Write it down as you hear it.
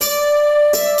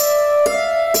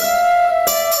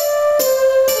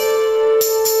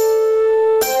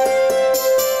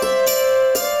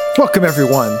Welcome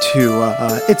everyone to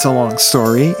It's a Long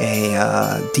Story,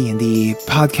 a D&D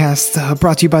podcast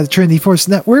brought to you by the Trinity Force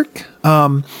Network.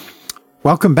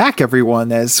 Welcome back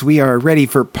everyone, as we are ready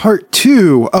for part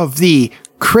 2 of the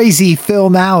crazy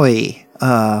finale,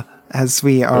 as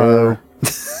we are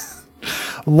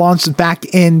launched back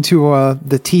into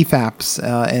the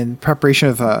TFAPs in preparation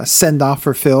of a send-off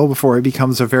for Phil before he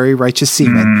becomes a very righteous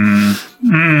seaman.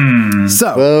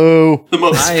 So, the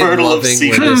most fertile of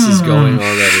seasons. Where this is going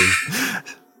already.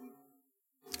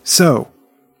 So,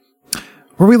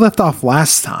 where we left off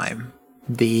last time,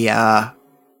 we're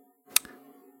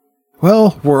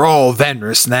all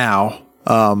Venrus now.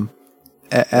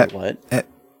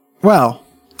 Well,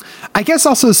 I guess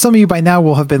also some of you by now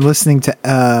will have been listening to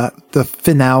the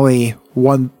finale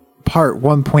part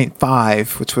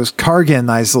 1.5, which was Kargan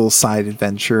and I's little side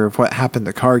adventure of what happened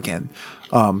to Kargan.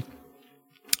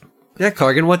 Yeah,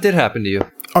 Kargan, what did happen to you?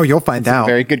 Oh, you'll find out.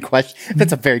 Very good question.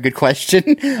 That's a very good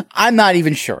question. I'm not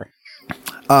even sure.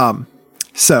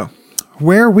 So,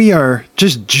 where we are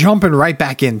just jumping right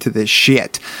back into this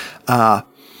shit, the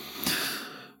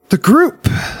group,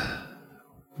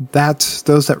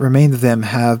 those that remained of them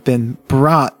have been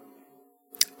brought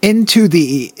into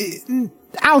the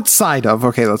outside of,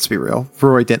 okay, let's be real,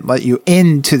 Roy didn't let you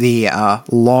into the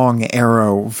Long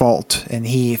Arrow Vault, and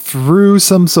he threw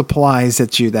some supplies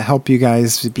at you to help you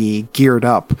guys be geared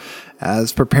up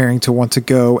as preparing to want to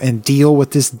go and deal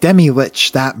with this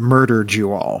demi-lich that murdered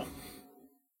you all.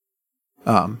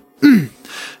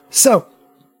 So,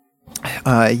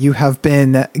 you have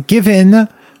been given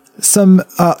some,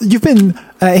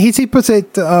 he puts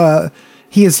it,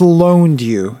 he has loaned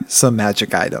you some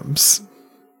magic items.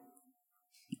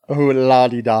 Oh,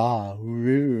 la-di-da.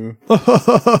 Ooh. I'm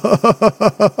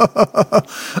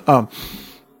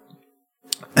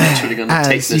actually going to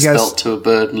take this belt to a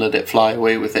bird and let it fly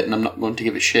away with it, and I'm not going to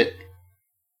give a shit.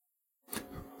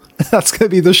 That's going to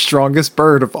be the strongest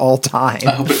bird of all time.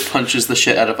 I hope it punches the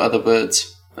shit out of other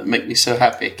birds. That make me so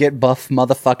happy. Get buff,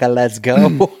 motherfucker, let's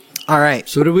go. All right.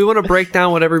 So do we want to break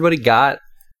down what everybody got?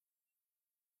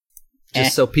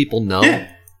 Just so people know? Yeah.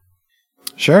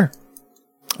 Sure.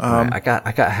 Right, I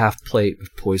got half plate of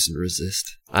poison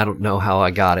resist. I don't know how I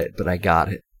got it, but I got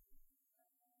it.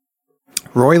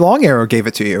 Roy Longarrow gave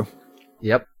it to you.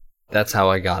 Yep, that's how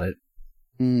I got it.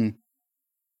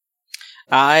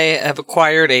 I have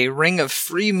acquired a Ring of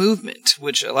Free Movement,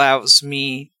 which allows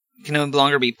me can no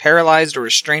longer be paralyzed or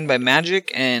restrained by magic,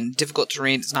 and difficult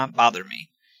terrain does not bother me.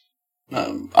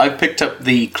 I picked up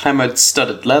the Clemmed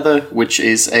Studded Leather, which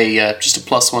is just a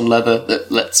 +1 leather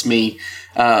that lets me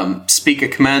speak a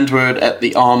command word at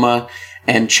the armor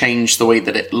and change the way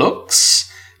that it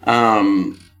looks.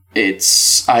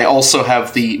 I also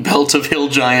have the Belt of Hill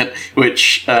Giant,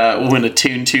 which when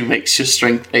attuned to makes your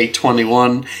strength a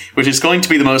 21, which is going to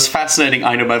be the most fascinating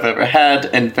item I've ever had,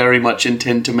 and very much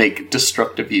intend to make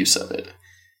destructive use of it.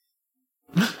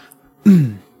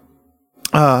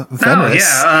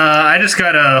 Venrus. I just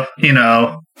got a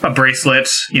bracelet.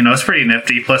 It's pretty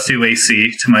nifty, +2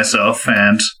 AC to myself,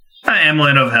 and an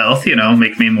amulet of health,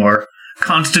 make me more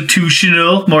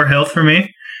constitutional, more health for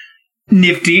me.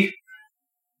 Nifty.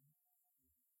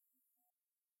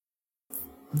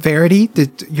 Verity,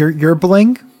 did your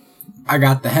bling? I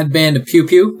got the headband of Pew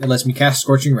Pew. It lets me cast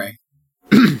Scorching Ray.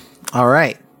 All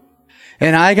right.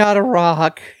 And I got a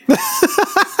rock.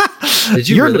 Did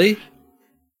you really?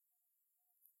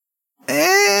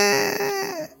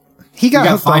 He got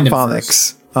hooked on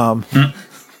phonics.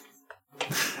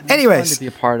 Anyways, I wanted to be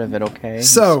a part of it. Okay.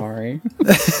 So, sorry.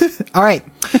 All right.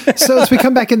 So as we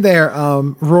come back in there,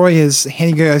 Roy is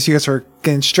handing you guys are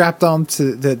getting strapped on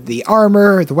to the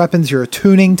armor, the weapons. You're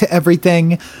attuning to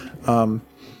everything, and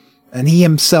he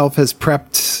himself has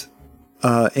prepped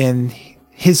in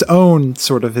his own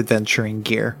sort of adventuring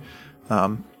gear.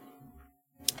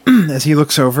 As he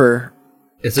looks over,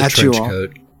 it's a trench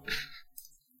coat.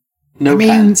 No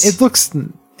pants.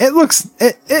 It looks,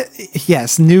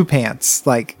 yes, new pants.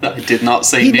 Like, I did not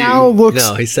say he new. now looks.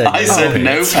 No, he said I said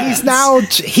no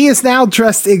pants. He is now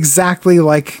dressed exactly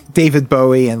like David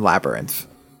Bowie in Labyrinth.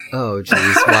 Oh,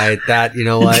 jeez, why that? You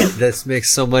know what? This makes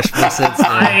so much more sense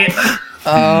now.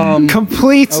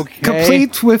 Complete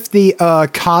with the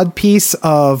cod piece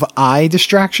of eye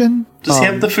distraction. Does he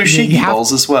have the Fushigi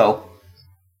balls as well?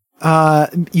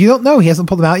 You don't know. He hasn't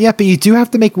pulled them out yet, but you do have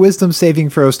to make wisdom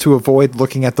saving throws to avoid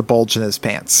looking at the bulge in his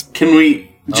pants. Can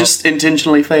we just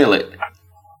intentionally fail it?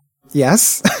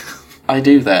 Yes. I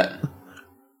do that.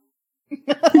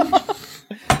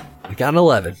 I got an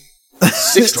 11.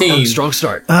 16. Strong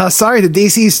start. Sorry, the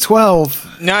DC's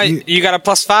 12. No, you got a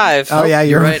 +5. Oh, yeah,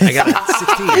 you're right. I got a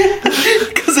 16.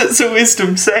 Because it's a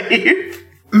wisdom save.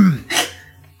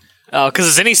 Oh, because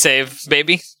it's any save,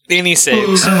 baby. Any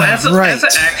save. So as an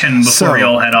action before we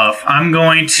all head off, I'm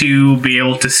going to be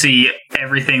able to see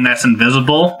everything that's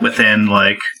invisible within,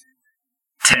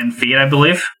 10 feet, I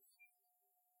believe.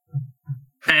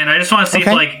 And I just want to see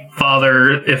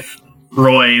if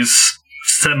Roy's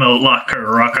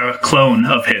Simulacra clone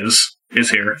of his is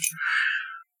here.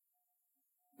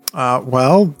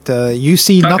 You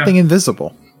see nothing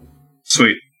invisible.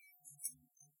 Sweet.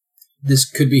 This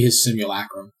could be his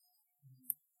simulacrum.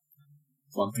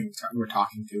 One thing we're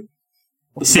talking to.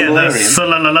 The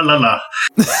Simularium.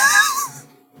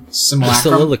 Simulacrum.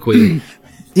 Soliloquy.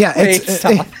 Yeah,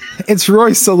 it's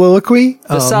Roy's soliloquy.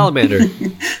 The salamander.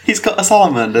 He's got a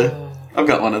salamander. I've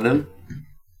got one of them.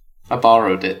 I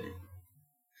borrowed it.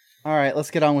 All right, let's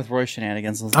get on with Roy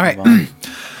shenanigans. Let's All right. move on.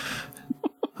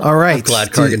 All right. I'm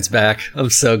glad Kargan's back. I'm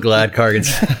so glad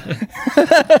Kargan's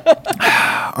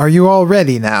Are you all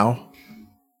ready now?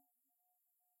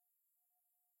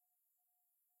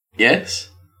 Yes?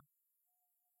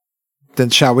 Then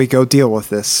shall we go deal with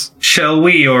this? Shall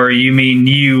we, or you mean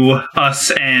you, us,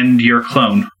 and your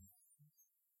clone?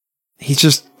 He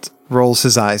just rolls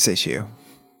his eyes at you.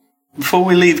 Before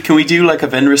we leave, can we do a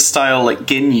Venrus style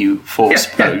Ginyu force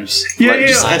pose?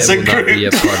 Just I as will a not be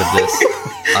a group. part of this.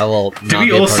 I will not Do we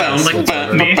be a all part sound of this like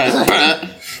whatsoever.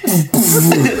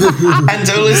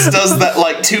 Andolis does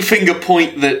that two-finger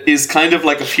point that is kind of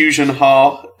like a fusion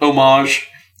ha homage.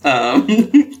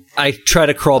 I try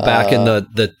to crawl back in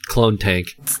the clone tank.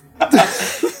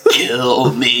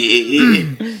 Kill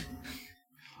me.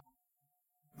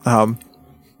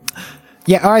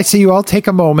 Yeah, all right, so you all take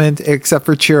a moment, except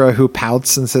for Chira, who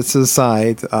pouts and sits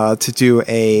aside, to do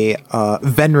a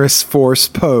Venrus Force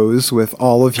pose with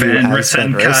all of you as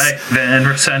Venrus.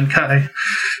 Venrus Senkai.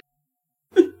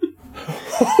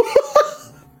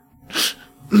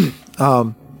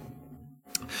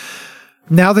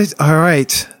 Now that... All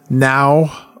right,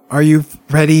 now, are you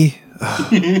ready?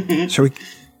 Shall we...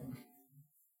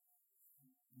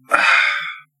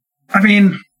 I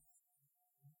mean...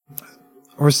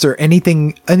 Or is there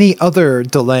any other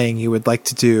delaying you would like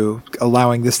to do,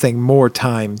 allowing this thing more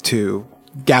time to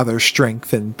gather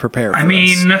strength and prepare for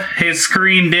this? His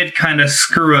screen did kind of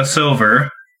screw us over.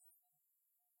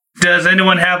 Does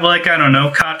anyone have,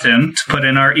 cotton to put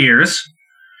in our ears?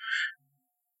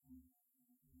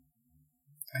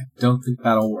 I don't think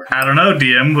that'll work. I don't know,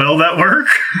 DM. Will that work?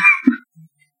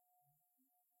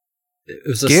 It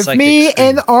was a Give psychic me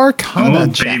screen. an Arcana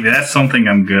Oh, check. baby, that's something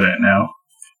I'm good at now.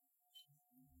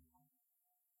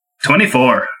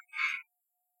 24.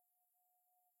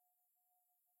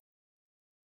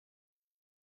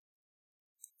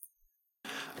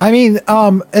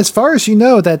 As far as you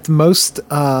know, that most,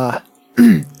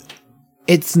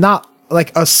 it's not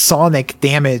like a sonic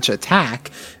damage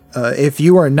attack. If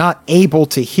you are not able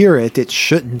to hear it, it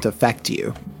shouldn't affect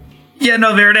you. Yeah,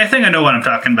 no, Verity, I think I know what I'm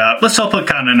talking about. Let's all put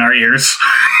cotton in our ears.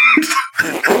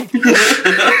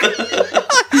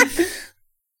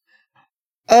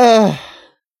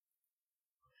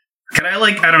 Can I,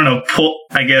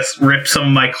 rip some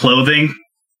of my clothing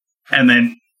and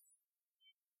then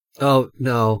Oh,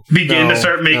 no. begin to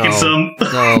start making some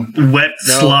wet,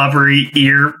 slobbery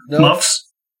ear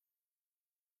muffs?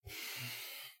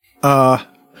 Why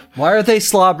are they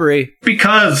slobbery?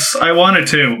 Because I wanted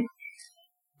to.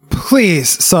 Please,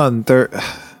 son,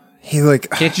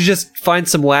 Can't you just find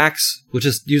some wax? We'll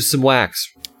just use some wax.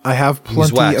 I have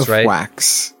plenty wax, of right?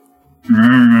 wax.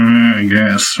 I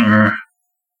guess.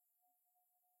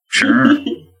 Sure.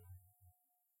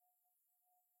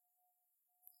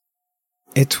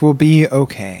 It will be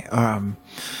okay.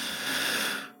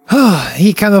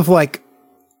 He kind of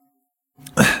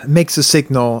makes a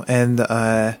signal, and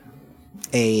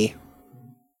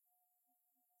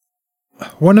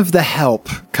one of the help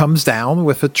comes down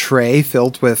with a tray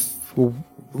filled with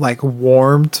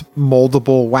warmed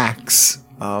moldable wax.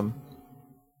 And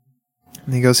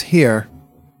he goes, "Here."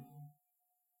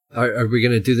 Are we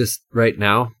going to do this right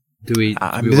now? Do we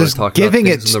I'm want just to talk giving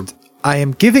about it. things I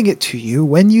am giving it to you.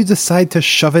 When you decide to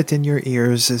shove it in your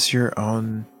ears is your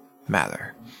own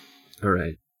matter. All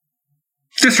right.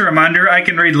 Just a reminder, I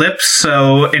can read lips,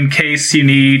 so in case you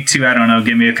need to,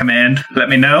 give me a command, let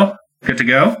me know. Good to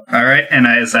go? All right. And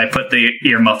as I put the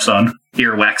ear wax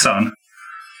on.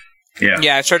 Yeah.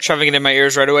 Yeah, I start shoving it in my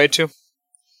ears right away, too.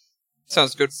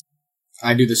 Sounds good.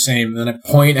 I do the same. Then I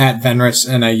point at Venrus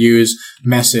and I use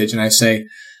message and I say,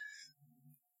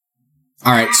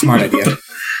 all right, smart idea.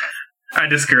 I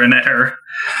just grin at her.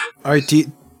 All right,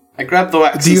 I grab the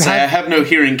wax and say, I have no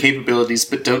hearing capabilities,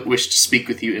 but don't wish to speak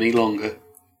with you any longer.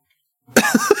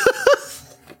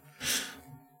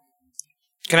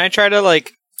 Can I try to,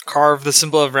 carve the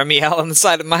symbol of Remiel on the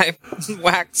side of my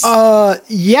wax?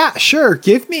 Yeah, sure.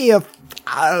 Give me a.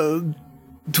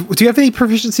 Do you have any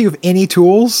proficiency with any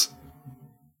tools?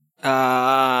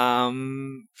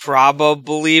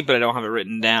 Probably, but I don't have it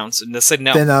written down. So just say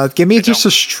no. Then give me just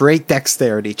a straight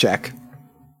dexterity check.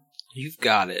 You've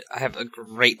got it. I have a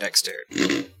great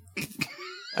dexterity.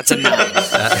 That's a 9.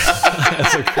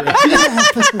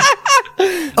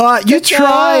 You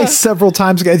try several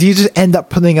times. You just end up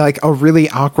putting like a really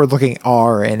awkward looking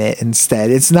R in it instead.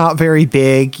 It's not very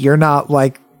big. You're not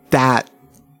like that,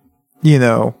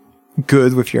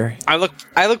 good with your. I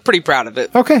look pretty proud of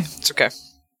it. Okay. It's okay.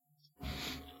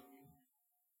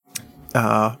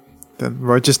 Then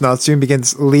Roygus Natsun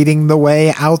begins leading the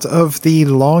way out of the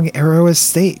Long Arrow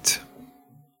estate.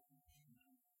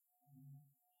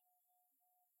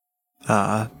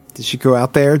 Did you go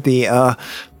out there?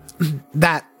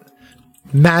 That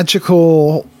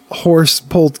magical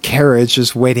horse-pulled carriage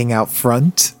is waiting out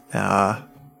front,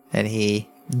 and he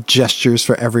gestures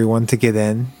for everyone to get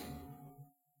in.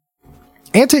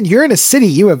 Anton, you're in a city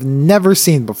you have never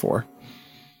seen before.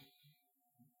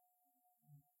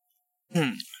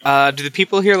 Do the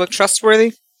people here look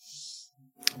trustworthy?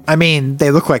 I mean, they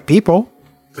look like people.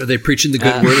 Are they preaching the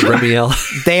good word of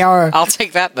Remiel? They are. I'll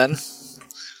take that then.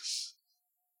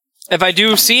 If I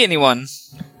do see anyone.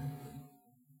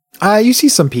 You see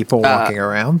some people walking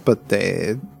around, but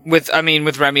they... With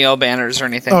Remiel banners or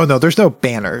anything? Oh, no, there's no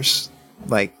banners.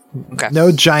 Like,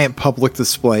 no giant public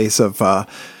displays of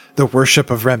the worship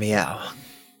of Remiel.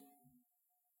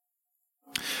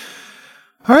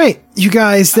 All right, you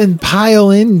guys then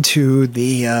pile into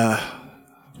the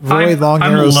Roy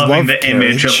Longarrow's love I'm loving the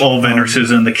image of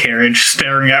Olvenerses in the carriage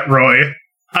staring at Roy.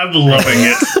 I'm loving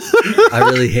it. I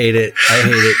really hate it. I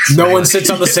hate it. No one sits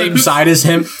on the same side as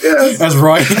him, as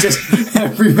Roy. Just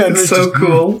every member. So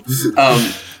cool.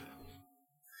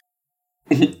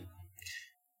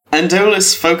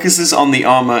 Andolus focuses on the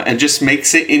armor and just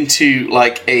makes it into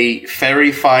like a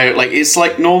fairy fire. Like it's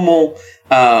like normal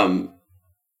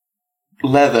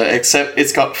leather, except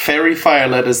it's got fairy fire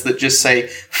letters that just say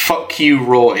 "fuck you,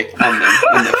 Roy" on them,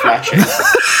 and they're flashing.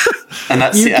 And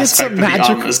that's the aspect of the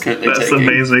armor is currently taking. That's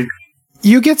amazing.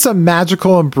 You get some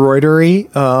magical embroidery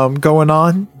going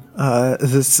on.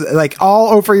 This like all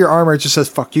over your armor. It just says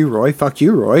 "fuck you, Roy," "fuck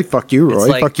you, Roy," "fuck you, Roy," it's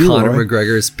like "fuck you, Conor Roy."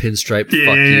 McGregor's pinstripe. Yeah,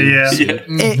 fuck you.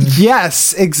 yeah.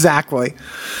 Yes, exactly.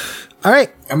 All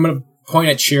right. I'm going to point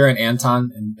at Shira and Anton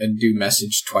and do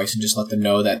message twice and just let them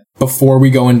know that before we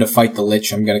go in to fight the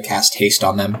Lich, I'm going to cast haste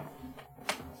on them.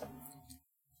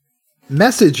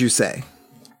 Message, you say?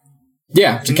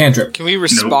 Yeah, it's a cantrip. Can we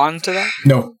respond to that?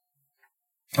 No.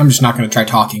 I'm just not going to try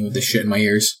talking with this shit in my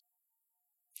ears.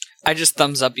 I just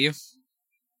thumbs up you.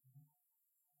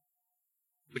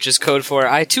 Which is code for,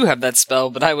 I too have that spell,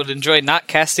 but I would enjoy not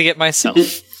casting it myself.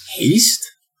 Haste?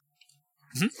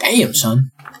 Mm-hmm. Damn,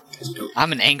 son.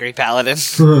 I'm an angry paladin.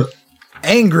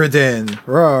 Angridin.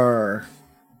 Roar.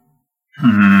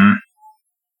 Hmm.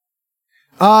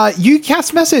 You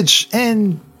cast message,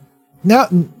 and no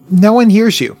one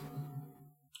hears you.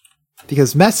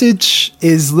 Because message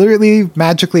is literally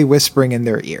magically whispering in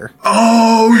their ear.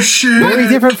 Oh, shit! Very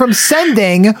different from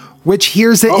sending, which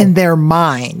hears it in their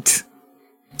mind.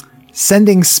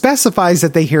 Sending specifies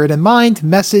that they hear it in mind.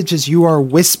 Message is you are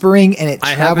whispering, and it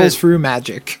travels through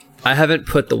magic. I haven't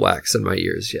put the wax in my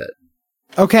ears yet.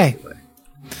 Okay.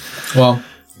 Well,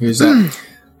 here's that.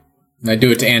 And I do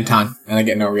it to Anton, and I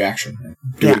get no reaction.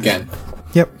 Do it again.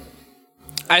 Yep.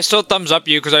 I still thumbs up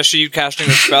you because I see you casting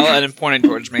a spell and then pointing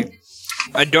towards me.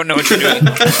 I don't know what you're doing.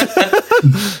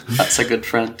 That's a good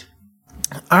friend.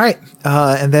 All right.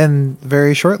 And then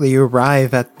very shortly you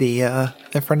arrive at the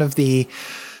in front of the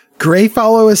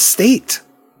Greyfollow estate.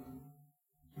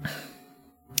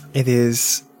 It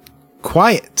is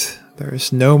quiet.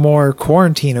 There's no more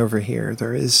quarantine over here.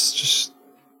 It's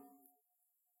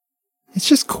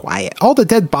just quiet. All the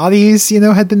dead bodies,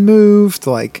 had been moved.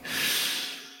 Like,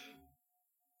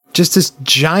 just this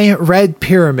giant red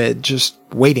pyramid just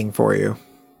waiting for you.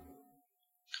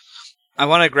 I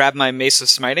want to grab my Mace of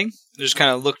Smiting, just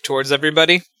kind of look towards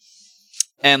everybody,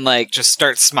 and just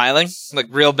start smiling,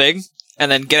 real big,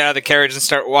 and then get out of the carriage and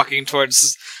start walking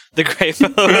towards the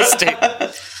Greyfollow estate.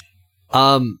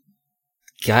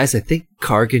 Guys, I think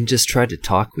Kargan just tried to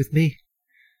talk with me.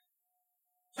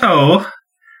 Oh.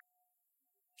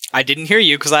 I didn't hear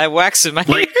you because I have wax in my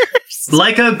ears.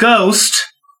 Like a ghost?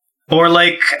 Or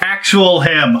like actual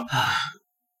him?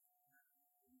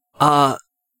 I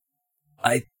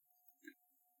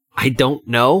don't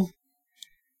know.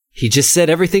 He just said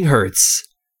everything hurts,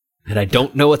 and I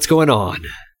don't know what's going on.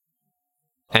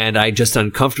 And I just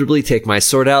uncomfortably take my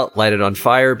sword out, light it on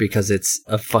fire because it's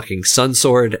a fucking sun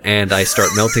sword, and I start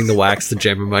melting the wax to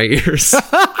jam in my ears.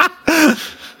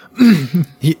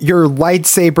 Your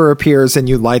lightsaber appears and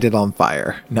you light it on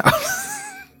fire. No.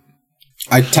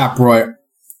 I tap Roy.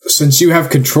 Since you have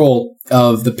control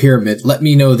of the pyramid, let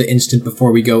me know the instant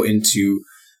before we go into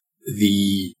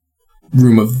the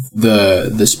room of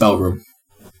the spell room.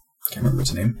 Can't remember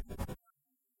its name.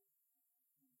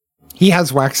 He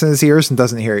has wax in his ears and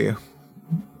doesn't hear you.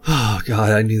 Oh god,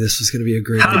 I knew this was going to be a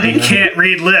great How idea. he can't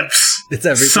read lips. It's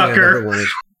everything I've Sucker. ever wanted.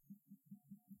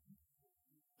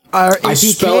 If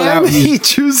he spell it can, out. he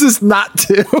chooses not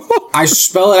to. I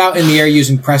spell it out in the air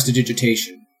using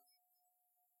prestidigitation.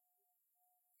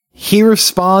 He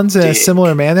responds in a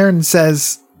similar manner and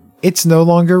says, "It's no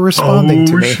longer responding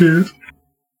to me." Shit.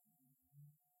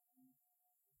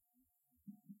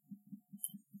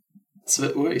 It's a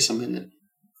bit worrisome, isn't it?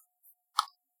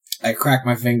 I crack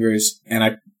my fingers and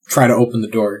I try to open the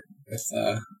door with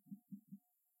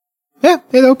Yeah,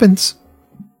 it opens.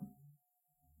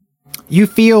 You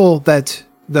feel that,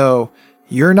 though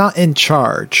you're not in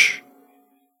charge,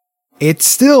 it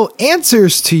still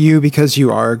answers to you because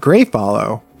you are a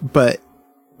Greyfollow, but,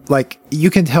 like, you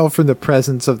can tell from the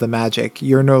presence of the magic,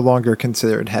 you're no longer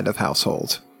considered head of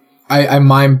household. I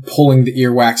mime pulling the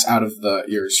earwax out of the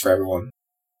ears for everyone.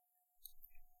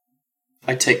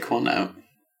 I take one out.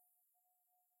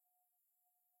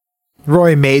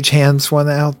 Roy mage hands one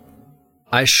out.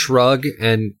 I shrug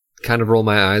and kind of roll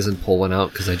my eyes and pull one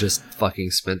out because I just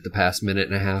fucking spent the past minute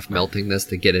and a half melting this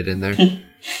to get it in there.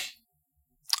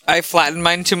 I flattened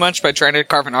mine too much by trying to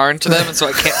carve an R into them, and so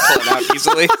I can't pull it out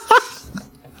easily.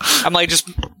 I'm like just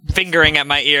fingering at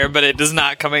my ear, but it is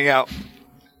not coming out.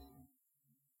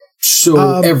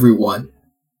 So everyone.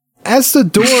 As the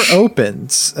door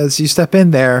opens, as you step in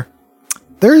there,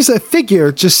 there's a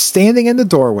figure just standing in the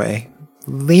doorway,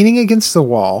 leaning against the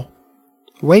wall,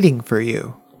 waiting for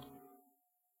you.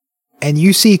 And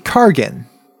you see Kargan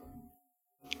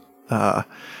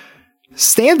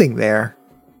standing there,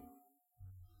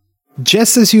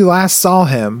 just as you last saw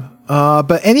him.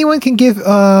 But anyone can give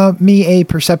me a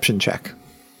perception check.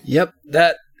 Yep,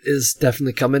 that is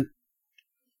definitely coming.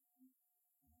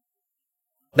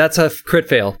 That's a crit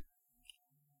fail.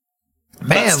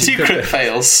 Man, That's two crit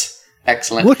fails.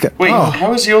 Excellent. Look at- Wait, oh,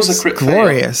 how is yours a crit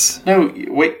glorious. fail? No,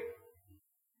 wait.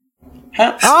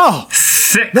 How? Oh,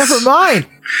 6. never mind.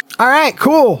 All right,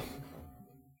 cool.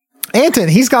 Anton,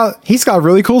 he's got a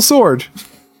really cool sword.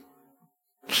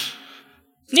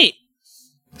 Neat.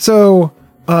 So,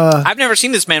 I've never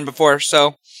seen this man before,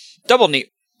 so double neat.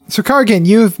 So Kargan,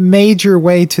 you've made your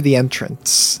way to the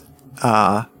entrance.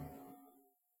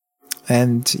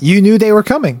 And you knew they were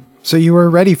coming, so you were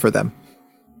ready for them.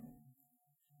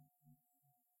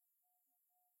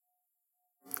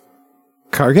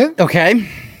 Kargan? Okay.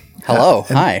 Hello.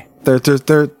 and Hi.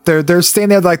 They're standing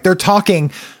there like they're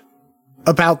talking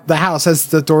about the house as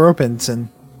the door opens and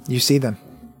you see them.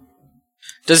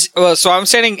 So I'm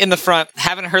standing in the front,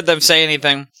 haven't heard them say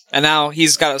anything, and now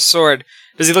he's got a sword.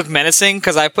 Does he look menacing?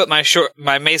 Because I put my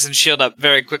mace and shield up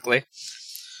very quickly.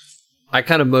 I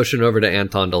kind of motion over to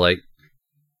Anton to, like,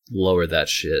 lower that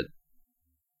shit.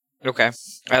 Okay.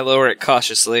 I lower it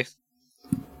cautiously.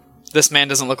 This man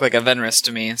doesn't look like a Venrus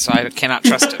to me, so I cannot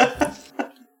trust him.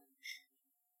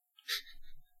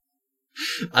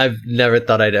 I've never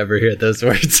thought I'd ever hear those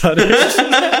words on it.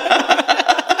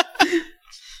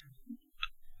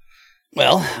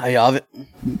 Well,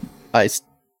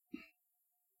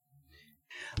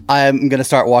 I'm going to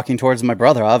start walking towards my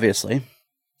brother, obviously.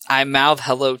 I mouth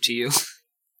hello to you.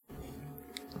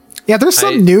 Yeah, there's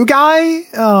some new guy.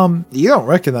 You don't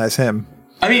recognize him.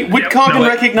 I mean, would Kargan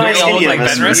recognize we all any look of like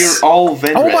us? Venrus? We're all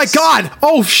Venrus. Oh my god!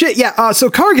 Oh shit, yeah. So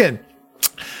Kargan.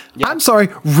 Yeah. I'm sorry,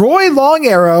 Roy Long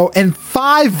Arrow and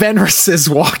 5 Venruses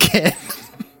walk in.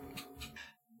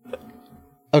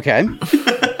 Okay.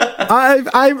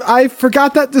 I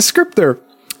forgot that descriptor.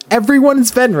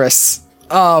 Everyone's Venrus.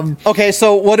 Okay,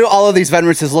 so what do all of these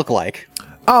Venruses look like?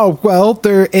 Oh, well,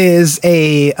 there is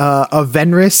a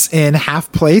Venrus in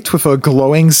half plate with a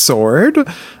glowing sword.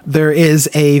 There is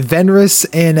a Venrus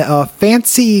in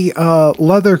fancy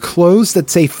leather clothes that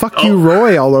say "Fuck you,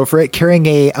 Roy" all over it, carrying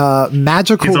a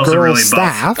magical He's also girl really buff.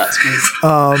 staff. That's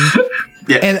me.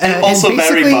 Yeah, and also and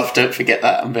very basically- buff. Don't forget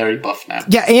that. I'm very buff now.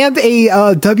 Yeah, and a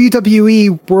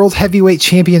WWE World Heavyweight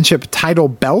Championship title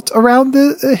belt around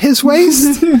his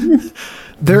waist.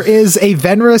 There is a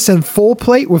Venrus in full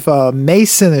plate with a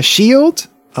mace and a shield.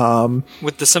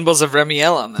 With the symbols of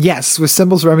Remiel on them. Yes, with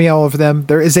symbols Remy all over them.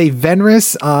 There is a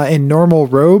Venrus in normal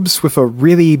robes with a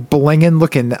really blingin'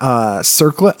 looking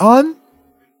circlet on.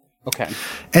 Okay.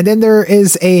 And then there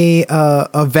is a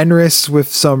Venris with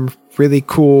some really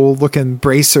cool looking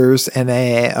bracers and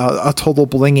a total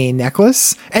blingy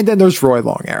necklace. And then there's Roy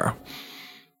Longarrow.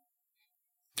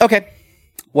 Okay.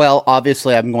 Well,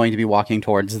 obviously, I'm going to be walking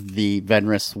towards the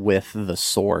Venris with the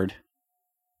sword.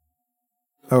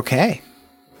 Okay.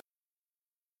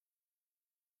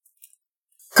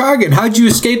 Kargan, how'd you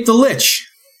escape the Lich?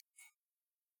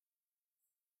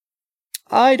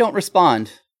 I don't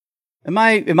respond. Am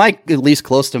I at least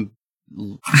close to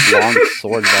long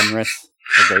sword Venris?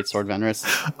 The great sword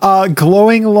Venris?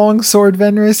 Glowing longsword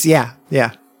Venris. Yeah.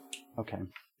 Okay.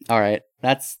 All right.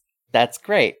 That's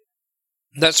great.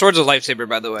 That sword's a lightsaber,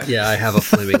 by the way. Yeah, I have a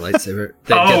flaming lightsaber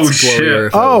that Oh, gets shit. glowier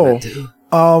if I want it to.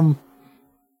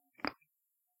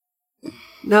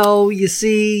 No, you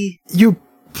see, You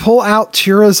pull out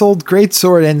Tira's old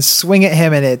greatsword and swing at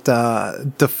him, and it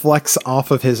deflects off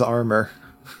of his armor.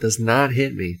 does not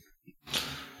hit me.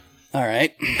 All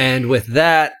right. And with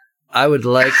that, I would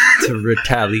like to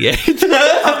retaliate.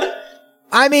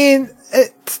 I mean,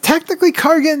 technically,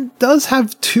 Kargan does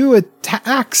have 2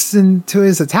 attacks into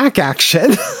his attack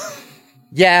action.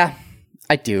 Yeah,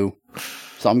 I do.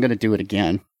 So I'm going to do it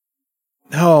again.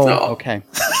 Oh, Okay.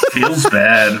 Feels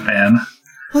bad, man.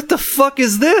 What the fuck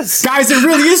is this? Guys, it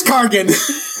really is Kargan.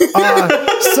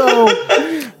 so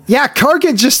yeah,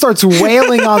 Kargan just starts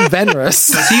wailing on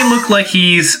Venris. Does he look like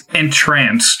he's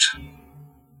entranced?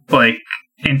 Like,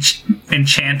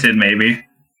 enchanted, maybe?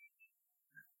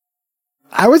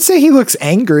 I would say he looks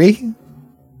angry.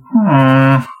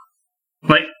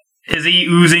 Like, is he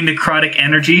oozing necrotic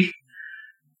energy?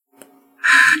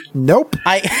 Nope.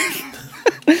 I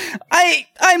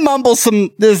mumble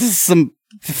some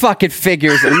fucking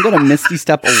figures. I'm going to Misty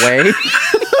Step away.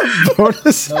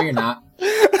 Bonus. No, you're not.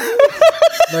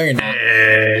 No, you're not.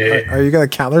 Hey, Are you gonna my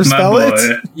counterspell boy.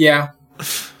 it? Yeah.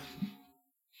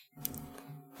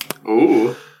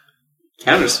 Ooh.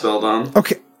 Counterspelled on.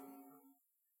 Okay.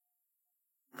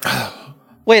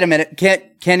 Wait a minute.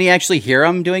 Can he actually hear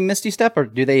him doing Misty Step, or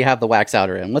do they have the wax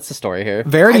outer in? What's the story here?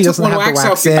 Verity I took doesn't one have the wax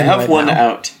wax out. in. I have right one now.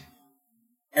 out.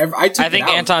 I I think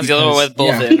Anton's the only one with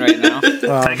both in right now.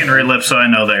 Secondary lip, so I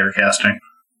know they are casting.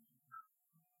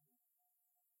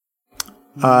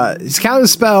 He's counter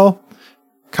spell.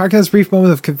 Kargan has a brief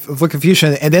moment of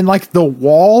confusion, and then like the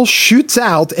wall shoots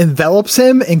out, envelops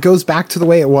him, and goes back to the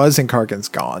way it was, and Kargan's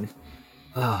gone.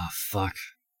 Oh, fuck.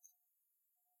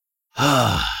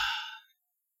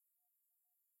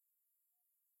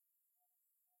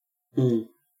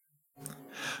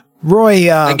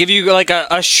 Roy, I give you like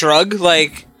a shrug,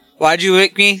 like, why'd you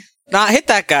make me not hit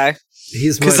that guy?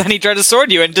 He's Because my... then he tried to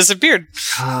sword you and disappeared.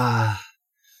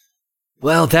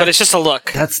 Well, But it's just a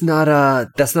look. that's not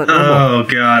normal. Oh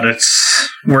god, it's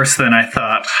worse than I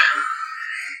thought.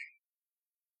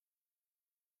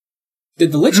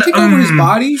 Did the Lich take over his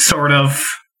body? Sort of.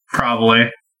 Probably.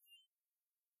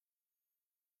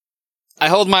 I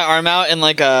hold my arm out and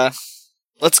like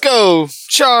let's go,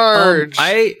 charge.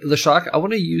 Lashak, I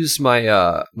want to use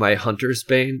my my Hunter's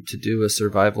Bane to do a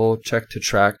survival check to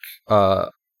track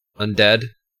undead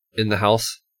in the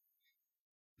house.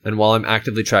 And while I'm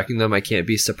actively tracking them, I can't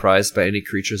be surprised by any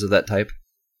creatures of that type.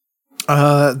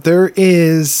 there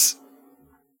is.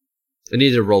 I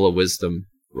need to roll a wisdom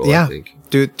roll, Yeah. I think.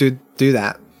 Do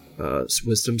that.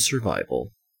 Wisdom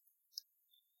survival.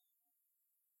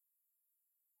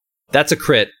 That's a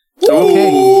crit.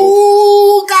 Okay.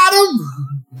 Ooh, got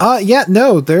him! Yeah,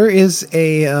 no, there is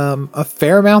a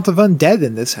fair amount of undead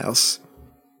in this house.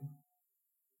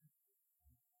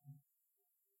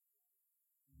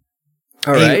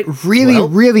 All right. Really, Well,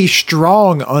 really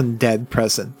strong undead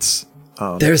presence.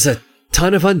 there's a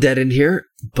ton of undead in here,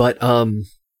 but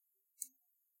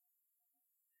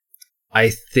I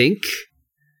think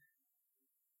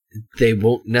they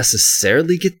won't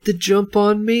necessarily get the jump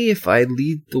on me if I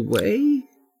lead the way.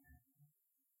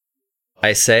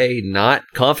 I say not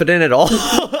confident at all.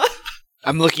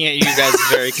 I'm looking at you guys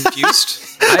very confused.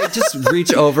 I just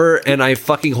reach over and I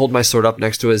fucking hold my sword up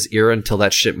next to his ear until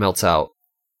that shit melts out.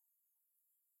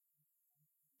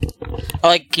 I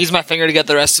like use my finger to get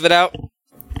the rest of it out.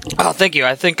 Oh, thank you.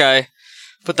 I think I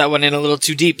put that one in a little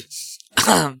too deep.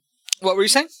 What were you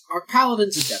saying? Are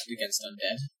paladins adept against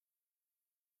undead?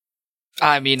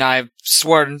 I mean, I've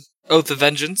sworn oath of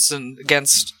vengeance and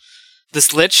against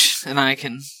this lich, and I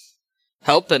can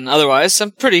help. And otherwise,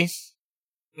 I'm pretty.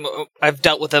 I've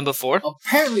dealt with them before.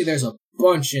 Apparently there's a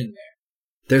bunch in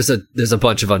there. There's a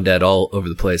bunch of undead all over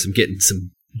the place. I'm getting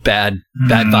some bad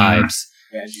vibes.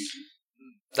 Bad juju.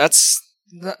 That's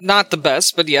not the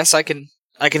best, but yes, I can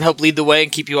help lead the way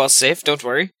and keep you all safe. Don't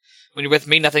worry. When you're with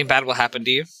me, nothing bad will happen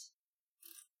to you.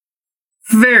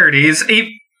 Verities,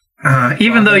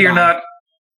 even though you're not...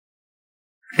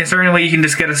 Is there any way you can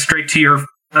just get us straight to your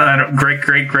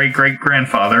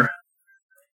great-great-great-great-grandfather?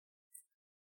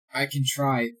 I can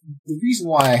try. The reason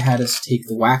why I had us take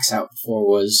the wax out before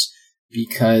was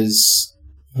because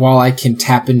while I can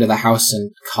tap into the house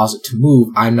and cause it to move,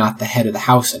 I'm not the head of the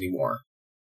house anymore.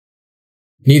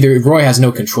 Roy has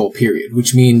no control, period,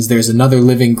 which means there's another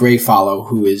living Greyfollow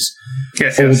who is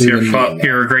Yes, older than me.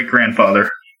 your great-grandfather.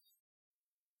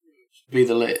 Be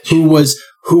the Lich. Who was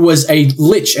a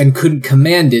lich and couldn't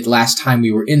command it last time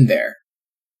we were in there.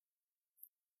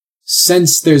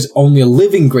 Since there's only a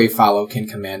living Greyfollow can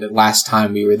command it last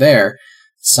time we were there,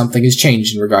 something has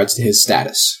changed in regards to his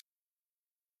status.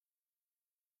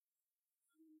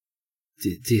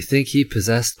 Do you think he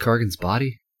possessed Kargan's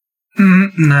body?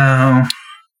 No.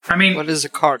 I mean... What is a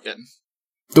Kargan?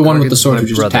 The one with the sword my who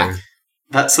just brother. attacked.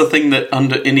 That's the thing that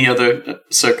under any other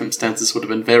circumstances would have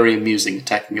been very amusing,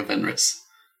 attacking a Venris.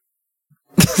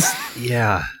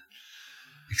 Yeah.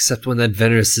 Except when that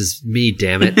Venris is me,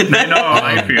 damn it. I know how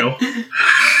I feel.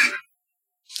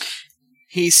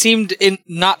 He seemed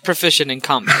not proficient in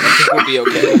combat. I think we'll be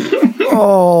okay.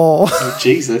 Oh. Oh,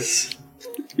 Jesus.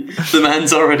 The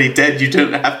man's already dead, you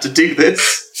don't have to do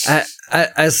this.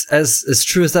 As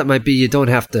true as that might be, you don't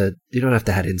have to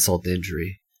add insult to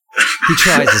injury. He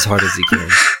tries as hard as he can.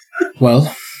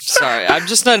 Well, Sorry, I'm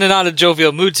just not in a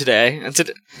jovial mood today.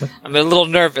 I'm a little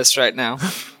nervous right now.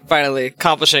 Finally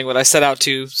accomplishing what I set out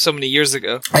to so many years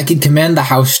ago. I can command the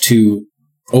house to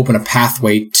open a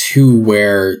pathway to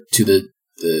the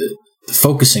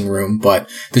focusing room, but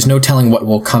there's no telling what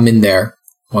will come in there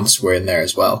once we're in there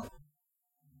as well.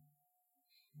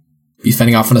 Be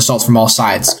fending off an assault from all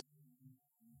sides.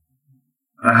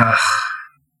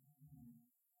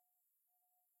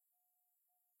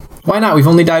 Why not? We've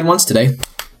only died once today.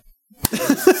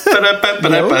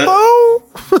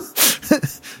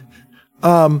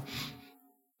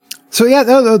 So yeah,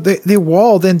 no, the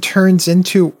wall then turns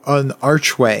into an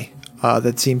archway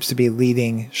that seems to be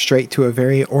leading straight to a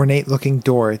very ornate-looking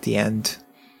door at the end.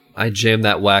 I jam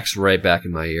that wax right back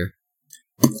in my ear.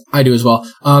 I do as well.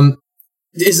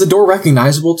 Is the door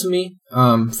recognizable to me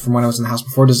from when I was in the house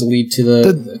before? Does it lead to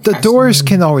The doors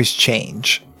can always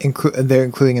change,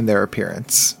 including in their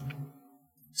appearance.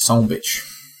 Son of a bitch.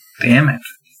 Damn it.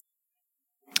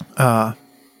 I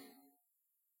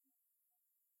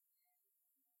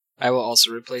will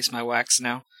also replace my wax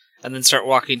now, and then start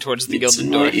walking towards the It's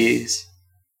gilded in my door. ears.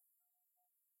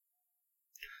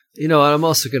 You know, I'm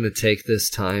also going to take this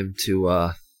time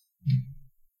to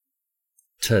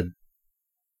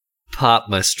pop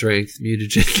my strength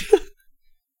mutagen.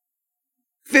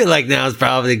 Feel like now is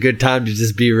probably a good time to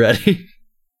just be ready.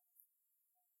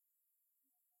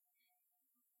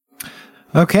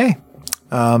 Okay.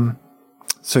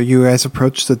 So you guys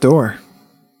approach the door.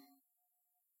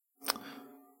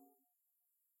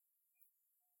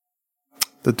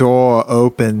 The door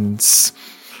opens.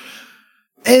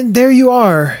 And there you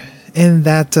are in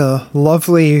that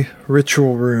lovely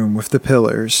ritual room with the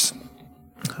pillars.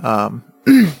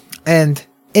 And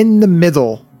in the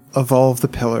middle of all of the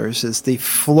pillars is the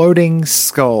floating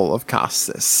skull of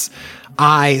Costas.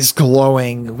 Eyes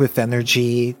glowing with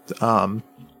energy.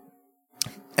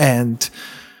 And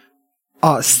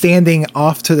standing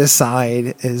off to the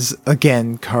side is,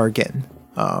 again, Kargan.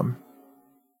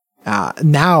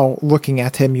 Now, looking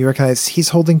at him, you recognize he's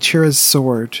holding Chira's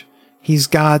sword. He's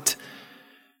got...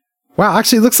 Wow,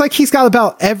 actually, it looks like he's got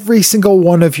about every single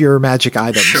one of your magic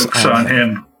items Joke's on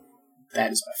him.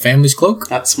 That is my family's cloak.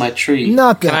 That's my tree.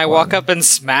 Not that Can I one. walk up and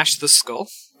smash the skull?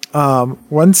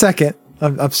 1 second.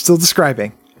 I'm still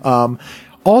describing.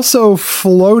 Also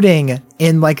floating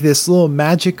in like this little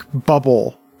magic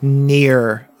bubble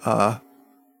near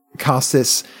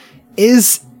Costas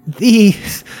is the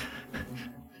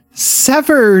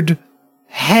severed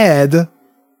head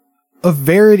of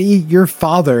Verity, your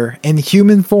father, in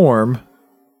human form.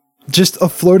 Just a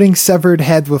floating severed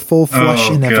head with full flesh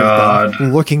and everything, God.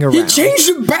 looking around. He changed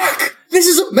it back! This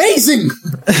is amazing!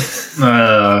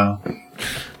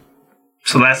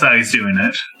 So that's how he's doing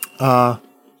it.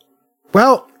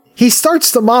 Well, he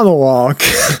starts the monologue,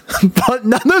 but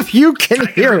none of you can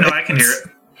hear it. No, I can hear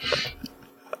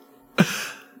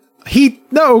it.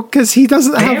 Because he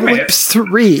doesn't have Damn it. lips to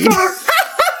read.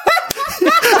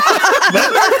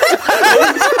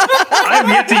 I'm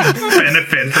yet to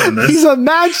benefit from this. He's a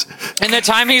match. In the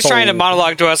time he's trying to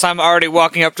monologue to us, I'm already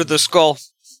walking up to the skull.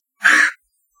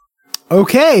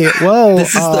 Okay, well,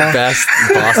 This is the best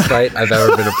boss fight I've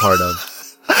ever been a part of.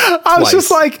 I was just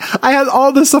like, I had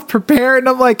all this stuff prepared, and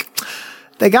I'm like,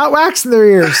 they got wax in their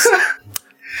ears.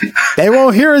 They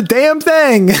won't hear a damn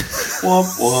thing.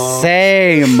 Womp womp.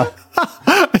 Same.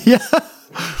 Yeah.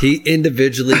 He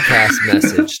individually casts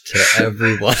message to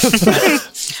everyone.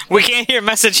 We can't hear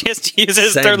message. He has to use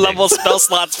his Sending. third level spell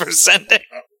slots for sending.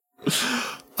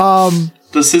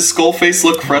 Does his skull face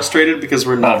look frustrated because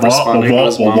we're not responding to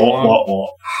his monologue?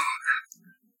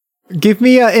 Give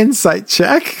me an insight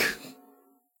check.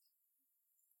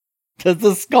 Does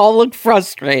the skull look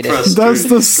frustrated? Does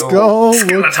the skull look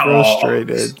Skeletal.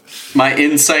 frustrated? My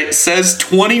insight says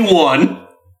 21.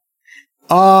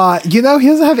 He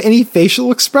doesn't have any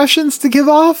facial expressions to give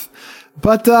off,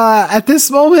 but at this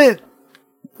moment,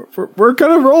 we're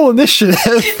gonna roll initiative.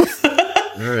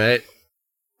 All right.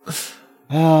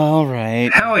 All right.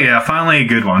 Hell yeah, finally a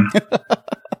good one.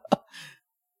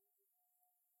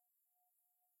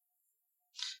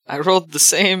 I rolled the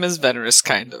same as Venerus,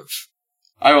 kind of.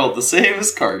 I rolled the same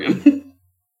as Kargan.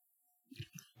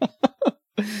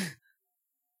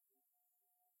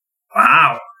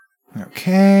 Wow.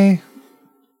 Okay.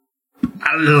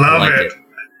 I love like it. it.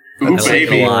 Ooh, I like it a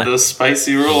baby, lot. those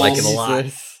spicy I rolls. like it a lot.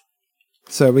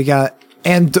 So we got,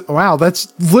 and wow,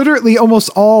 that's literally almost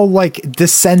all like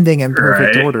descending in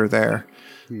perfect Right. order there.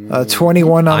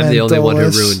 21 on I'm the only one who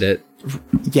Andolis. ruined it.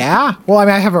 Yeah. Well, I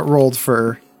mean, I haven't rolled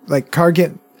for like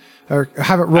Kargan, or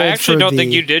haven't rolled. I actually for don't the,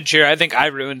 think you did, Cheer. I think I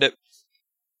ruined it.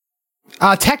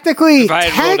 Technically, If I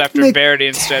had rolled after Verity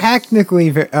instead. Technically,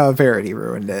 Verity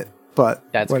ruined it, but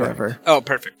That's whatever. Oh,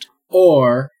 perfect.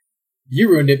 Or you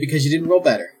ruined it because you didn't roll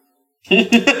better.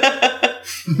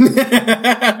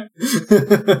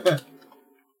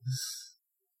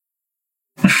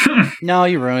 No,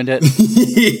 you ruined it.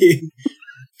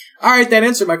 All right, that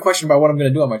answered my question about what I'm going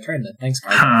to do on my turn then. Thanks,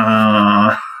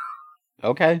 guys.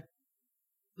 Okay.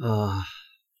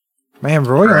 Man,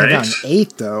 Roy only got Right. an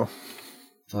 8 though.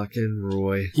 Fucking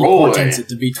Roy. He Roy. portends it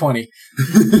to be 20.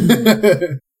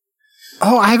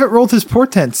 Oh, I haven't rolled his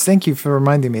portents. Thank you for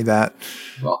reminding me that.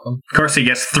 Welcome. Of course, he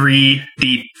gets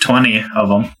 3d20 of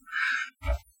them.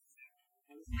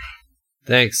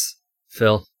 Thanks,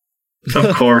 Phil.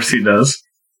 Of course he does.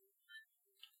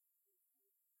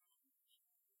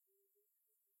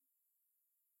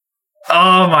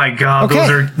 Oh my god,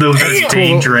 Okay. those are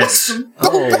dangerous.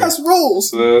 Double pass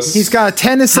rolls! He's got a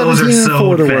 10, a 17, are and a so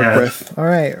 4 to bad. work with. All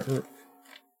right.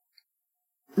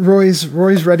 Roy's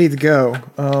ready to go.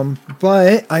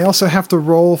 But I also have to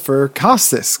roll for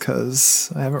Costas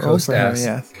because I haven't rolled Coast for him ass.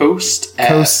 yet. Coast ass.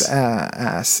 Coast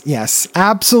ass. Yes,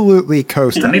 absolutely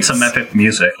coast I need ass. some epic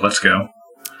music. Let's go.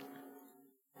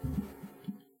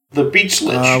 The beach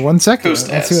lich. 1 second. Coast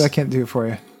Let's see ass. what I can do for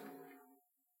you.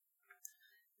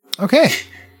 Okay.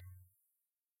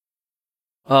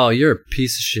 Oh, you're a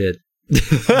piece of shit.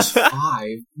 That's 5.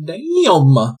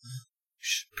 Damn!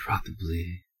 Should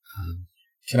probably.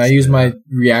 Can I use my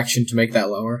reaction to make that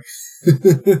lower?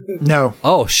 No.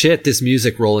 Oh shit! This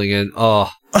music rolling in. Oh,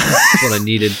 that's what I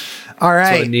needed. All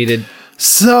That's what I right. needed.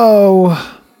 So,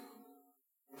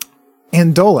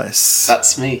 Andolis.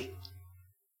 That's me.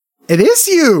 It is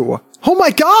you. Oh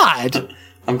my god.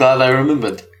 I'm glad I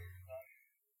remembered.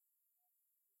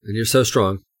 And you're so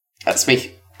strong. That's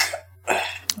me.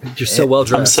 You're so well I'm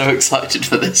dressed. so excited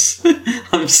for this.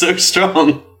 I'm so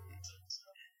strong.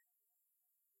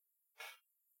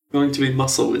 Going to be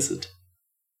muscle wizard.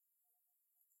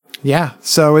 Yeah.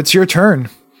 So it's your turn.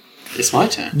 It's my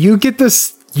turn. You get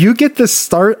this. You get to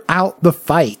start out the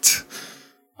fight.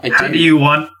 I How do you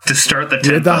want to start the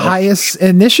You're the tempo? highest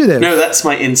initiative. No, that's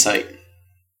my insight.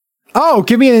 Oh,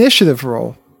 give me an initiative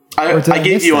roll. I, Or did I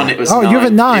gave miss you that? one. It was oh, 9. you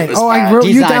have a 9. It was Oh, I bad. wrote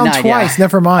you He's down on 9, twice. yeah.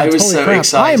 Never mind. I was Holy so crap.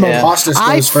 excited. I'm a, Hostas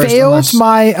I goes first failed unless-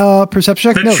 my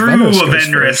perception check. The No, true Venrus goes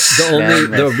Venrus. first. The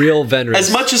only, the real Venrus.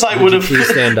 As much as I Would would you have please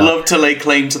stand up? loved to lay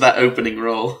claim to that opening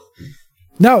roll,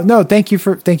 No. Thank you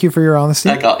for your honesty.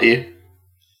 I got you.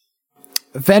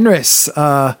 Venrus,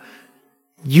 the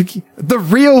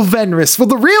real Venrus. Will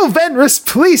the real Venrus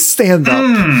please stand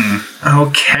up?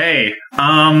 Okay.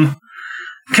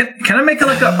 Can I make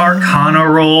like an Arcana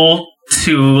roll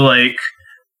to like,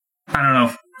 I don't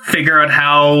know, figure out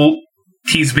how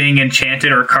he's being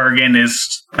enchanted or Kargan is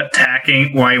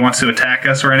attacking, why he wants to attack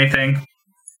us or anything?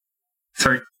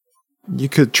 Sorry, You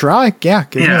could try. Yeah,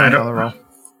 give me Yeah, I another don't- roll.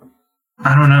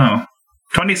 I don't know.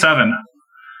 27.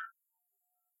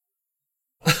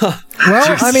 Well,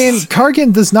 I mean,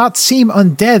 Kargan does not seem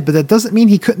undead, but that doesn't mean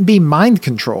he couldn't be mind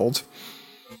controlled.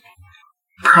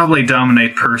 Probably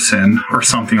dominate person or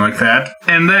something like that.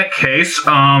 In that case,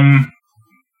 I'm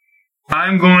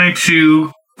going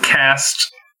to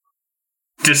cast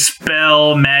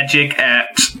Dispel Magic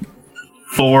at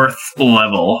 4th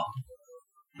level.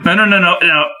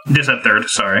 No, just at 3rd,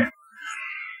 sorry.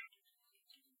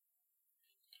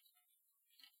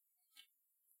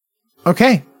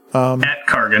 Okay. At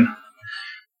Kargan.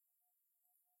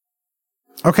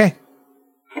 Okay.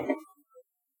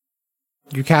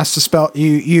 You cast a spell.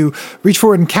 You reach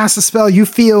forward and cast a spell. You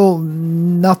feel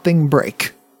nothing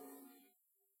break.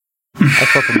 I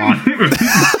flip him off.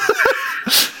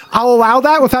 I'll allow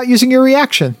that without using your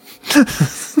reaction.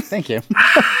 Thank you.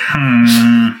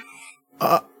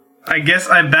 I guess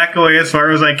I back away as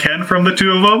far as I can from the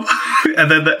two of them,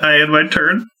 and then I end my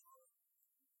turn.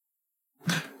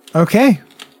 Okay.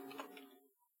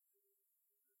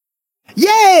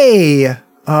 Yay!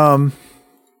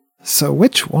 So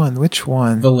which one?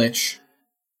 The Lich.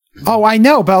 Oh, I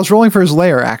know, but I was rolling for his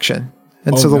layer action.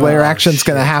 And so the layer action's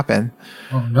going to happen.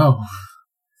 Oh, no.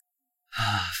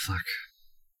 Ah, fuck.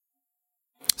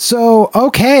 So,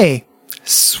 okay.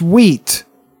 Sweet.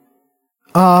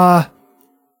 A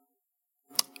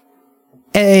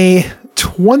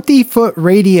 20-foot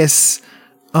radius,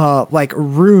 like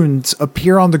runes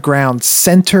appear on the ground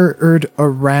centered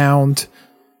around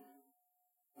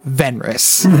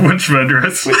Venris. Which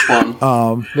Venris? Which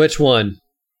one? Which one?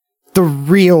 The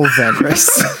real Venris.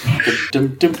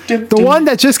 The one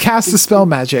that just cast the spell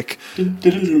magic.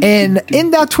 And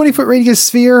in that 20-foot radius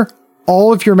sphere,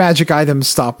 all of your magic items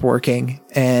stop working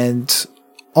and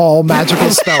all magical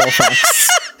spell effects.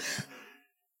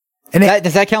 And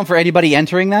Does that count for anybody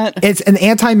entering that? it's an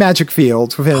anti-magic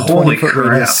field within a Holy 20-foot crap.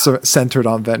 radius centered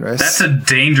on Venris. That's a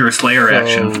dangerous layer So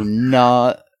action.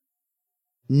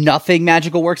 nothing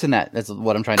magical works in that. That's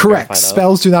what I'm trying to correct. clarify, though.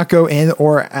 Spells do not go in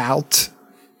or out.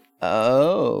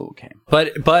 Oh, okay.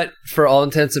 But for all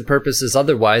intents and purposes,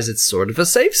 otherwise, it's sort of a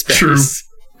safe space. True.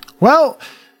 Well,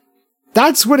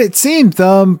 that's what it seemed.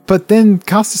 But then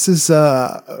Costas is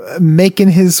making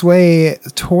his way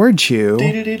towards you,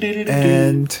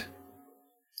 and It's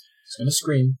gonna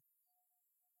scream.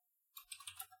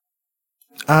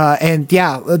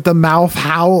 the mouth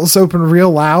howls open real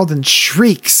loud and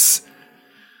shrieks.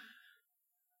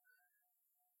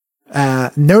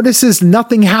 Notices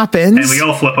nothing happens, And we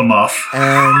all flip him off.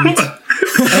 and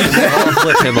I'll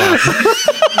flip him off.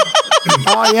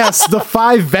 oh yes, the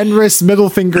 5 Venris middle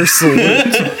finger salute.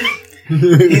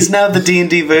 He's now the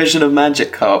D&D version of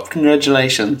Magic Carp.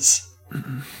 Congratulations.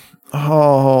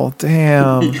 Oh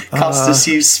damn! Costas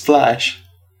used Splash.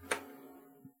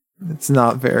 It's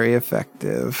not very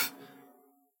effective.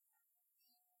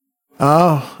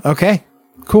 Oh, okay.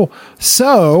 Cool.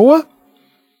 So,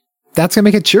 that's going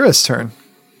to make it Chira's turn.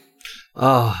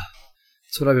 Oh,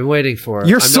 that's what I've been waiting for.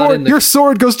 Your I'm not in sword, your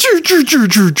sword goes choo choo choo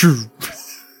choo choo.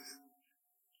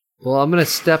 Well, I'm going to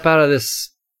step out of this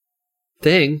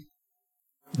thing.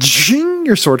 Zing,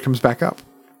 your sword comes back up.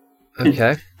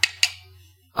 Okay.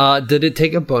 Did it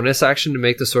take a bonus action to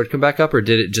make the sword come back up, or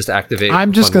did it just activate?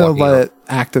 I'm just upon going to walking let out? it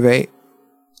activate.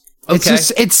 It's Okay.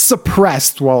 just it's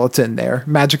suppressed while it's in there.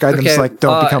 Magic items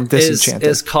don't become disenchanted.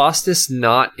 Is Costas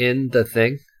not in the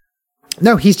thing?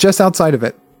 No, he's just outside of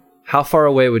it. How far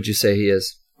away would you say he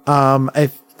is?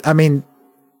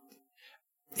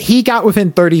 He got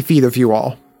within 30 feet of you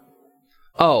all.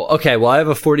 Oh, okay. Well, I have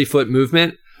a 40-foot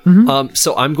movement. Mhm.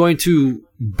 So I'm going to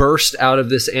burst out of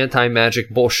this anti-magic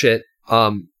bullshit.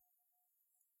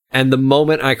 And the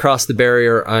moment I cross the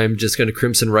barrier, I'm just going to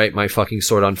Crimson Right my fucking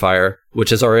sword on fire,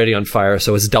 which is already on fire,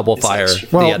 so it's double fire.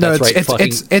 Well, Yeah, no,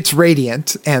 that's it's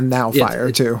radiant and now Yeah,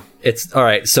 fire too. It's all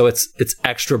right. So it's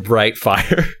extra bright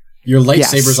fire. Your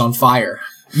lightsaber's Yes. on fire.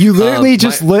 You literally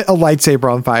just my- lit a lightsaber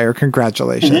on fire.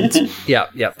 Congratulations. Yeah.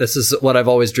 This is what I've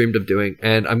always dreamed of doing,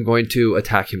 and I'm going to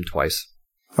attack him twice.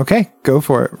 Okay, go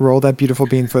for it. Roll that beautiful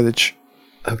bean footage.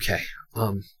 Okay.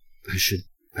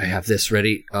 I have this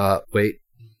ready. Wait.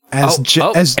 As and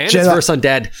Jedi, it's verse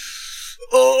undead.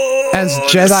 Oh, as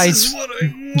this is what I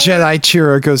want. Jedi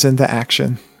Chira goes into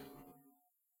action.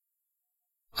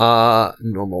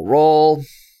 Normal roll.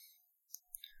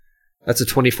 That's a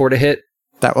 24 to hit.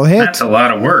 That will hit. That's a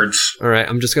lot of words. All right,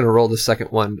 I'm just going to roll the second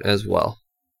one as well.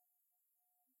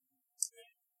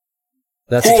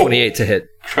 That's a 28 to hit.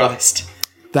 Christ.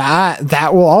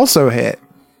 That will also hit.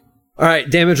 All right,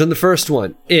 damage on the first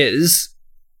one is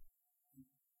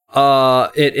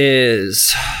it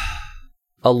is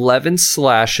 11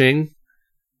 slashing,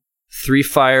 3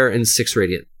 fire, and 6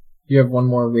 radiant. You have one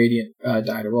more radiant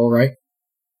die to roll, right?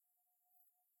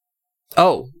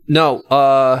 Oh, no.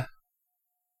 I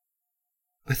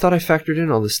thought I factored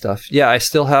in all this stuff. Yeah, I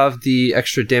still have the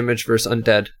extra damage versus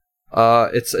undead.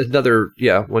 It's another,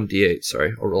 1d8.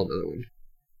 Sorry, I'll roll another one.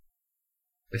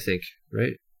 I think,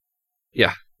 right?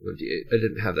 Yeah, 1d8. I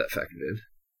didn't have that factored in.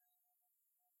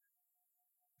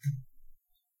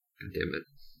 God damn it.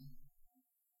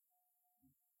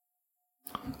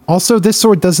 Also, this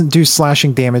sword doesn't do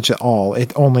slashing damage at all.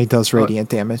 It only does radiant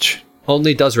damage.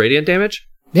 only does radiant damage?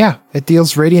 Yeah, it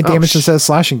deals radiant Oh, damage instead of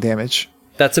slashing damage.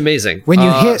 That's amazing. When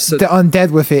you hit so- the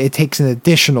undead with it, it takes an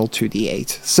additional 2d8.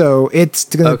 So it's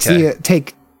going to Okay.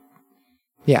 take...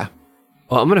 Yeah.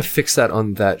 Well, I'm going to fix that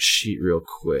on that sheet real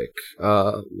quick.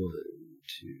 1,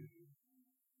 2.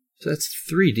 So that's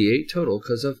 3d8 total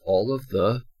because of all of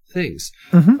the things.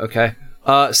 Mhm. Okay.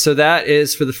 So that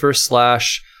is for the first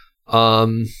slash,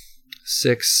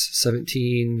 6,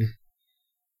 17,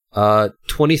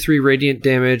 23 radiant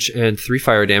damage and 3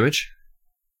 fire damage.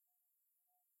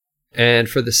 And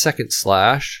for the second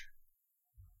slash,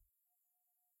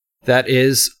 that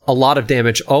is a lot of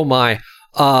damage. Oh my.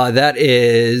 That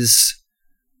is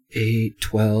 8,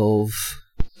 12,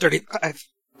 35.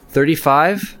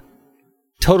 35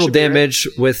 total Should be right. damage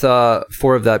with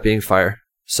 4 of that being fire.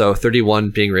 So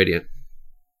 31 being radiant.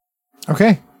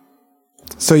 Okay.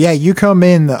 So yeah, you come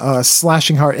in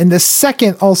slashing hard. And the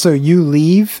second also you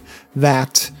leave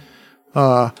that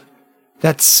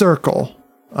that circle,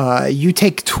 you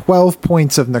take 12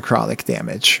 points of necrotic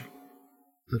damage.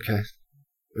 Okay.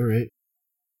 All right.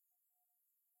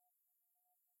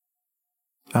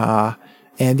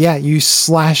 And yeah, you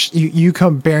slash, you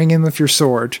come bearing in with your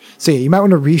sword. So yeah, you might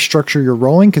want to restructure your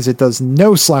rolling because it does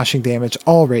no slashing damage,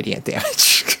 all radiant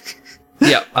damage.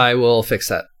 Yeah, I will fix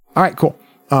that. All right, cool.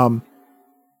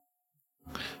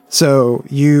 So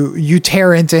you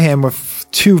tear into him with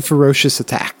 2 ferocious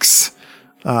attacks.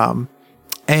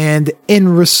 And in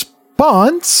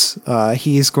response,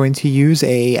 he is going to use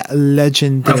a Of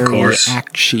legendary course.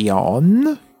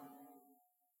 action.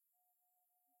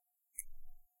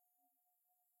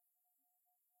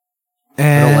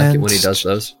 I don't like it when he does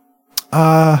those.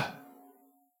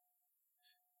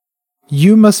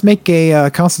 You must make a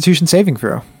Constitution saving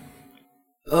throw.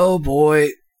 Oh boy.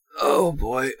 Oh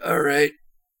boy. All right.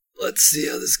 Let's see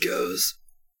how this goes.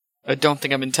 I don't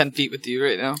think I'm in 10 feet with you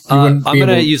right now. You wouldn't I'm be going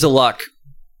to able- use a luck.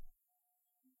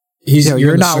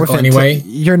 You're in the circle anyway.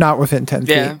 You're not within 10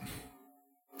 Yeah. feet.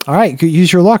 All right, go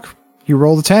use your luck. You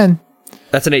rolled a 10.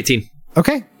 That's an 18.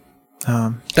 Okay.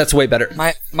 That's way better.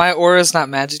 My aura is not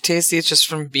magic tasty, it's just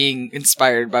from being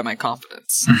inspired by my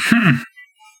confidence.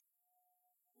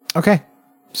 Okay.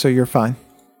 So you're fine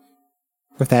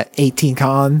with that 18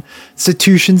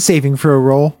 Constitution saving throw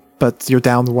roll, but you're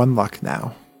down to 1 luck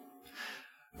now.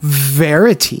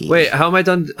 Verity. Wait, how am I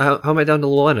done? How am I down to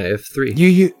 1? I have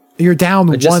 3. You're down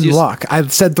I just 1 used- luck. I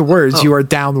said the words. Oh. You are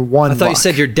down 1 I thought luck. you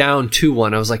said you're down to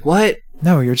 1. I was like, what?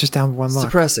 No, you're just down 1 It's luck.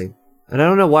 depressing. And I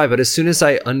don't know why, but as soon as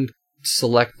I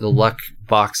unselect the luck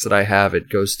box that I have, it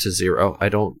goes to 0. I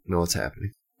don't know what's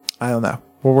happening. I don't know.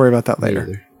 We'll worry about that Me later.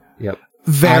 either. Yep.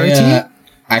 Verity.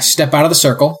 I step out of the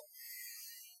circle.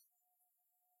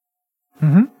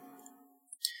 Mm-hmm.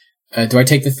 Do I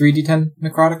take the 3d10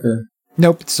 necrotic or?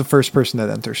 Nope, it's the first person that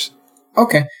enters.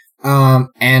 Okay.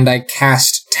 And I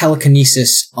cast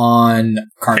telekinesis on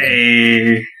Carmen.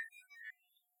 Hey.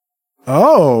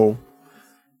 Oh.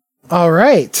 All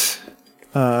right.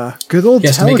 Good old He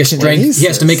has to make a strength. telekinesis. He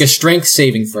has to make a strength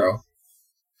saving throw.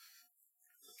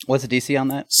 What's the DC on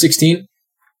that? 16.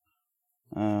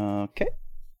 Okay.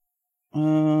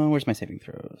 Where's my saving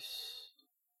throws?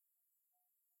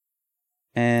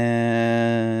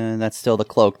 And that's still the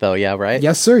cloak, though. Yeah, right.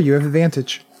 Yes, sir. You have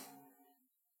advantage.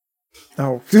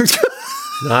 Oh.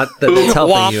 Not that it's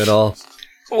helping Womp. you at all.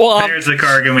 Well, There's the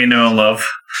Kargan we know and love.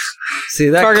 See,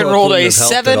 that Kargan cloak rolled wouldn't a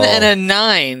have helped 7 at all. and a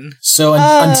 9. So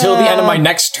until the end of my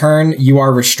next turn, you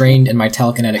are restrained in my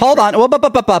telekinetic. Hold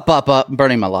on.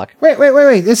 Burning my luck. Wait.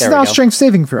 This There is we not a go. strength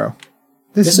saving throw.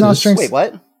 This Yes, is it not a is. strength. Wait,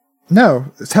 what? No,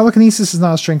 telekinesis is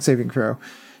not a strength saving throw.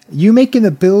 You make an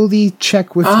ability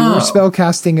check with your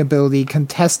spellcasting ability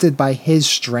contested by his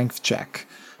strength check.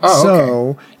 Oh,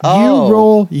 so Oh. you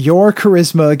roll your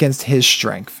charisma against his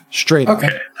strength. Straight up.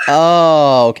 Okay.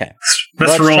 Oh, okay.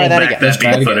 Let's Let's roll try that back again. that Let's try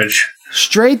it beat again. footage.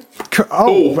 Straight.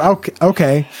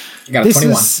 Okay. You got a This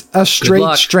 21. is a straight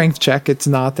luck. strength check. It's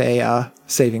not a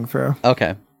saving throw.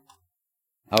 Okay.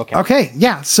 Okay. Okay.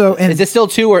 Yeah. So and Is it still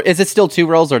 2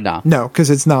 rolls or not? no, because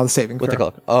it's not a saving With the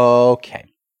throw. cloak. Okay.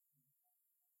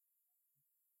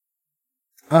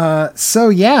 So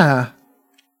yeah.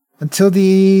 Until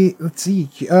let's see.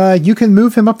 You can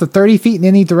move him up to 30 feet in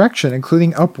any direction,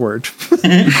 including upward.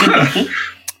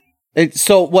 But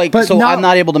So not- I'm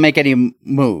not able to make any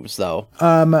moves though.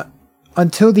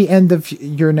 Until the end of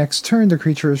your next turn, the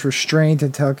creature is restrained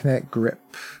in telekinetic grip.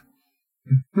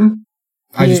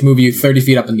 I just move you 30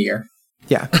 feet up in the air.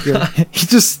 Yeah, he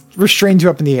just restrained you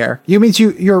up in the air.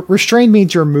 Your restrained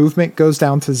means your movement goes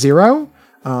down to 0.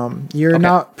 You're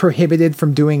not prohibited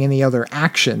from doing any other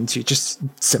actions. You just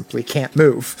simply can't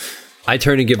move. I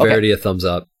turn and give Verity a thumbs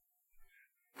up.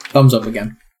 Thumbs up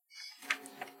again.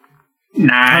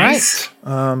 Nice.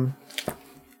 All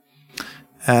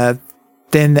right.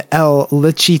 Then El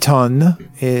Lichiton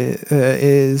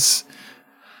is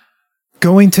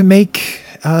going to make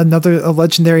a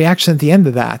legendary action at the end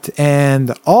of that,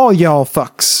 and all y'all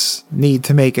fucks need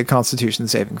to make a Constitution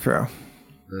saving throw,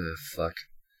 Fuck.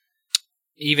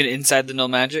 Even inside the no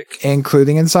magic.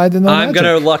 including inside the no I'm magic.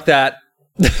 gonna luck that.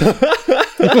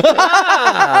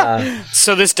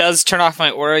 So this does turn off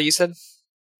my aura, you said?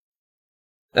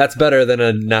 That's better than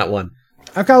a nat one.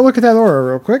 I've got to look at that aura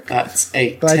real quick, That's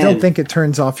a but 10. I don't think it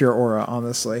turns off your aura,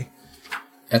 honestly.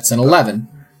 That's an 11.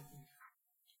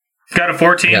 Got a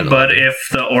 14, Yeah, no. but if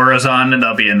the aura's on,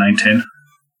 that'll be a 19.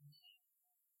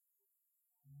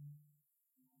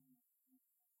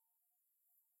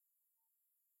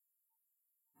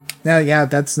 Now, yeah,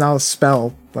 that's not a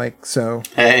spell, so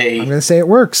Hey, I'm gonna say it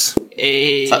works.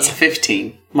 that's a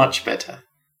 15. Much better.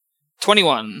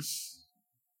 21.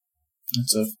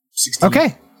 That's a 16.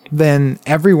 Okay, then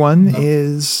everyone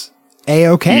is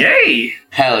A-okay. Yay!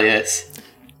 Hell yes.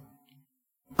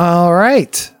 All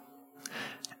right.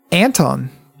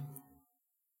 Anton.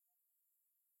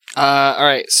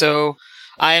 Alright, so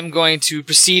I am going to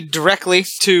proceed directly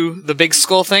to the big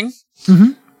skull thing.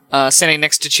 Standing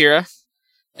next to Chira.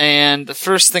 And the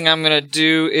first thing I'm gonna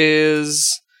do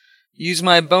is use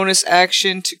my bonus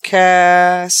action to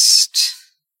cast...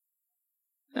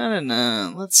 I don't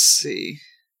know, let's see.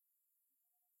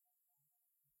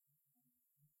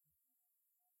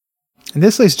 And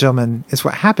this, ladies and gentlemen, is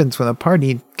what happens when a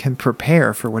party can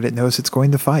prepare for what it knows it's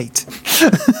going to fight.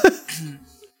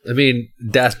 I mean,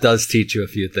 death does teach you a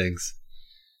few things.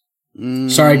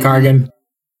 Sorry, Kargan.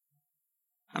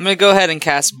 I'm gonna go ahead and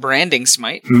cast Branding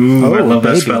Smite. Ooh, I Oh, love that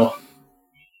baby. spell.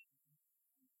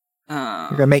 You're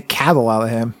going to make cattle out of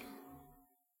him.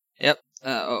 Yep.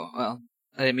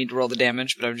 I didn't mean to roll the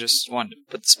damage, but I just wanted to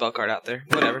put the spell card out there.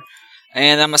 Whatever.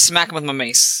 And I'm gonna smack him with my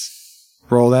mace.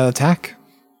 Roll that attack.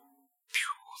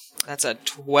 That's a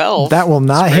 12. That will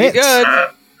not Pretty hit. good.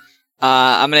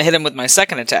 I'm gonna hit him with my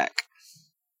second attack.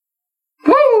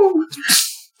 Woo!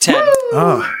 10.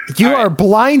 Oh, you All right. are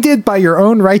blinded by your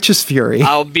own righteous fury.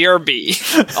 I'll BRB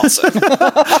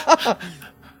also.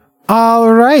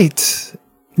 All right.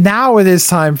 Now it is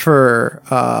time for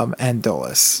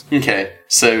Andolis. Okay,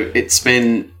 so it's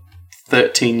been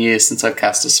 13 years since I've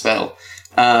cast a spell.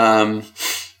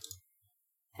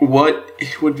 What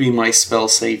would be my spell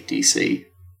save DC?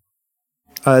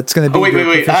 It's going to be. Oh, wait. your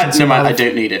proficiency Never mind, I mod-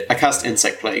 don't need it. I cast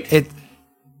Insect Plague.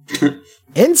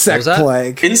 Insect What was that?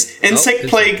 plague. Insect Insect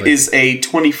Plague Plague. is a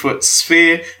 20-foot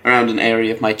sphere around an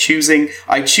area of my choosing.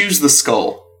 I choose the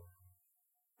skull.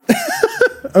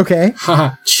 Okay.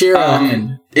 Haha, Chira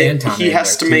and Anton. He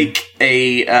has to make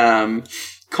a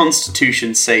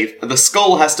Constitution save. The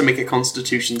skull has to make a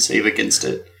Constitution save against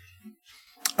it.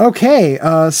 Okay.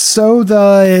 So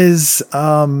does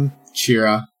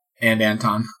Chira and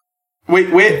Anton. Wait,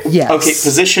 where? Yes. Okay,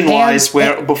 position-wise, And-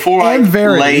 where before I and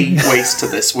Verity. lay waste to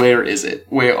this, where is it?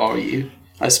 Where are you?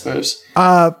 I suppose.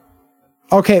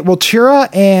 Okay, well,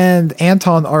 Chira and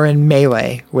Anton are in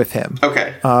melee with him.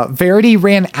 Okay. Verity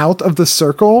ran out of the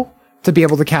circle to be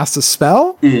able to cast a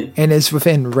spell and is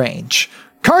within range.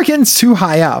 Karkin's too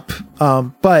high up,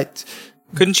 but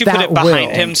Couldn't you put That it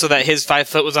behind will. him so that his 5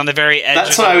 foot was on the very edge?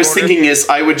 That's of what the I was border? thinking. Is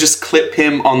I would just clip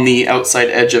him on the outside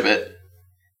edge of it,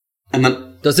 and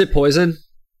then Does it poison?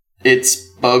 it's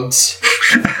bugs.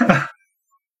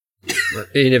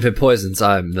 And if it poisons,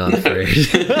 I'm not afraid.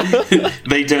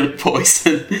 They don't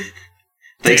poison.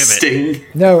 They Damn it. sting.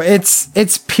 no,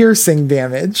 it's piercing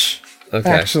damage. Okay.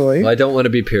 Actually. Well, I don't want to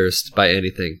be pierced by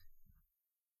anything.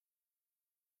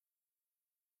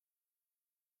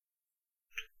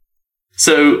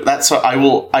 So that's what I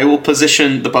will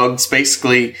position the bugs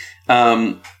basically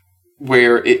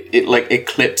where it like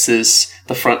eclipses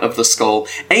the front of the skull,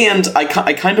 and I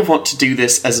kind of want to do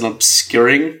this as an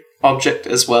obscuring object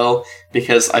as well,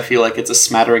 because I feel like it's a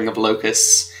smattering of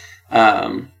locusts,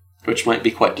 which might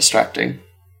be quite distracting.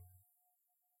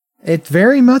 It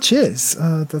very much is.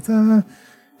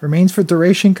 Remains for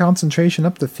duration, concentration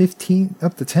up to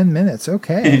 10 minutes.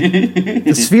 Okay.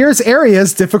 The sphere's area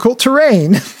is difficult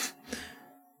terrain.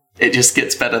 It just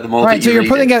gets better the more Right, that so you you're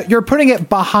read putting it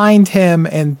behind him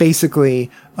and basically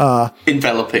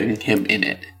enveloping him in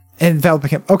it. enveloping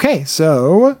him. Okay,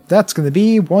 so that's going to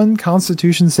be 1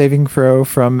 Constitution saving throw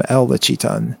from El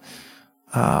Lichiton.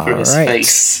 For his right.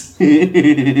 face.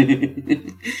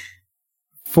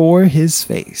 For his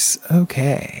face.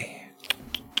 Okay.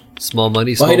 Small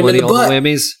money, small Bite him in money, the all the butt.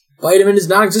 whammies. Bite him in his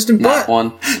non-existent Nat butt. one.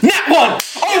 Nat one!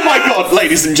 Oh my god,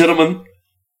 ladies and gentlemen!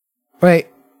 Wait.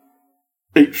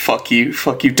 Hey, fuck you.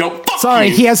 Don't. Fuck Sorry,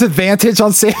 you. he has advantage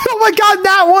on save. Oh my god,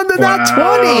 that one to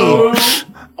that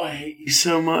 20. I hate you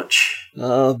so much.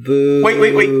 Oh, boo. Wait.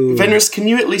 Venris, can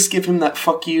you at least give him that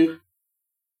fuck you?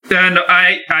 And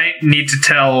I need to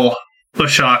tell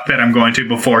Lashak that I'm going to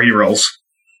before he rolls.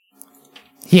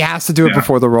 He has to do it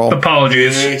before the roll.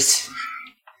 Apologies. Yes.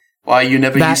 Why you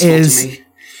never That useful is- to me?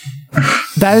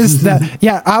 That is that.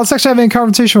 Yeah, I was actually having a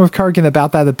conversation with Kargan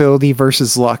about that ability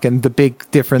versus luck, and the big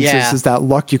difference is that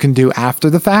luck you can do after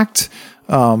the fact,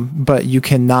 but you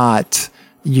cannot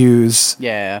use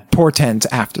portent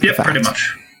after the fact. Pretty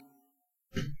much.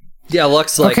 Yeah,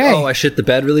 Luck's like, Okay. oh, I shit the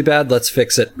bed really bad. Let's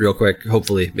fix it real quick.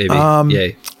 Hopefully, maybe.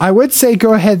 Yay. I would say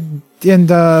go ahead and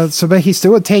so, but he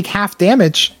still would take half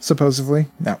damage supposedly.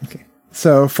 No, okay.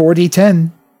 So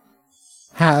 4d10.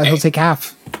 He'll take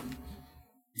half.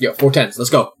 Yeah, 4 10s.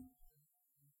 Let's go.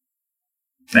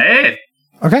 Hey,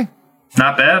 Okay.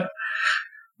 not bad.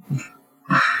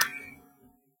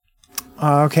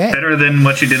 Okay. Better than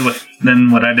what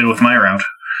I did with my round.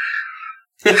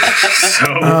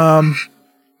 So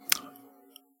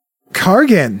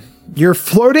Kargan, you're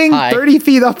floating Hi. 30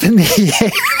 feet up in the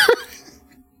air.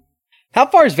 How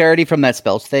far is Verity from that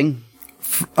spells thing?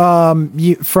 From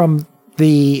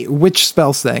the which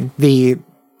spells thing? The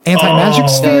anti-magic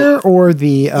sphere or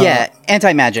the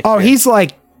Anti-magic. Oh, sphere. he's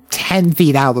like 10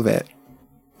 feet out of it.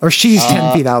 Or she's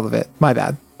 10 feet out of it. My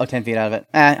bad. 10 feet out of it.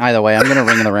 Either way, I'm gonna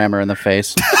ring the rammer in the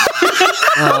face.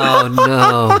 Oh,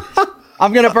 no.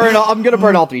 I'm gonna burn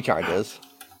all 3 charges.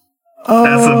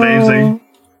 that's amazing.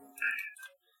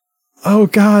 Oh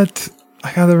god.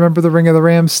 I gotta remember the Ring of the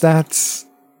Ram stats.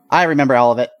 I remember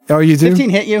all of it. Oh, you do? 15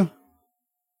 hit you.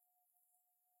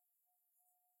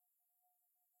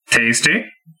 Tasty.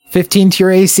 15 to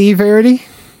your AC, Verity?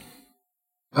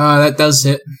 That does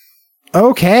hit.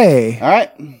 Okay. All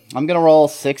right, I'm gonna roll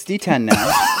 60-10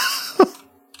 now.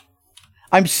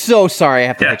 I'm so sorry I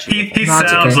have to Yeah, hit you. he Not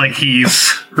sounds okay. like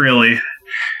he's really.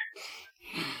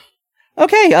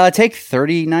 Okay, take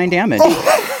 39 damage.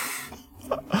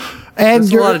 And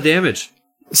That's a lot of damage.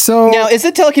 so Now, is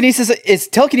it telekinesis? Is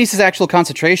telekinesis actual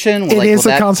concentration? it is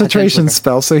will a that concentration potentially-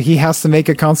 spell, so he has to make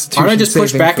a constitution Aren't I just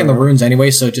pushed saving back in the throw. runes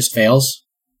anyway, so it just fails?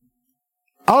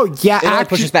 Oh, yeah. It only Actually,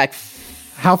 pushes back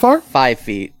how far? 5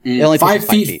 feet. It only pushes 5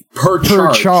 feet per Per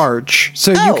charge. charge.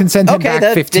 So you Oh, can send him okay, back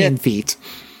that 15 did- feet.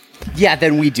 Yeah,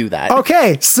 then we do that.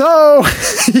 Okay, so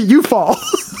you fall.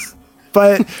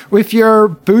 But with your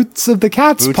boots of the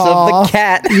cat's Boots paw, of the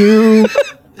cat. you...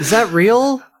 Is that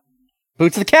real?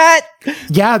 Boots of the cat.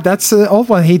 Yeah, that's the old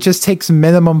one. He just takes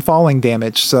minimum falling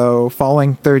damage. So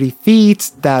falling 30 feet,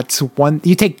 that's one...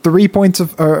 You take 3 points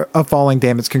of falling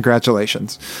damage.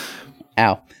 Congratulations.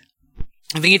 Ow.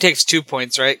 I think he takes 2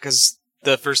 points, right? Because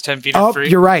the first 10 feet are Oh, free.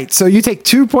 you're right. So you take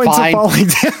 2 points Fine. of falling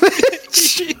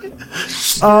damage.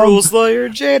 Rules lawyer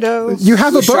Jado. You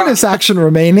have a bonus action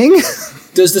remaining.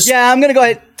 Does this? Yeah, I'm gonna go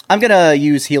ahead. I'm gonna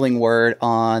use healing word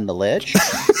on the lich.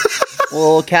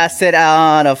 We'll cast it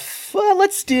on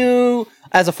let's do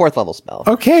as a 4th level spell.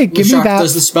 Okay, give me Shock, that.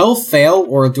 does the spell fail,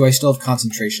 or do I still have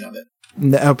concentration of it?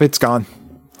 Nope, it's gone.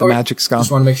 The Okay, magic's gone.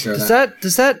 Just want to make sure of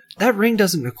Does that ring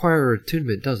doesn't require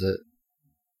attunement, does it?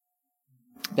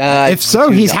 If so,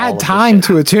 tuned he's all had of the time shit.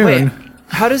 to attune. Wait,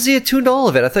 how does he attune to all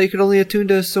of it? I thought you could only attune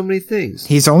to so many things.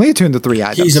 He's only attuned to 3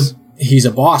 items. He's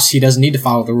a boss. He doesn't need to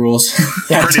follow the rules.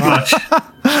 Pretty much.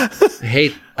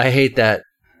 I hate that.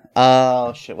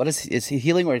 Oh shit! What is he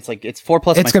healing? Where it's 4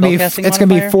 plus It's my gonna be spellcasting it's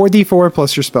gonna be modifier? 4d4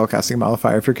 plus your spellcasting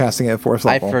modifier if you're casting it at 4th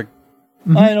level.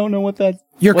 I don't know what that.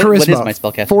 Your what- charisma. What is my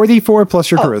spellcasting? 4d4 plus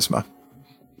your charisma.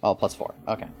 Oh, plus 4.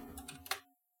 Okay. I'm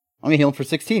gonna heal him for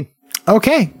 16.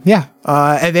 Okay, yeah.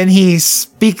 And then he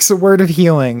speaks a word of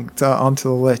healing onto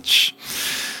the lich.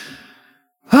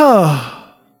 Oh.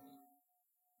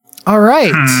 All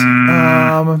right.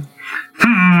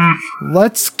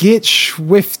 Let's get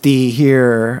swifty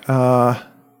here.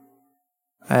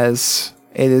 As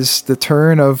it is the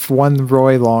turn of one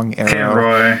Roy Long Okay, Arrow.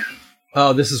 Roy.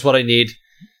 Oh, this is what I need.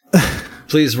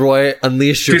 Please, Roy,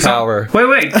 unleash your Do some- power.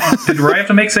 Wait. Did Roy have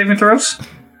to make saving throws?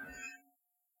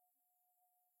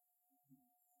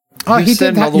 Oh, You he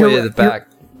send did him all the way to the back.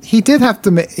 He did have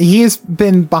to. He has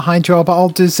been behind you all, but I'll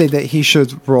just say that he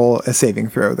should roll a saving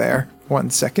throw there. 1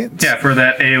 second. Yeah, for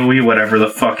that AoE, whatever the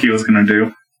fuck he was gonna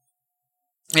do.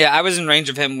 Yeah, I was in range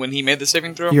of him when he made the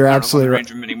saving throw. You're I don't know if I'm absolutely in right.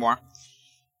 range of him anymore.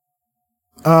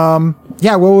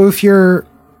 Yeah. Well, if you're,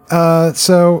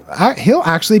 he'll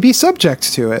actually be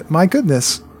subject to it. My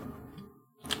goodness.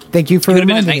 Thank you for He would have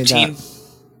been at reminding me 19. that.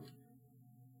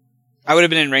 I would have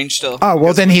been in range still. Oh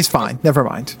well, then he's fine. Never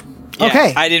mind. Yeah,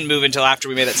 Okay. I didn't move until after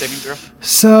we made that saving throw.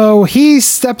 So he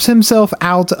steps himself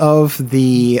out of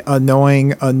the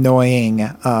annoying,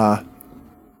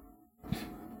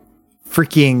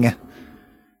 freaking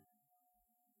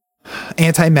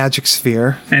anti-magic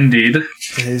sphere. Indeed.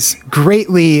 Is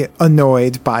greatly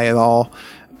annoyed by it all.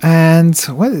 And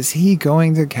what is he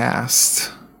going to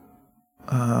cast?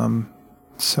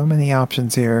 So many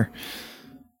options here.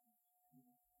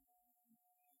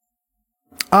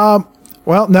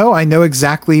 Well, no, I know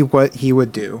exactly what he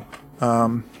would do.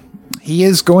 He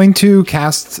is going to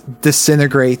cast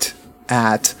Disintegrate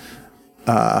at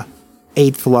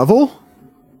 8th level.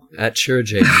 At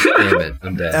Shurajay, damn it,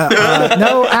 I'm dead.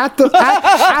 No, at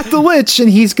the Lich, and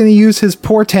he's going to use his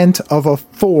Portent of a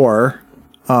 4.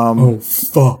 Oh,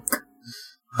 fuck.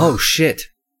 Oh shit.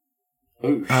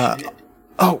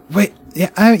 Oh, wait.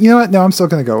 Yeah, you know what? No, I'm still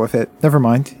going to go with it. Never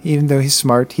mind. Even though he's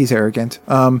smart, he's arrogant.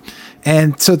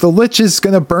 And so the Lich is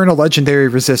going to burn a legendary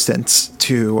resistance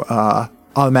to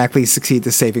automatically succeed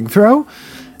the saving throw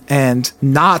and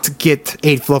not get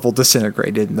 8th level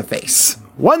disintegrated in the face.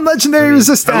 One legendary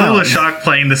resistance. I'm a little shocked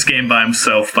playing this game by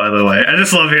himself, by the way. I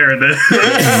just love hearing this.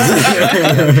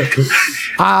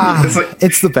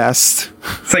 It's the best.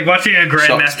 It's like watching a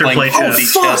Grandmaster play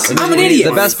chess. Fuck, I'm an idiot.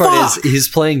 The best part is he's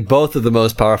playing both of the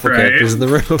most powerful characters in the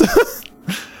room.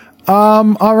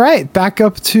 All right, back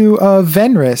up to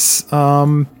Venris.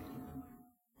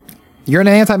 You're in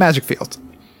an anti-magic field.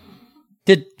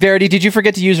 Verity, did you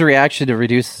forget to use a reaction to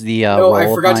reduce the No, roll I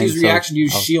of forgot to mine, use reaction to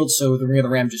use shield, so the Ring of the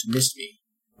Ram just missed me.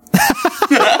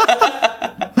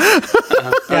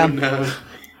 No.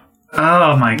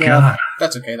 Oh my god.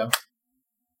 That's okay, though.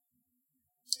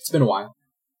 It's been a while.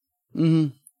 Mm-hmm.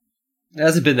 It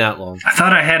hasn't been that long. I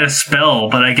thought I had a spell,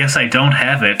 but I guess I don't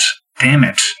have it. Damn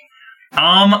it.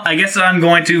 I guess I'm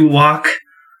going to walk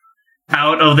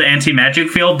out of the anti-magic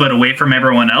field, but away from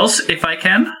everyone else, if I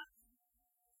can.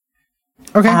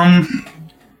 Okay.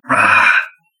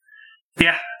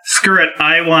 Yeah, screw it.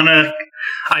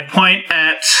 I point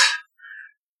at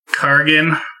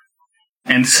Kargan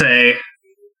and say,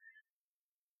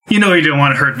 you know you don't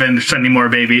want to hurt Venus anymore,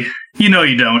 baby. You know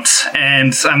you don't.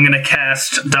 And I'm going to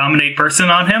cast Dominate Person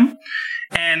on him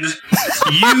and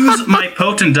use my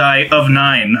Potent Die of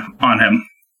 9 on him.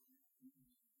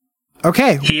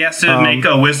 Okay. He has to make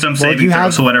a Wisdom saving throw,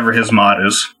 so whatever his mod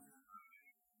is.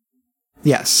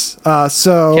 Yes.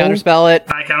 So Counterspell it.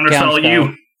 I counterspell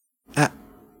you.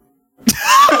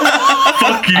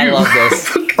 Fuck you. I love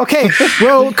this. Okay,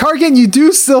 well, Kargan, you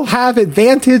do still have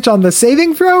advantage on the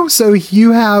saving throw, so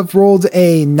you have rolled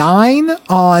a 9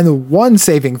 on one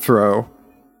saving throw.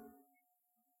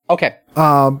 Okay.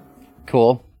 Cool.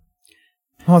 Hold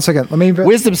on a second. Let me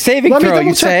Wisdom saving let me throw, double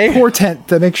you check say? Portent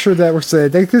to make sure that we're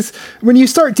said. Because when you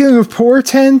start dealing with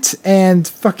Portent and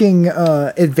fucking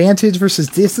advantage versus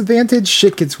disadvantage,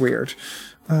 shit gets weird.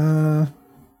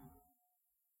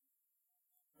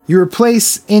 You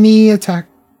replace any attack.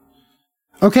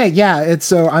 Okay, yeah, it's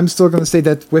so I'm still going to say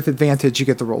that with advantage you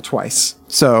get to roll twice.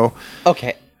 So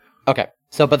Okay.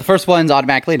 So, but the first one's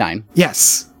automatically 9.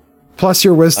 yes, plus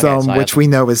your wisdom, Okay, so which we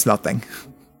know is nothing.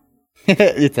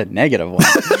 It's a negative one.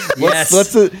 Yes.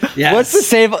 What's the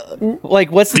save?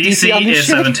 Like, what's the DC on DC this is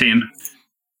shit? 17.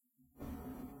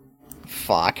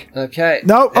 Fuck. Okay.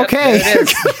 No, Yep, okay. there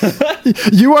it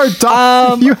is. You are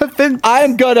done. You have been.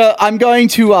 I'm going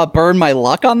to burn my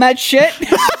luck on that shit.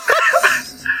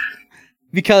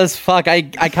 Because fuck, I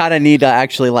kind of need to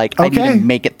actually I need Okay. to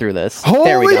make it through this.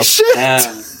 There we Holy go.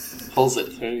 shit! Pulls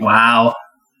it through. Wow.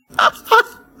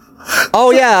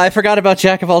 Oh yeah, I forgot about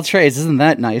Jack of all trades. Isn't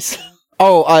that nice?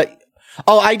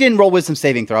 I didn't roll wisdom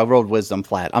saving throw. I rolled wisdom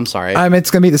flat. I'm sorry.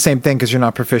 It's going to be the same thing because you're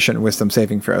not proficient in wisdom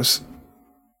saving throws.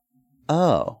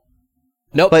 Oh,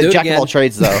 Nope. but do it Jack again. of all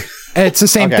trades though. It's the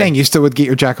same Okay. thing. You still would get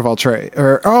your jack of all trade.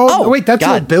 Or wait, that's an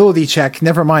God. ability check.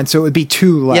 Never mind. So it would be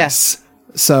 2 less. Yes.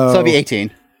 So So it'll be 18.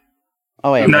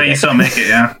 Oh wait, No, okay. you still make it,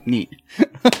 yeah. Neat.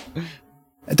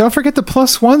 don't forget the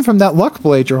 +1 from that luck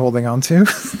blade you're holding on to.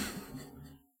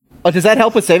 Oh, does that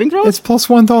help with saving throws? It's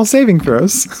 +1 to all saving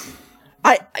throws.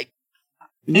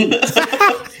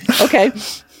 Okay.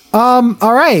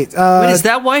 All right. Wait, is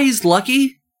that why he's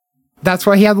lucky? That's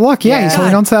why he had luck. Yeah, he's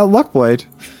holding on to that luck blade.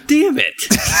 Damn it.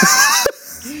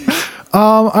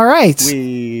 All right.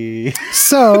 We.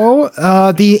 So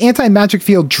the anti-magic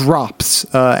field drops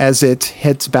as it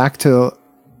hits back to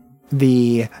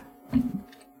the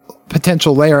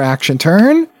potential layer action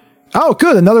turn. Oh,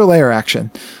 good. Another layer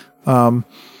action. Man,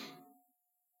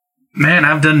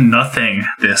 I've done nothing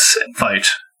this fight.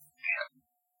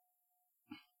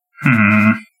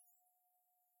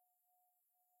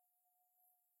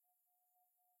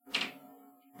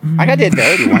 I got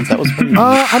Verity once. That was pretty.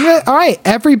 All right.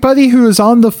 Everybody who is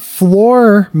on the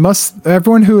floor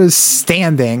everyone who is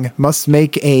standing must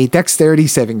make a dexterity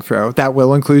saving throw. That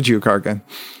will include you, Kargan.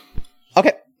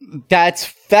 Okay,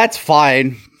 that's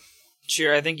fine.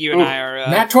 Sure, I think you and I are.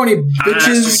 Nat 20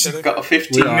 bitches. bitches. Got a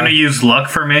 15. I'm gonna use luck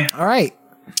for me. All right.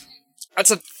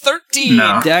 That's a 13.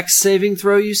 No. Dex saving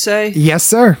throw, you say? Yes,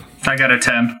 sir. I got a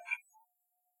 10.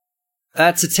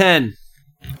 That's a 10.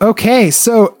 Okay,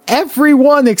 so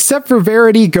everyone except for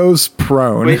Verity goes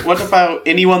prone. Wait, what about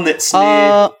anyone that's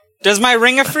near... Does my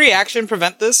ring of free action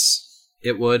prevent this?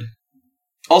 It would.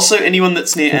 Also, anyone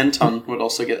that's near Anton would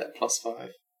also get that +5.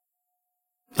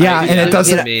 Yeah, and it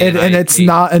doesn't, and it's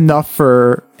not enough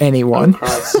for anyone. Oh,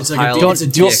 Christ. It's like it's a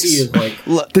DC of like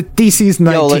The DC is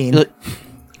 19.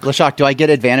 Lashak, do I get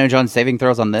advantage on saving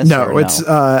throws on this? No, it's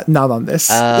not on this.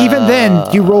 Even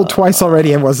then, you rolled twice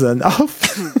already and wasn't enough.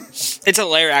 It's a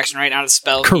layer action, right? Not a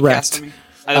spell. Correct. You cast on me.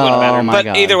 It wouldn't matter. My But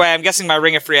God. either way, I'm guessing my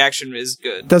ring of free action is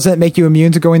good. Doesn't it make you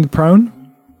immune to going to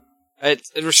prone?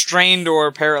 It's restrained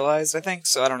or paralyzed, I think.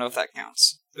 So I don't know if that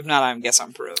counts. If not, I guess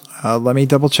I'm prone. Let me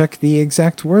double check the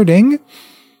exact wording.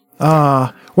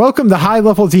 Welcome to high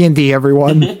level D&D,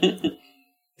 everyone. I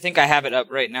think I have it up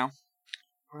right now.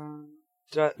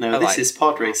 No, this is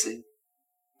pod racing.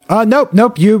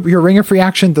 Nope. Your ring of free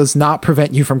action does not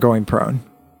prevent you from going prone.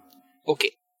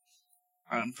 Okay.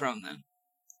 I'm prone then.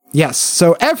 Yes,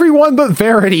 so everyone but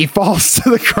Verity falls to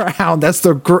the ground as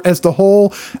the whole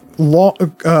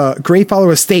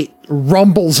Greyfollow estate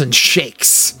rumbles and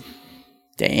shakes.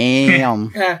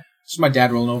 Damn. It's my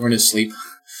dad rolling over in his sleep.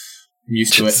 I'm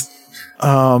used to it.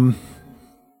 All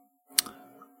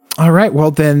right,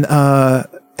 well then,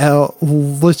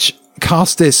 Lich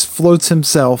Costas floats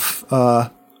himself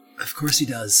Of course he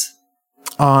does.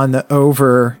 on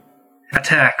over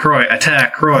Attack, Roy.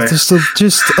 Attack, Roy. just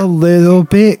a little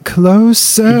bit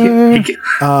closer.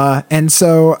 And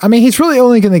so, I mean, he's really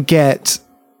only going to get.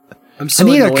 I'm so I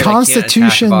need a annoyed Constitution- I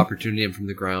can't attack of opportunity him from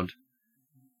the ground.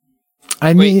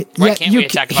 I Wait, need. why yeah, can't we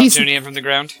attack opportunity him from the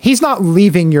ground? He's not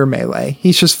leaving your melee.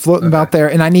 He's just floating about there,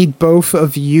 and I need both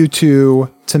of you two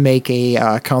to make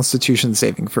a Constitution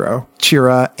saving throw.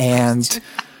 Chira and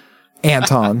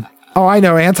Anton. Oh, I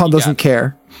know. Anton doesn't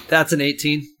care. That's an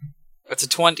 18. That's a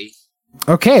 20.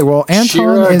 Okay, well, Anton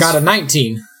Shira is. got a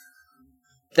 19.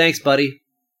 Thanks, buddy.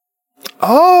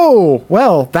 Oh,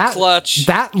 well, Clutch.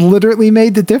 that literally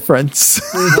made the difference.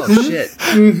 Oh, shit.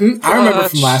 I remember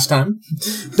from last time.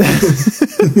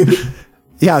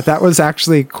 Yeah, that was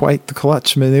actually quite the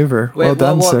clutch maneuver. Wait, well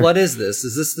done, sir. what is this?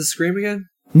 Is this the scream again?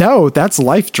 No, that's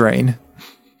life drain.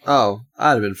 Oh,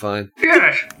 I'd have been fine.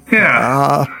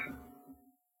 Yeah.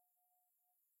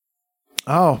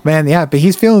 Oh man, yeah, but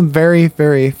he's feeling very,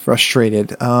 very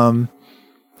frustrated. Well,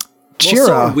 so Chira,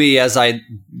 are we, as I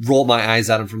roll my eyes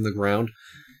at him from the ground.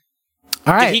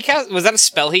 all Did right. he cast? Was that a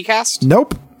spell he cast?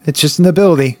 Nope, it's just an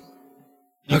ability.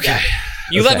 Okay.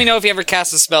 You let me know if you ever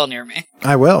cast a spell near me.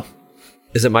 I will.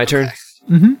 Is it my turn?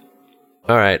 Mhm.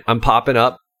 All right, I'm popping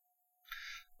up.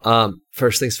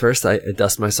 First things first, I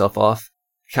dust myself off.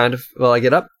 Kind of. Well, I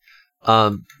get up.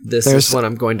 This is when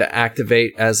I'm going to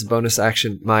activate as a bonus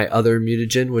action my other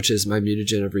mutagen, which is my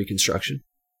mutagen of reconstruction.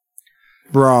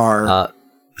 Rawr.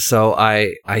 So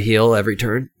I heal every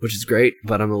turn, which is great,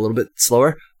 but I'm a little bit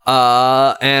slower.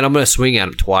 And I'm gonna swing at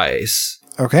him twice.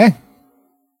 Okay,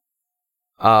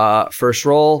 First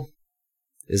roll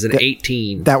is an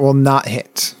 18. that will not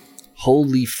hit.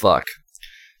 Holy fuck.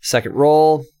 Second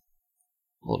roll.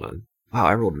 Hold on. Wow,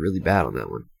 I rolled really bad on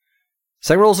that one.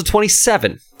 Second roll is a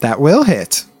 27. That will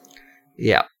hit.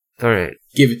 Yeah. All right.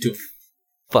 Give it to him.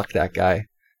 Fuck that guy.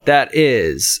 That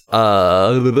is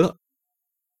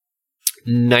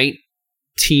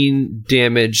 19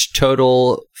 damage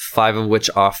total, 5 of which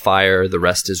are fire. The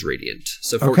rest is radiant.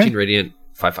 So 14 Okay. radiant,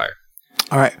 5 fire.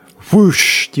 All right,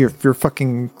 whoosh! Your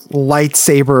fucking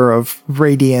lightsaber of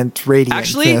radiantness.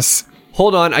 Actually,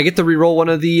 hold on. I get to reroll one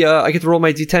of the. I get to roll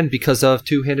my d10 because of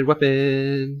two-handed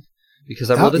weapon. Because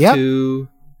I rolled a yep. 2.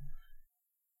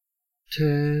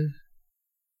 10.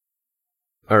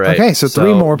 All right. Okay, so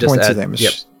 3 more just points add- of damage.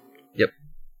 Yep.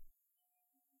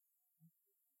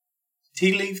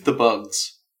 Did he leave the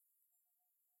bugs?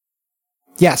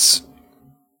 Yes.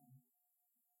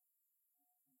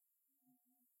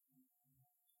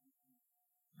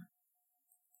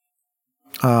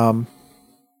 All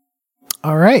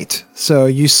right. So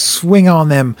you swing on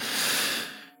them.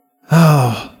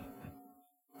 Oh,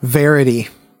 Verity.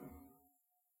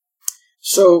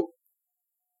 So,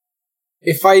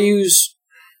 if I use...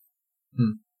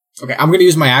 Okay, I'm going to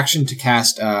use my action to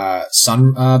cast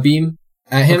Sunbeam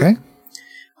at him. Okay.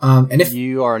 And if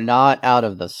You are not out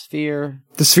of the sphere.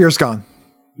 The sphere's gone.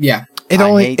 yeah, It I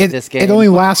only hate this game. it only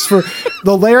lasts for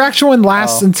the layer action one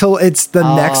lasts Oh. until it's the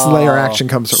next layer Oh. action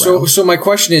comes around. so my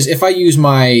question is, if I use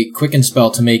my Quicken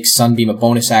spell to make Sunbeam a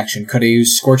bonus action, could I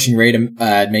use Scorching Ray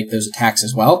to make those attacks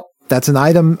as well? That's an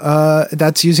item.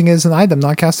 That's using it as an item,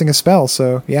 not casting a spell.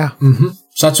 So yeah, Mm-hmm.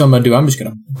 So that's what I'm gonna do. I'm just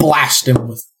gonna blast him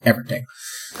with everything,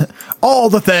 all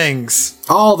the things.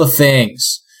 all the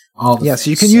things. All the Yeah, so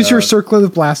you things. can use your Circlet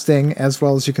of Blasting as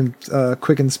well as you can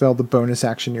quicken spell the bonus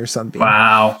action your Sunbeam.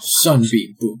 Wow.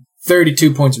 Sunbeam. Boom.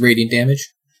 32 points of radiant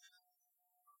damage.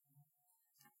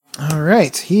 All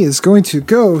right, he is going to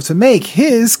go to make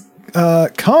his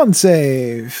con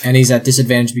save. And he's at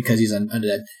disadvantage because he's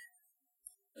undead.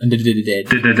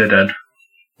 Undead. Dead.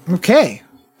 Okay,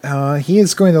 he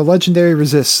is going to legendary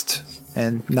resist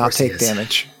and not course he take is.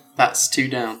 damage. That's 2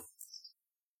 down.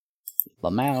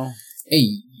 Lamau. Hey,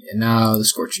 and now the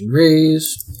Scorching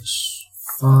Rays.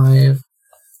 5,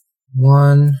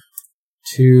 1,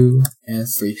 2, and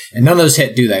 3. And none of those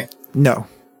hit, do they? No.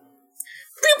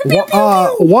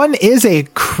 One is a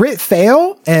crit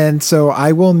fail, and so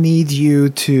I will need you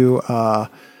to.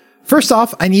 First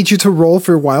off, I need you to roll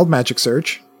for Wild Magic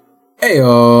Surge.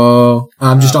 Heyo.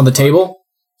 Just on the table.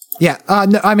 Yeah.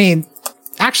 No, I mean,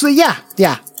 actually, yeah.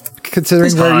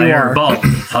 Considering where you are. Fireball.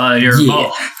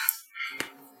 Fireball.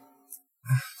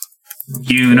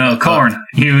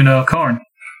 Unicorn.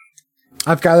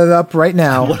 I've got it up right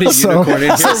now. What a So, unicorn in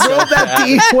here so so roll that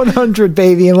bad. D100,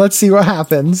 baby, and let's see what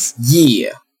happens. Yeah.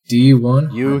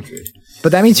 D100. You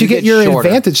But that means you, You get get your shorter.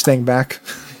 advantage thing back.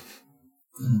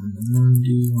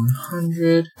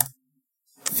 1D100.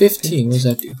 15. What does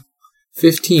that do?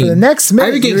 15. For the next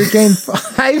minute, regain- you regain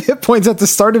 5 hit points at the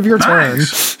start of your turn.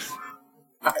 Nice.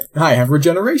 I have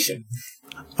regeneration.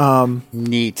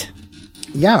 neat.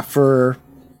 Yeah, for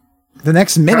the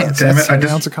next minute. God So damn that's it, I 7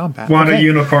 just rounds of combat. Want Okay. a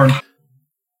unicorn.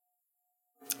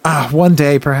 One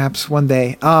day, perhaps one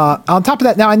day. On top of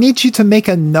that, now I need you to make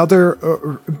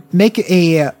make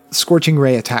a Scorching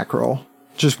Ray attack roll.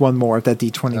 Just one more of that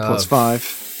D20 plus 5.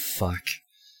 Fuck.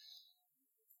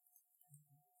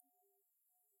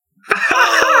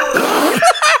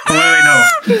 Wait, no.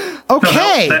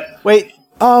 Okay, No, that- Wait,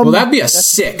 Well, that'd be a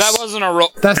 6. That wasn't a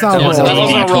roll. that's not a that roll. wasn't That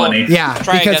wasn't a roll. D20. Yeah,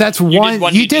 Try because again. that's You did one.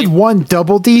 one You D20. did one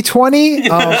double D20.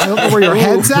 I don't know where your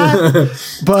head's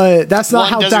at, but that's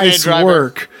not One how designated dice driver.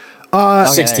 work.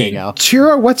 okay, 16. There you go.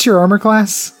 Chiro, what's your armor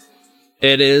class?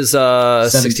 It is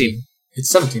 16. It's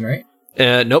 17, right?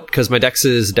 Nope, because my dex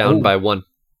is down by 1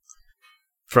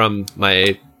 from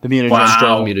my The mutagen. Wow.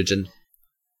 strong mutagen.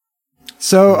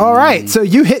 So, all right. So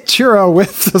you hit Chiro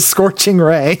with the Scorching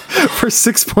Ray for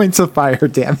 6 points of fire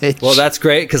damage. Well, that's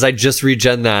great because I just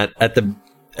regen that at the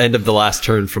end of the last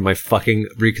turn from my fucking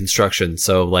reconstruction.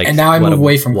 So, like, And now I let move him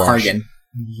away from wash. Kargan.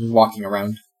 Just walking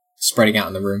around, spreading out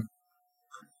in the room.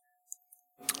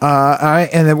 All right,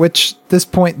 and at which this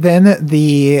point, then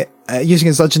the using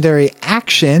his legendary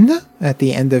action at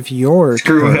the end of your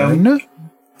Screw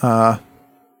turn.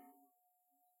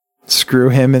 Screw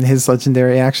him and his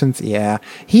legendary actions. Yeah,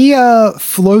 he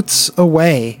floats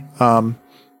away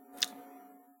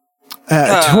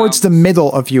towards the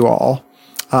middle of you all.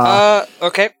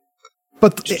 Okay.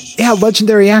 But yeah,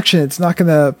 legendary action. It's not going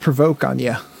to provoke on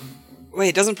you. Wait,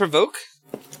 it doesn't provoke?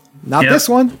 Not Yep. this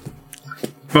one.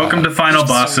 Welcome to Final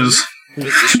Bosses.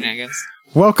 Just the shenanigans.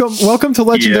 Welcome to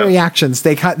legendary actions.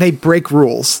 They break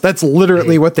rules. That's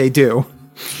literally what they do.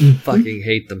 Fucking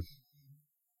hate them.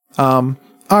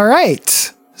 All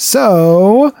right.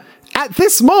 So, at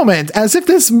this moment, as if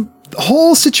this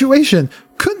whole situation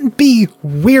couldn't be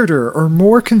weirder or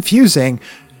more confusing,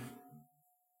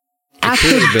 at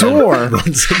the door,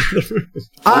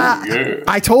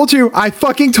 I told you, I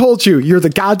fucking told you, you're the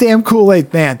goddamn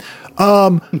Kool-Aid man.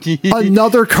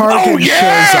 Another Kargan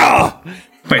shows up.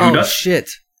 Wait, who Oh, does? shit.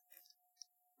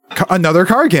 Another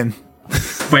Kargan.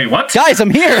 Wait, what? Guys, I'm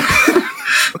here.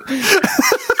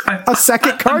 A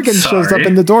second Kargan shows up sorry.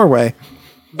 in the doorway.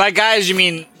 By guys, you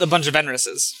mean a bunch of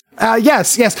Venruses. Yes.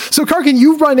 So, Kargan,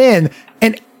 you run in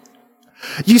and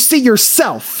you see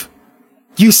yourself.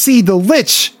 You see the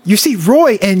Lich. You see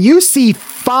Roy, and you see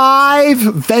 5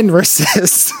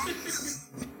 Venruses.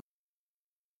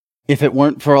 If it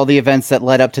weren't for all the events that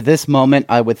led up to this moment,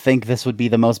 I would think this would be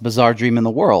the most bizarre dream in the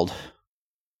world.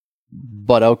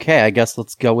 But okay, I guess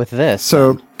let's go with this.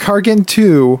 So, Kargan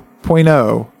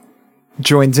 2.0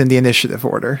 joins in the initiative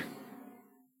order.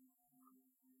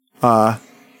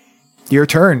 Your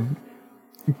turn.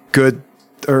 Good,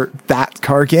 or that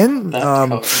Kargan.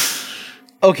 That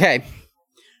Okay.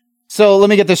 So let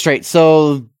me get this straight.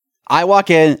 So I walk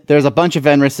in, there's a bunch of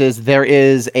Venruses, there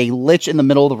is a Lich in the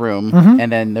middle of the room,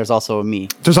 and then there's also a me.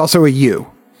 There's also a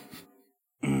you.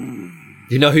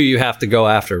 You know who you have to go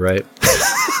after, right?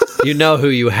 You know who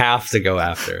you have to go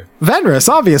after. Venrus,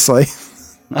 obviously.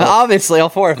 Obviously, all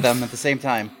four of them at the same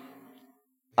time.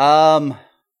 I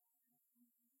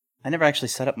never actually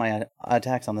set up my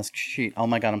attacks on this sheet. Oh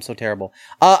my god, I'm so terrible.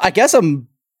 I guess I'm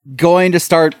going to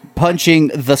start punching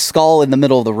the skull in the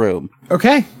middle of the room.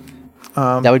 Okay.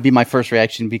 That would be my first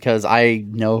reaction because I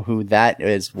know who that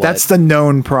is. That's the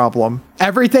known problem.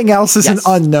 Everything else is Yes.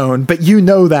 an unknown, but you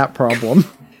know that problem.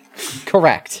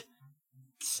 Correct.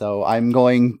 So I'm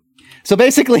going... So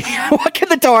basically, I walk in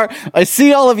the door, I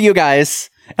see all of you guys,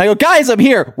 and I go, guys, I'm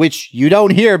here, which you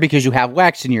don't hear because you have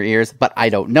wax in your ears, but I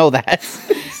don't know that.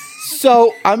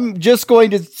 So I'm just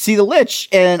going to see the Lich,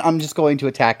 and I'm just going to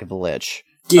attack the Lich.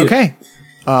 Okay.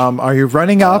 Are you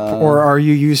running up, or are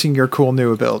you using your cool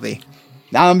new ability?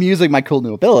 I'm using my cool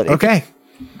new ability. Okay.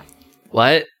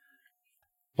 What?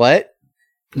 What?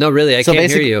 No, really, I So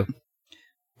can't hear you.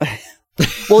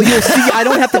 Well, you'll see. I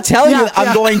don't have to tell you.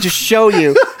 I'm going to show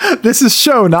you. This is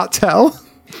show, not tell.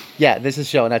 Yeah, this is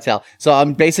show, not tell. So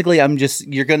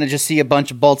you're going to just see a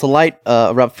bunch of bolts of light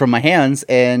erupt from my hands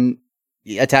and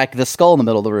attack the skull in the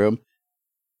middle of the room.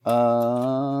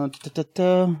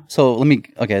 So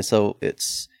so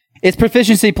it's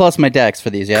proficiency plus my dex for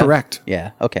these, yeah? Correct.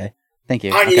 Yeah, okay. Thank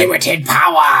you. Unlimited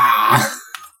power!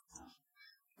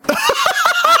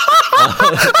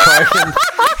 Kargan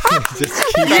just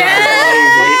keep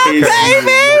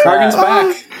Kargan's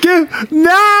back. Give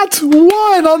Nat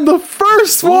 1 on the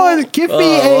first one. Give me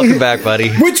welcome back, buddy.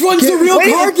 Which one's the real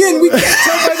Kargan? We can't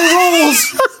tell by the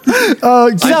rolls.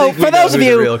 I So, think we for know those who of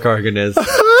you- the real Kargan is.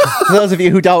 For those of you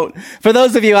who don't, for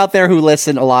those of you out there who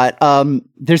listen a lot,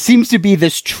 there seems to be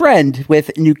this trend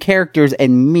with new characters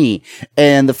and me,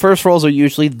 and the first rolls are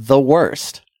usually the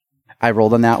worst. I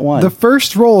rolled on that one. the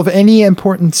first roll of any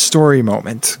important story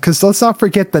moment, because let's not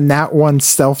forget the Nat 1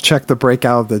 stealth check to break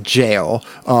out of the jail.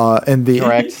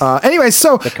 Correct. Anyway,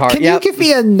 so can you give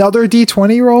me another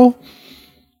D20 roll?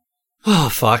 Oh,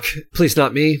 fuck. Please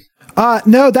not me.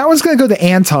 No, that one's going to go to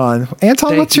Anton. Anton,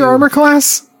 Thank what's your you. armor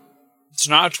class? It's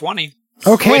not a 20.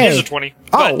 Okay. Wait, it is a 20.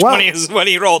 But well. 20 is what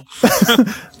he rolled.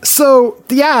 So,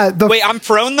 yeah. Wait, I'm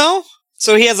prone though?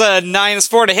 So he has a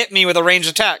 -4 to hit me with a ranged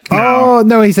attack. Oh,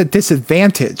 no, he's at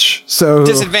disadvantage. So,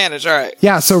 Disadvantage, alright.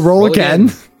 yeah, so roll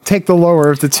again. Take the lower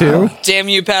of the two. Damn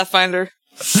you, Pathfinder.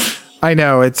 I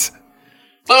know, it's...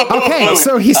 Okay,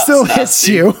 so he still hits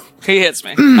you. He hits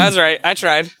me. That's right. I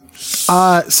tried.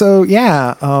 So,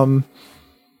 yeah, go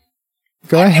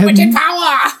ahead. Unlimited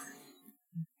power!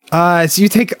 So you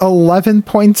take 11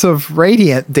 points of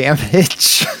radiant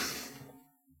damage.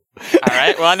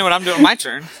 Alright, well, I know what I'm doing on my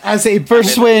turn. As a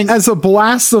First swing. as a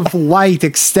blast of light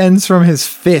extends from his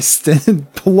fist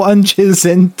and plunges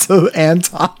into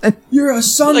Anton. You're a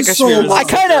sun Like I soul. should I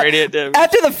kind Radiant damage. of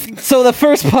after the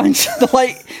first punch, the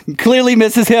light clearly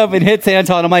misses him and hits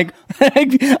Anton. I'm like,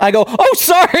 I go, oh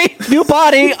sorry, new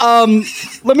body.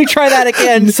 Let me try that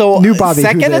again. So New body, who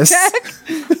second dis? attack.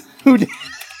 Who?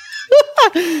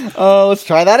 Let's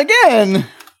try that again.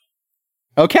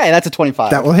 Okay, that's a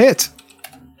 25. That will hit.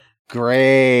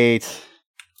 Great.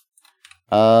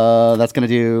 That's gonna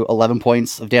do 11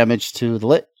 points of damage to the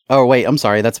lit. Oh wait, I'm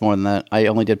sorry, that's more than that. I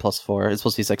only did +4. It's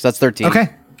supposed to be 6. That's 13. Okay.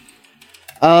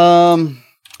 I'm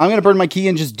gonna burn my key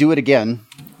and just do it again,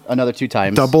 another 2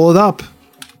 times. Double it up.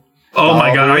 Oh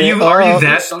my god, are you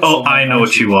that? Sun Oh, soul I know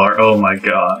what you are. Oh my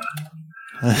god.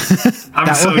 I'm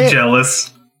That so will hit.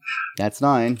 jealous. That's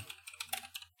 9.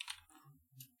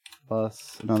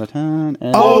 Plus another 10.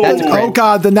 And Oh, that's a crit. oh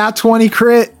god, the nat 20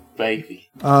 crit. Baby.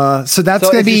 So that's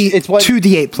So going to it's be just- it's what-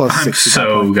 2d8 plus I'm 6.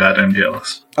 so goddamn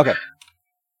jealous. Okay.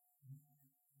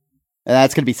 And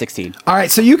that's gonna be 16. All right,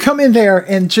 so you come in there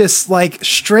and just like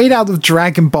straight out of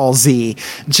Dragon Ball Z,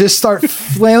 just start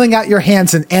flailing out your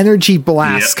hands and energy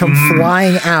blasts Yeah. come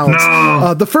flying out.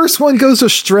 No. The first one goes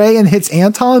astray and hits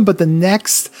Anton, but the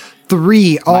next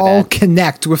 3 all bad.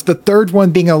 connect, with the third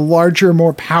one being a larger,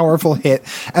 more powerful hit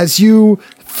as you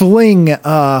fling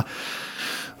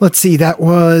let's see, that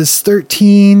was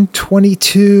 13,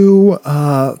 22,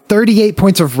 38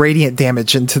 points of radiant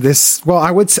damage into this. Well,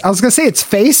 I was going to say it's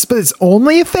face, but it's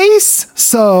only a face.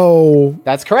 So,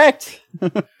 That's correct.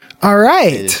 all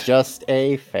right. It's just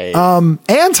a phase.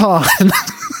 Anton.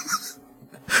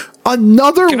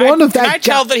 Another one of that. Can I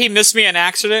tell that he missed me on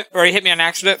accident? Or he hit me on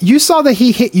accident? You saw that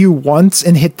he hit you once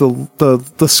and hit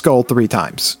the skull 3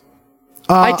 times.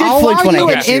 I did I'll flinch allow when you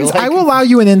I an hit you. I will allow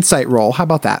you an insight roll. How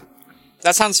about that?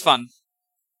 That sounds fun.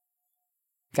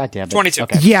 God damn it. 22.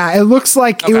 Okay. Yeah, it looks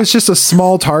like it was just a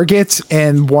small target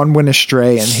and one went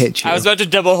astray and hit you. I was about to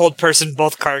double hold person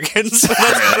both Kargans, so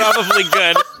that's probably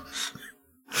good.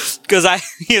 Because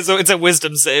it's a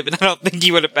wisdom save, and I don't think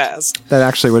he would have passed. That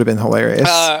actually would have been hilarious.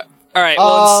 All right.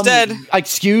 Well, instead,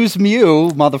 excuse me,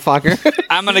 you motherfucker.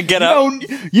 I'm gonna get up.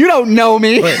 You don't know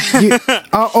me.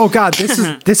 Oh God,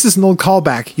 this is an old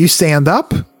callback. You stand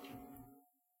up.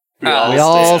 We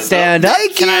all stand up.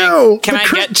 Thank Can you. can The I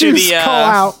crit get to juice the, call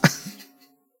out?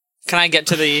 Can I get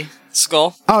to the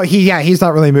skull? Oh, he's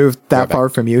not really moved that far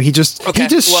from you. He just Okay,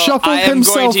 well, shuffled I am going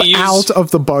himself to use- out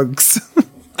of the bugs.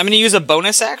 I'm gonna use a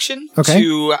bonus action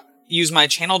to use my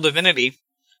channel divinity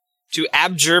to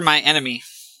abjure my enemy.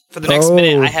 For the next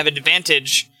minute, I have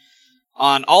advantage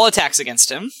on all attacks against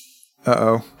him.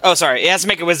 Uh-oh. Oh, sorry. It has to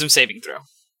make a wisdom saving throw.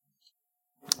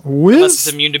 Unless it's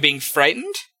immune to being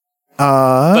frightened.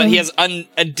 But he has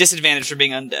a disadvantage for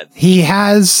being undead. He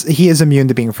is immune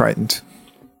to being frightened.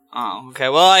 Oh, okay.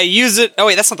 Well, I use it. Oh,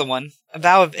 wait, that's not the one. A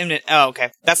Vow of Imminent. Oh,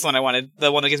 okay. That's the one I wanted.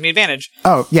 The one that gives me advantage.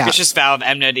 Oh, yeah. It's just Vow of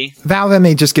Enmity. Vow of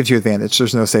Enmity just gives you advantage.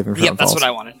 There's no saving throw. Yep, that's what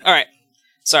I wanted. All right.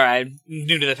 Sorry, I'm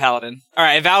new to the paladin. All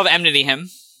right, I Vow of Enmity him.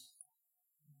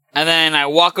 And then I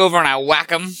walk over and I whack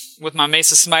him with my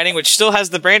Mace of Smiting, which still has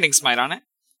the Branding Smite on it.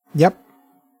 Yep.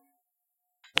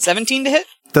 17 to hit.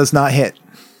 Does not hit.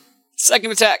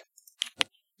 Second attack.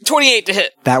 28 to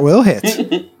hit. That will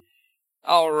hit.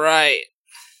 All right.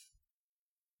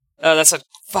 Oh, that's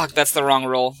the wrong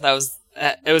roll.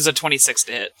 It was a 26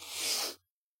 to hit.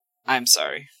 I'm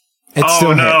sorry. It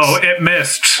still no, hits. it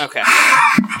missed. Okay.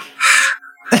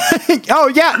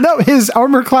 Oh yeah, no, his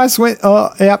armor class went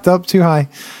up too high.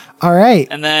 All right.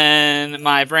 And then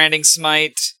my Branding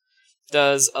Smite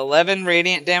does 11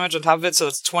 radiant damage on top of it, so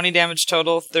it's 20 damage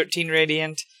total, 13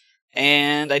 radiant.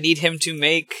 And I need him to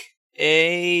make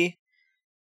a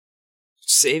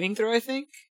saving throw, I think?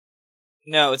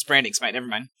 No, it's Branding Smite, never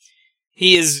mind.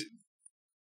 He's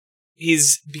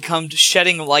become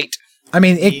shedding light. I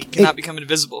mean, He cannot become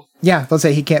invisible. Yeah, let's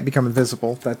say he can't become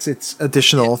invisible. That's its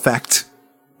additional effect.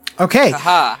 Okay.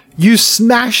 Aha. You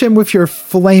smash him with your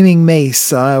flaming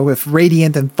mace with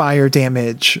radiant and fire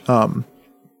damage.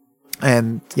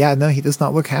 And yeah, no, he does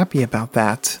not look happy about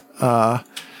that.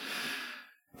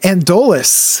 And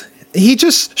Dolus, he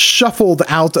just shuffled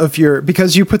out of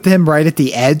because you put him right at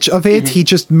the edge of it. He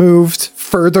just moved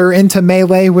further into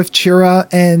melee with Chira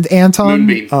and Anton.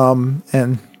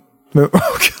 Moonbeam.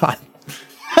 Oh god.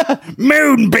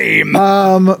 Moonbeam.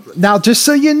 Now, just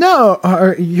so you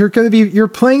know, you're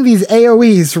playing these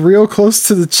AoEs real close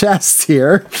to the chest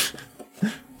here.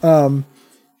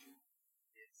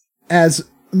 As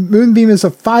Moonbeam is a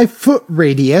 5-foot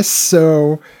radius,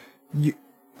 so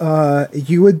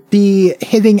you would be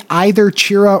hitting either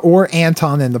Chira or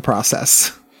Anton in the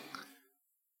process.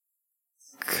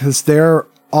 Because they're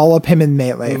all up him in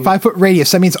melee. 5-foot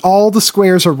radius, that means all the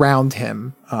squares around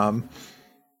him.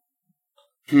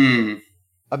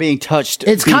 Being touched.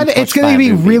 It's going to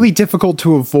be really difficult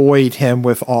to avoid him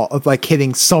with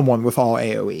hitting someone with all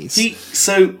AoEs.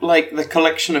 So, the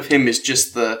collection of him is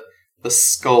just the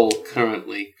skull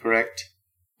currently, correct?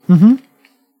 Mm-hmm.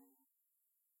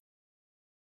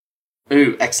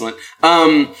 Ooh, excellent.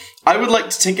 I would like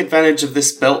to take advantage of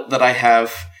this belt that I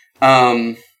have,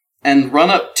 and run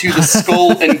up to the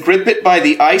skull and grip it by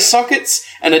the eye sockets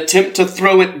and attempt to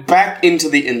throw it back into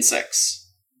the insects.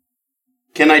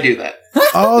 Can I do that?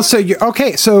 Oh, so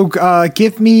okay. So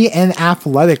give me an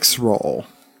athletics roll.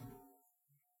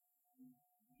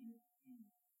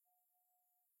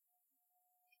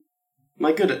 Am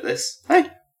I good at this? Hey,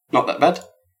 not that bad.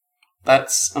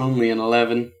 That's only an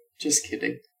 11. Just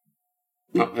kidding.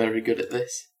 Not very good at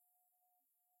this.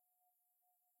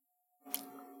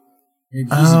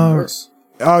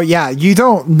 Oh yeah, you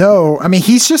don't know. I mean,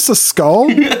 he's just a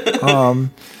skull,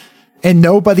 and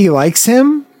nobody likes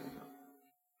him.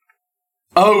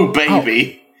 Oh,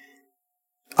 baby.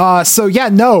 So yeah,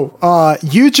 no.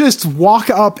 You just walk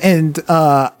up and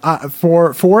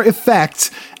for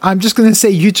effect, I'm just gonna say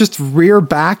you just rear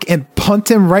back and punt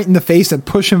him right in the face and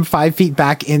push him 5 feet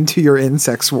back into your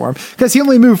insect swarm because he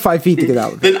only moved 5 feet to get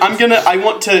out of it. Then I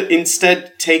want to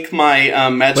instead take my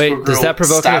magical girl. Wait, does that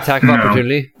provoke an staff. attack of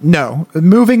opportunity? No,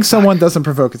 moving someone doesn't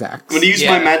provoke attacks. I'm gonna use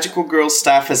my magical girl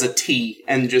staff as a T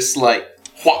and just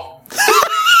whop.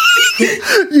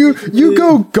 You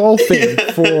go golfing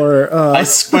for I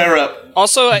square up.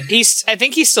 Also, I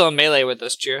think he's still in melee with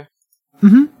us, Chira.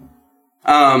 Mm-hmm.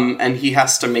 And he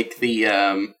has to make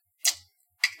the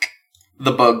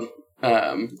bug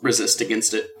resist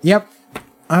against it. Yep.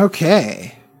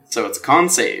 Okay. So it's a con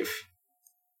save.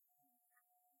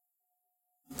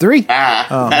 3.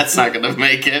 That's not gonna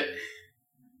make it.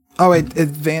 Oh, wait,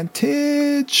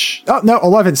 advantage. Oh, no,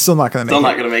 11 still not going to make Still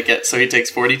it. not going to make it, so he takes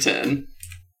 40-10.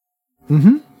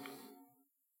 Mm-hmm.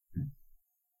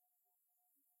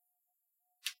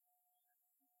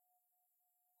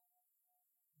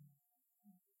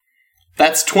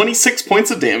 That's 26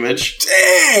 points of damage.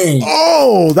 Dang!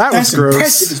 Oh, that was That's gross.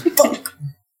 impressive as fuck.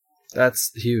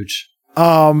 That's huge.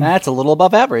 That's a little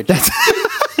above average.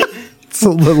 It's a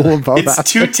little above It's that.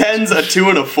 2 10s, a 2,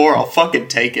 and a 4. I'll fucking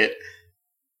take it.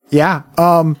 Yeah.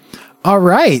 All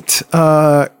right.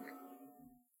 Other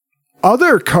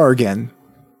Kargan.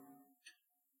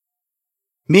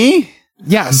 Me?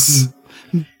 Yes.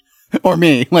 Or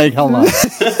me? Like, hold on.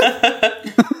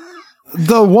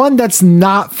 The one that's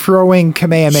not throwing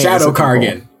Kamehameha. Shadow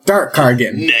Kargan. Dark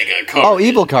Kargan. Nega card. Oh,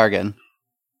 Evil Kargan.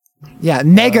 Yeah,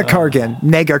 Nega Kargan.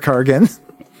 Nega Kargan.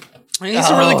 He's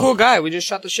a really cool guy. We just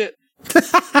shot the shit.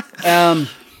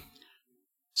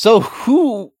 So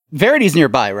who... Verity's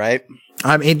nearby, right?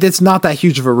 I mean, it's not that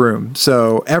huge of a room,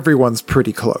 so everyone's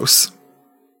pretty close.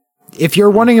 If you're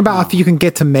wondering about if you can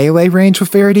get to melee range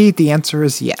with Verity, the answer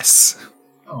is yes.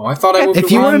 Oh, I thought I would.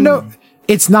 If you want to know,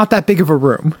 it's not that big of a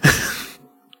room.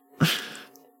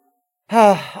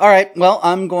 All right. Well,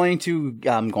 I'm going to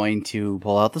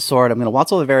pull out the sword. I'm going to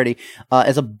waltz over to Verity.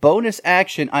 As a bonus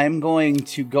action, I'm going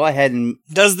to go ahead and...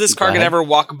 Does this Go Kargan ahead. ever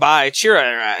walk by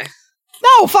Chirai?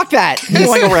 No, fuck that. I'm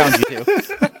going around you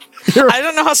two. I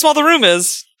don't know how small the room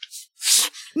is.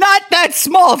 Not that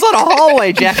small. It's not a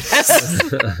hallway, jackass.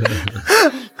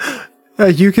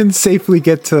 You can safely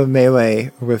get to melee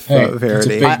with Hey, it's a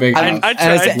Verity. big I house.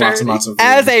 tried. Lots and lots of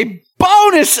As a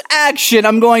bonus action,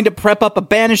 I'm going to prep up a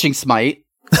banishing smite.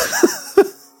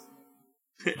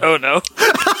 Oh no.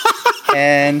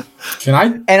 And Can I?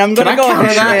 I'm going to I go counter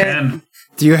ahead that? and...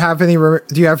 Do you have any? Do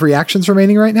you have reactions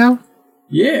remaining right now?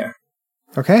 Yeah.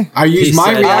 Okay. I used He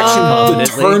my said reaction the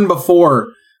confidently. turn before.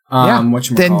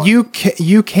 Then you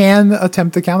can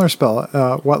attempt the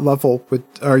counterspell. What level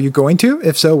are you going to?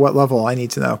 If so, what level? I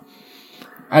need to know.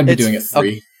 I'd be It's- doing it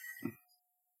 3.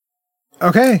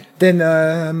 Okay, then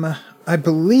I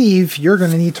believe you're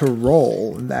going to need to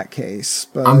roll in that case.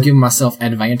 But I'm giving myself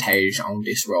advantage on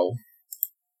this roll.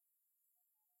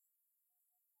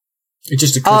 It's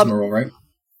just a charisma roll, right?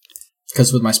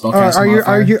 Because with my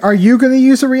spellcasting are you going to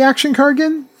use a reaction,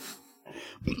 Kargan?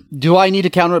 Do I need to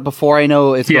counter it before I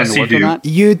know it's Yes, going to you work or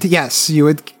do. not? Yes, you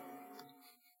would.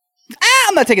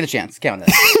 I'm not taking a chance. Count that.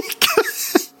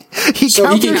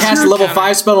 So he can cast a level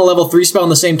 5 spell and a level 3 spell in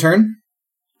the same turn?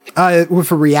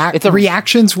 With a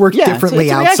reactions work Yeah, differently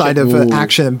it's a outside of reaction. Ooh.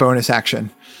 action and bonus action.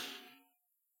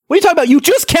 What are you talking about? You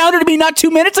just countered me not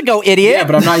 2 minutes ago, idiot. Yeah,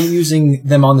 but I'm not using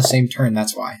them on the same turn,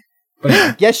 that's why. But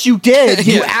anyway. Yes, you did.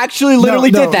 You Yeah. actually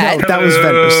literally No, did that. No, that was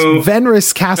Venris.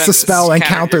 Venris cast a Venris spell and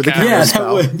counter- countered the counter. counter Yeah, that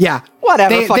spell. would- Yeah.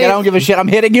 Whatever, fuck it. I don't give a shit. I'm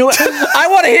hitting you. I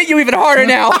want to hit you even harder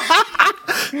now.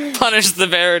 Punish the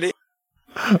Verity.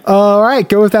 All right,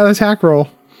 go with that attack roll.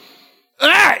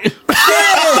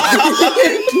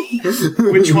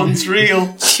 Which one's real?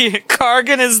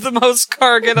 Kargan is the most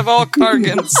Kargan of all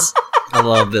Kargans. I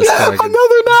love this Kargan.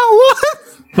 Another not one.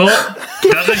 Well,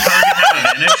 doesn't Kargan have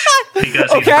advantage?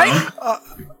 Because he's Okay.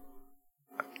 prone?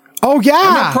 Oh I'm yeah.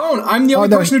 not prone. I'm the only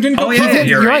no. person who didn't go Oh, He yeah, prone. didn't-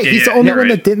 you're you're right. right. Yeah, He's the yeah, only you're one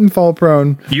right. that didn't fall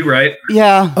prone. You right.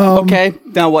 Yeah. Okay.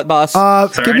 Now what, boss? Give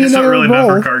Sorry, I me just don't another really roll.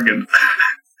 remember Kargan.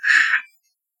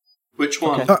 Which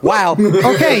one? Wow.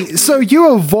 Okay, so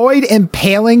you avoid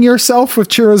impaling yourself with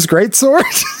Chira's greatsword,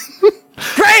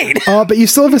 Great. but you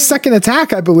still have a second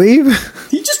attack, I believe.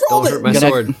 He just Don't rolled hurt it. my Gonna-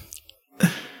 sword.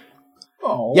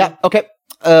 Oh. Yeah. Okay.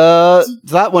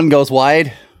 That one goes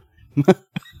wide.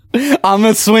 I'm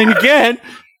gonna swing again.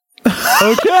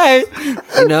 Okay.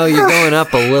 You know, you're going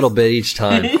up a little bit each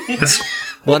time. This,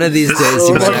 One of these this, days,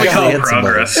 you this is might what we actually call hit somebody.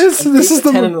 progress. This is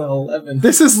 10 and the 11.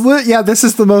 this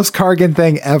is the most Kargan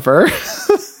thing ever.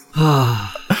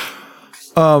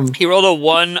 He rolled a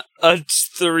 1, a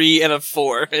 3, and a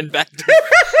 4 in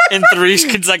 3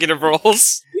 consecutive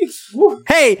rolls.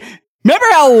 Hey, remember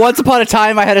how once upon a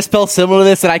time I had a spell similar to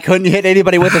this and I couldn't hit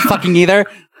anybody with it fucking either?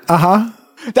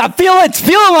 It's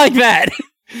feeling like that.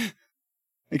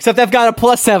 Except I've got a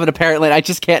 +7 apparently, and I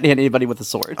just can't hit anybody with a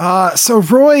sword. So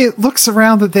Roy looks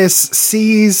around at this,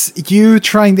 sees you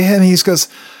trying to hit him, he just goes,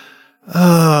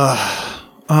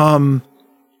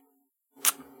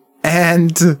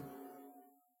 and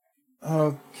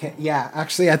okay, yeah,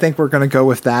 actually I think we're gonna go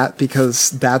with that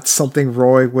because that's something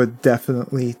Roy would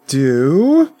definitely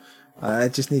do. I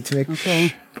just need to make sure.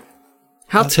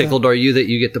 How tickled are you that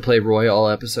you get to play Roy all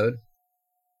episode?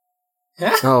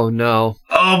 Yeah. Oh no.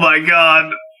 Oh my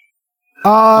god.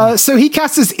 So he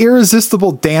casts his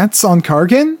irresistible dance on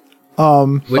Kargan,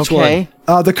 Which Okay.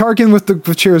 The Kargan with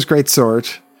Chira's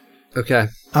greatsword. one? Okay.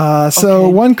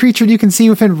 One creature you can see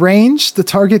within range, the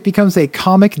target begins a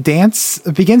comic dance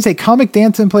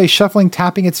and plays shuffling,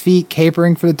 tapping its feet,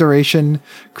 capering for the duration.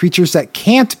 Creatures that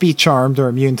can't be charmed are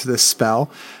immune to this spell.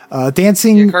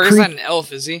 Dancing. Carter's not an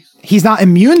elf, is he? He's not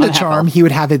immune to half charm. elf. He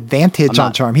would have advantage on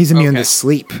not. charm. He's immune to Okay.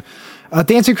 sleep. A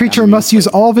dancing creature must use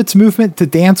all of its movement to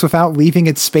dance without leaving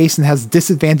its space and has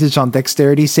disadvantage on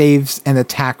dexterity saves and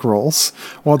attack rolls.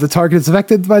 While the target is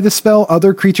affected by the spell,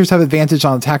 other creatures have advantage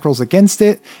on attack rolls against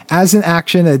it. As an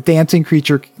action, a dancing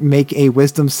creature can make a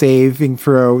wisdom saving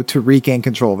throw to regain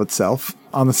control of itself.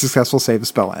 On the successful save, the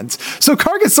spell ends. So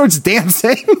Kargan starts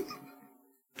dancing.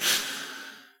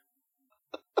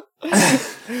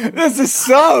 This is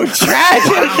so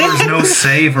tragic. There's no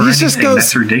save or He just anything. goes-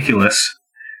 That's ridiculous.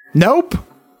 Nope.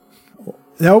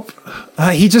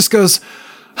 He just goes,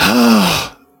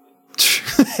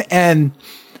 and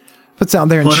puts down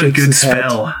there and What a shakes good his head.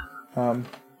 spell.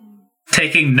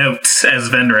 Taking notes as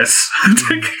Venrus.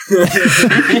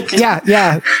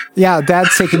 Yeah.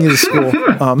 Dad's taking you to school.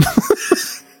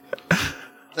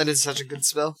 That is such a good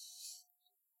spell.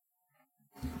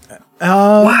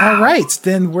 All right,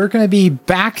 then we're gonna be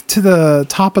back to the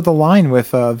top of the line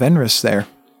with Venrus there.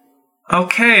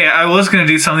 Okay, I was going to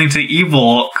do something to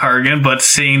evil Kargan, but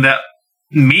seeing that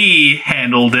me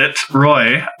handled it,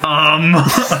 Roy, I'm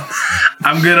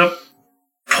going to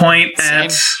point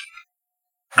at,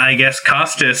 I guess,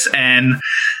 Costas and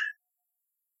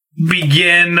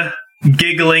begin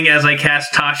giggling as I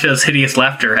cast Tasha's Hideous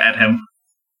Laughter at him.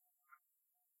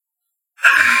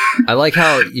 I like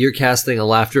how you're casting a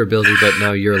laughter ability, but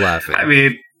now you're laughing. I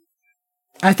mean,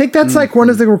 I think that's like one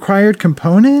of the required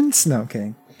components. No,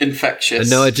 kidding. Infectious.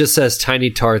 No, it just says tiny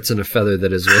tarts and a feather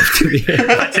that is worth to the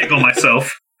air. I tickle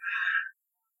myself.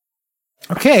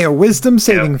 Okay, a wisdom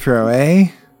saving throw, eh?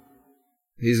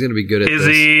 He's going to be good at Is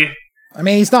this. he? I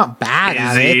mean, he's not bad Is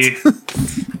at he?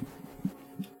 it.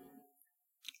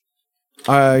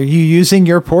 Are you using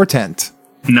your portent?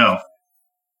 No.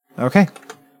 Okay.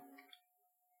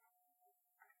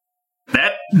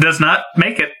 That does not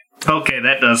make it. Okay,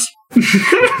 that does.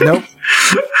 Nope.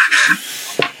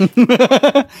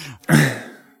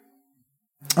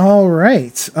 All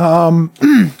right.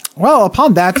 Well,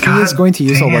 upon that, he is going to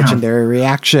use a damn. legendary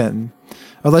reaction.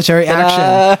 A legendary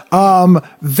action.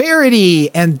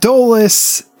 Verity and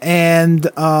Dolus and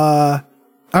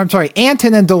I'm sorry,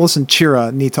 Anton and Dolus and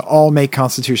Chira need to all make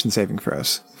Constitution saving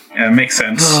throws. Yeah, it makes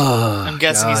sense. I'm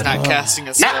guessing he's not casting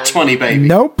a spell. Nat 20, baby.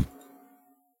 Nope.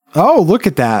 Oh, look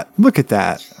at that. Look at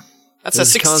that. That's This a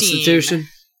is 16. Constitution.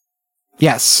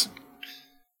 Yes.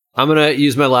 I'm going to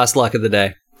use my last luck of the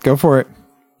day. Go for it.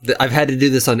 I've had to do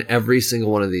this on every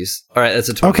single one of these. All right, that's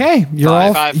a 20. Okay, you're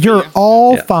all Five for you're you.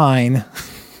 all Yeah. fine.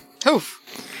 Oof.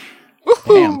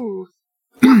 Woohoo!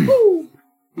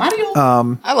 Mario.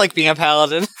 I like being a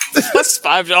paladin. Plus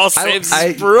 5 to all saves I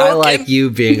is broken. like you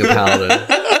being a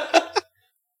paladin.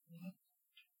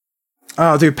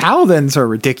 Oh, dude, paladins are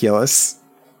ridiculous.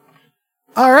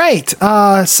 All right,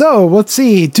 so let's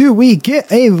see. Do we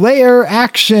get a layer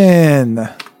action?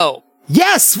 Oh,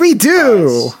 Yes, we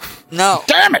do. no.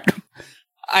 Damn it!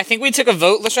 I think we took a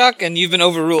vote, Lashak, and you've been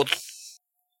overruled.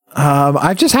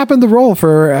 I've just happened to roll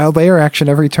for a layer action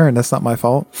every turn. That's not my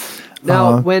fault.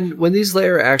 Now, when these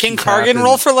layer actions Can Kargan happen,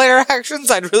 roll for layer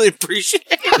actions? I'd really appreciate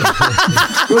it.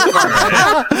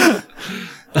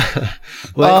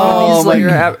 when Oh, these my layer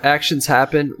God. actions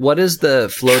happen, what does the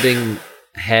floating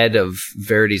head of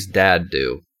Verity's dad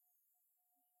do?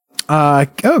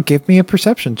 Give me a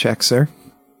perception check, sir.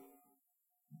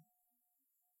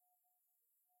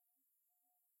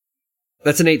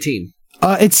 That's an 18.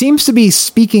 It seems to be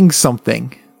speaking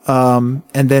something, and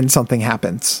then something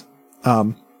happens.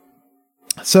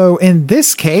 So in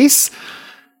this case,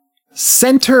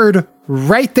 centered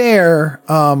right there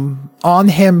on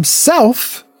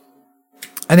himself,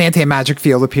 an anti-magic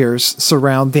field appears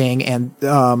surrounding and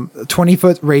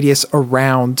 20-foot radius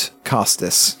around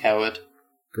Costas. Howard.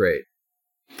 Great.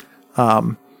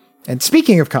 And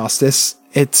speaking of Costas,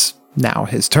 it's now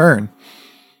his turn.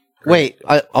 Wait,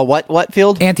 a what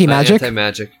field? Anti-magic?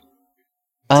 Anti-magic.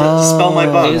 Spell my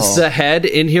bow. Is the head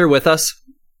in here with us?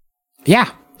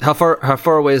 Yeah. How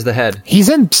far away is the head?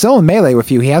 He's still in melee with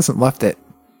you. He hasn't left it.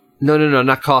 No,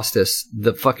 not Costas.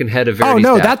 The fucking head of Oh, Verity's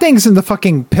no, dad. that thing's in the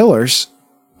fucking pillars.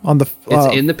 On the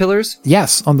It's in the pillars?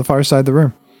 Yes, on the far side of the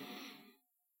room.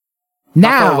 How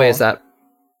Now, far away is that?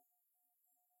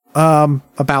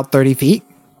 about 30 feet.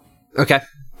 Okay.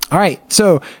 All right,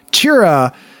 so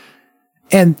Chira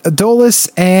and Dolus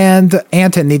and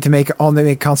Anton need to make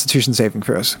Constitution saving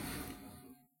throws.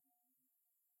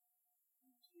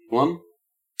 One.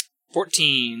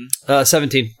 14.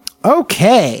 17.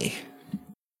 Okay.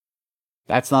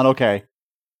 That's not okay.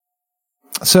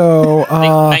 So, I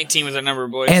think 19 was our number,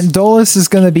 boys. Andolus is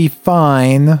going to be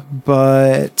fine,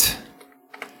 but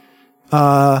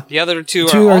the other two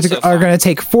two are also are fine. going to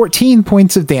take 14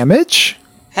 points of damage.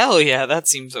 Hell yeah, that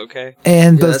seems okay.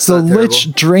 And Yeah, the that's not Lich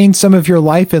terrible. drains some of your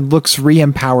life and looks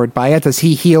re-empowered by it as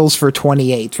he heals for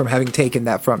 28 from having taken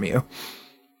that from you.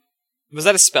 Was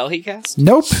that a spell he cast?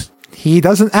 Nope. He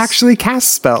doesn't actually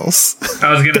cast spells.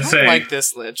 I was gonna I don't say. like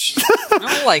this Lich. I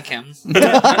don't like him.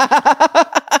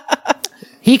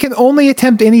 He can only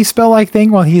attempt any spell-like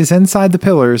thing while he is inside the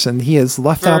pillars, and he is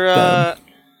left out then.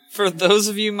 For those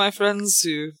of you, my friends,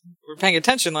 who were paying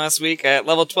attention last week, at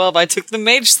level 12, I took the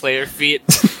Mage Slayer feat,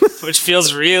 which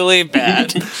feels really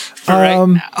bad for right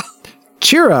now.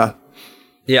 Chira,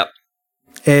 Yep.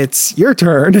 it's your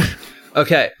turn.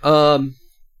 Okay.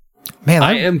 Man,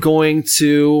 I am going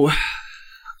to.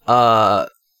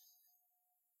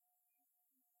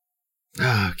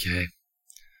 Okay.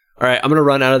 All right. I'm gonna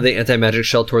run out of the anti-magic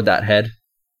shell toward that head.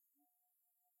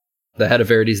 The head of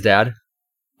Verity's dad.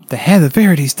 the head of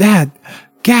Verity's dad.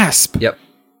 Gasp. Yep.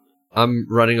 I'm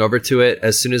running over to it.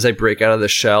 As soon as I break out of the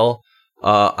shell,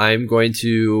 I'm going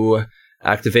to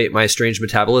activate my strange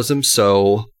metabolism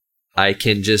so I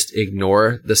can just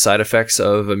ignore the side effects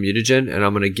of a mutagen, and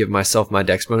I'm going to give myself my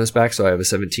dex bonus back, so I have a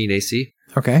 17 AC.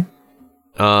 Okay.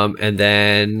 And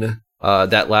then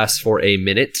that lasts for a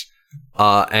minute.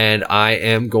 And I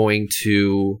am going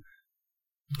to,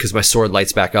 because my sword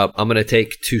lights back up, I'm going to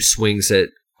take 2 swings at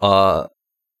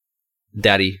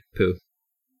Daddy Pooh.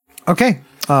 Okay.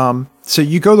 So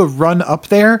you go to run up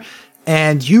there,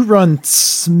 and you run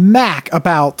smack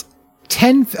about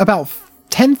 10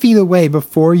 feet away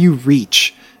before you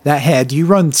reach that head. You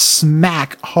run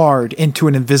smack hard into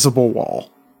an invisible wall.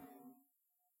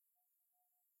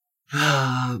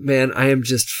 Man, I am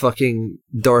just fucking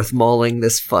Darth Mauling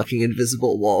this fucking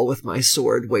invisible wall with my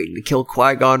sword, waiting to kill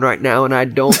Qui-Gon right now, and I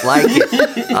don't like it.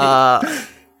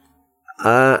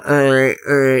 Alright.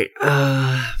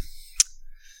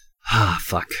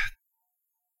 Fuck.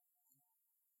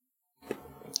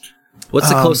 What's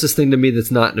the closest thing to me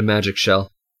that's not in a magic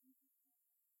shell?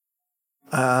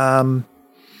 I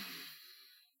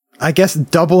guess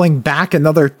doubling back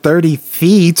another 30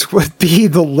 feet would be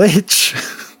the Lich.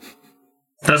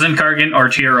 Doesn't Kargan or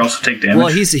Chir also take damage? Well,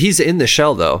 he's in the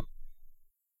shell, though.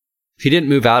 He didn't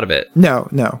move out of it. No.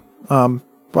 I'm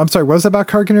sorry, what was it about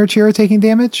Kargan or Chira taking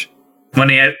damage? when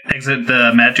he exit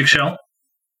the magic shell?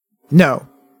 No.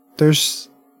 That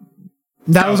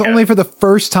was Okay. only for the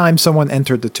first time someone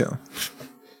entered the tomb.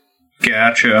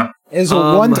 Gotcha. It's a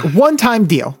one-time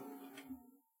deal.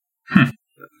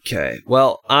 Okay.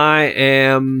 Well,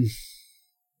 I'm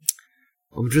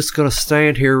just gonna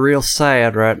stand here real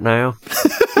sad right now.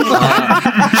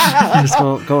 I'm just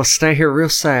gonna stay here real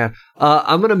sad.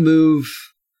 I'm gonna move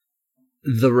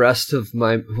the rest of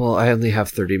my. Well, I only have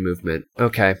 30 movement.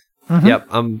 Okay. Mhm. Yep.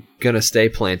 I'm gonna stay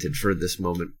planted for this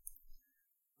moment.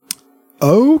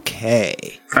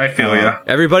 Okay. I feel ya.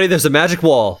 Everybody, there's a magic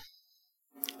wall.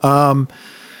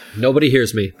 Nobody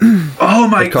hears me. Oh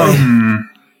my god.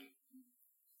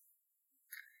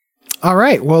 All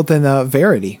right. Well, then,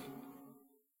 Verity.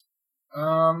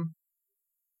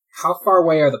 How far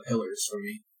away are the pillars from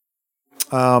me?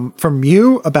 From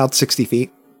you, about 60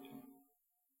 feet.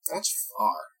 That's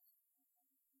far.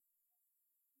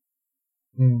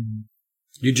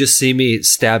 You just see me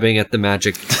stabbing at the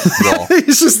magic wall,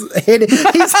 He's just hitting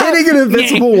an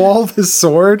invisible wall with his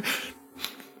sword.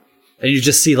 and you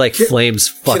just see like flames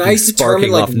Can fucking I sparking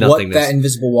determine off what nothingness. that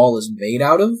invisible wall is made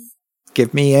out of?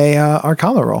 Give me a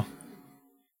Arcana roll.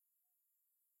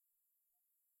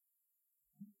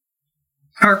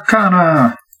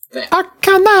 Arcana.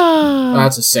 Arcana!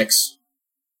 That's a 6.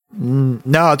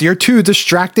 No, you're too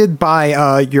distracted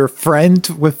by your friend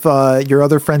with your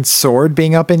other friend's sword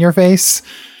being up in your face.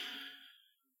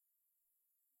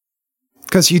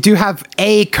 Because you do have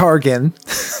a Kargan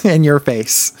in your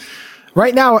face.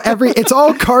 Right now, it's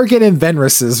all Kargan and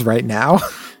Venris's right now.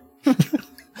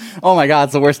 Oh my god,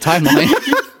 it's the worst timeline.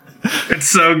 It's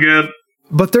so good.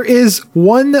 But there is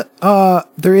one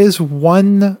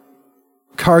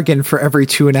Kargan for every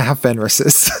 2.5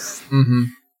 Venris's. Mm-hmm.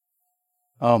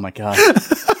 Oh my god.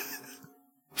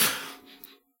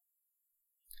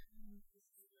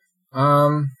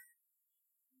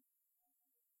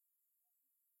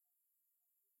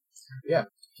 Yeah,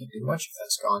 can't do much if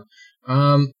that's gone.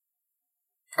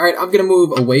 Alright, I'm gonna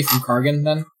move away from Kargan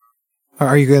then.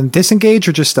 Are you going to disengage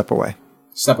or just step away?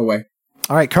 Step away.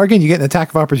 All right, Kargan, you get an attack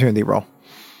of opportunity roll.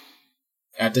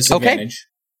 At disadvantage.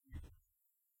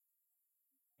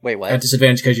 Wait, what? At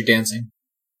disadvantage because you're dancing.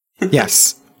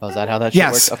 Yes. Oh, is that how that shit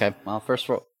Yes. works? Okay, well, first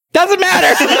roll. Doesn't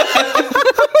matter!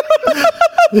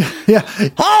 Yeah.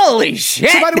 Holy shit!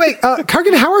 So, by the way,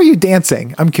 Kargan, how are you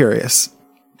dancing? I'm curious.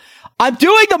 I'm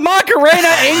doing the Macarena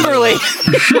angrily!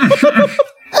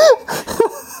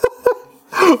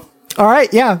 All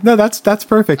right. Yeah. No, that's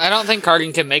perfect. I don't think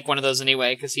Kargan can make one of those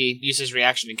anyway, because he uses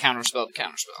reaction to counterspell the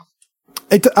counterspell.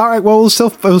 All right. Well,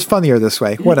 it was funnier this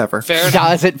way. Whatever. Fair enough.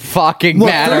 Doesn't fucking Look,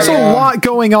 matter. there's a lot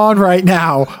going on right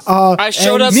now. I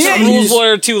showed up me- to rules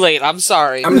lawyer too late. I'm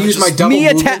sorry. I'm gonna use my double me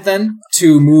movement then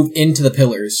to move into the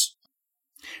pillars.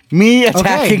 Me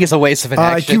attacking Okay. is a waste of an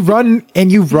action. You run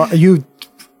and you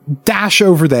dash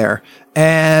over there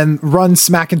and run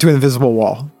smack into an invisible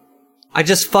wall. I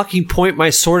just fucking point my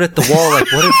sword at the wall like,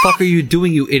 what the fuck are you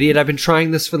doing, you idiot? I've been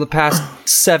trying this for the past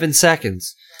 7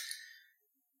 seconds.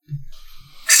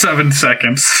 7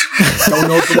 seconds. Don't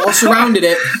know if the wall surrounded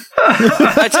it.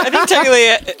 I think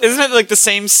technically, isn't it like the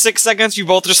same 6 seconds? You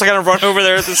both just kind of run over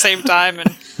there at the same time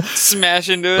and smash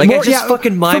into it. Like, More- I just yeah,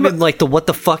 fucking miming like the what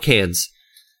the fuck hands.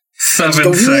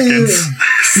 7 seconds.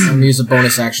 I'm gonna use a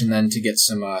bonus action then to get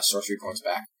some sorcery points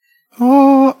back.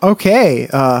 Oh, okay.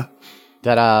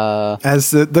 Ta-da.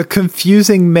 As the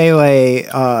confusing melee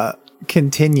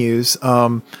continues,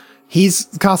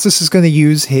 Costas is going to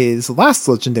use his last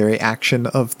legendary action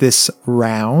of this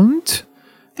round,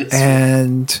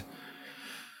 and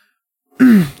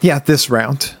this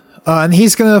round, and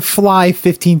he's going to fly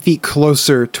 15 feet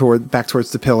closer back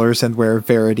towards the pillars and where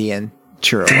Verity and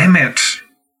Chiro are. Damn it.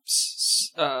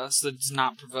 So it does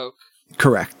not provoke.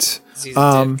 Correct. 'Cause he's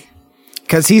a dick.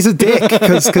 Because he's a dick.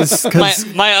 Because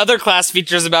My other class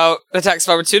features about attacks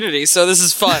of opportunity, so this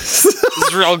is fun. This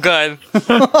is real good.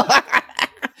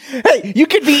 Hey, you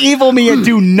could be evil me and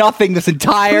do nothing this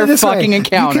entire fucking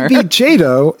encounter. You could be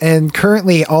Jado, and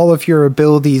currently all of your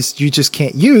abilities you just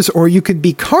can't use, or you could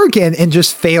be Kargan and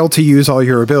just fail to use all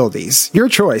your abilities. Your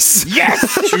choice.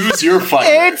 Yes! Choose your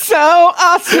fire. It's so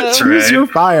awesome! That's Choose right. your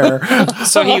fire.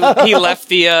 So he left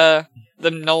the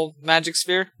null magic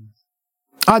sphere.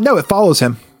 No, it follows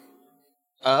him.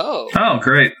 Oh, Oh,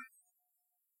 great.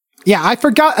 Yeah, I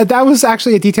forgot. That was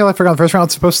actually a detail I forgot in the first round.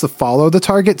 It's supposed to follow the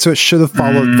target, so it should have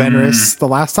followed Venerus the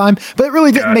last time, but it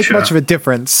really didn't make Gotcha. much of a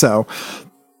difference, so.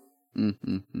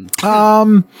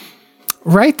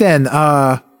 Right then,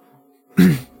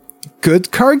 good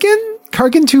Kargan?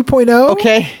 Kargan 2.0?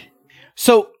 Okay.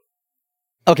 So,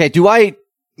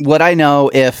 would I know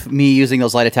if me using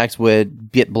those light attacks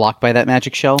would get blocked by that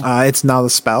magic shell? It's not a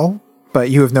spell, but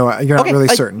you're not Okay, really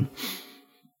certain.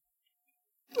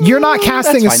 You're not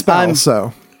casting a that's spell, fine.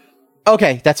 so.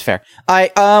 Okay, that's fair.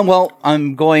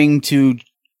 I'm going to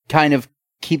kind of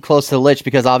keep close to the Lich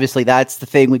because obviously that's the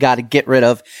thing we got to get rid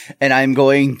of, and I'm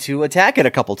going to attack it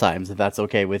a couple times if that's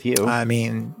okay with you. I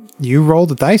mean, you roll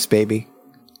the dice, baby.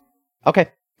 Okay,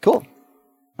 cool.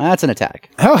 That's an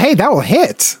attack. Oh, hey, that will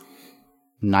hit.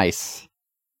 Nice.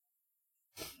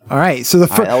 All right, so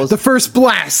the first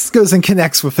blast goes and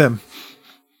connects with him.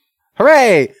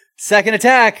 Hooray! Second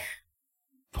attack.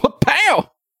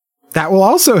 Pow! That will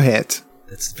also hit.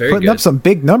 That's very Putting good. up some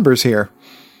big numbers here.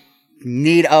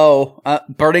 Burning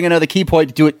another key point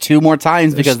to do it 2 more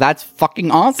times because that's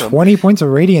fucking awesome. 20 points of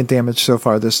radiant damage so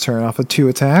far this turn off of 2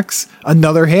 attacks.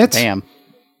 Another hit. Damn.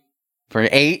 For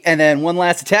 8, and then one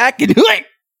last attack.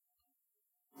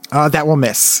 That will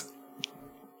miss.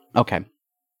 Okay.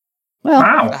 Well,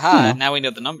 Wow. aha! Now we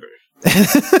know the number.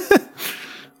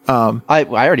 I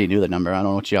already knew the number. I don't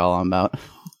know what y'all on about.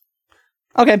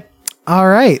 Okay. All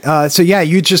right. So yeah,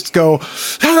 you just go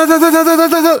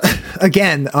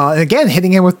again,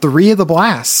 hitting him with 3 of the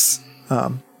blasts.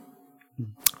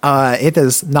 It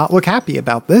does not look happy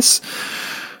about this.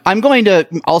 I'm going to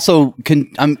also,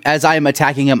 as I am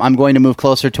attacking him, I'm going to move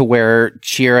closer to where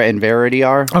Chira and Verity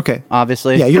are. Okay.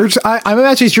 Obviously. Yeah, I'm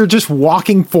imagining you're just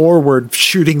walking forward,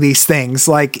 shooting these things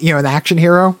like, an action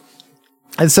hero.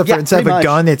 Instead of pretty a much.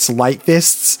 gun, it's light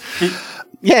fists.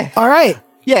 Yeah. All right.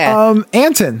 Yeah.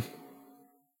 Anton.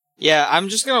 Yeah, I'm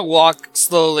just gonna walk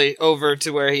slowly over to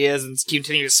where he is and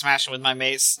continue to smash him with my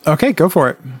mace. Okay, go for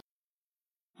it.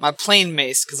 My plain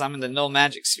mace, because I'm in the null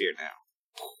magic sphere now.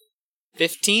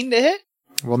 15 to hit?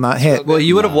 Will not hit. Well,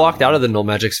 you would have walked out of the null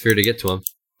magic sphere to get to him.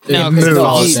 No, It because it moves.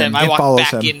 follows him. I It walk follows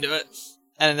back him. into it.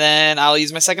 And then I'll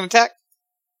use my second attack.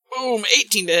 Boom,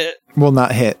 18 to hit. Will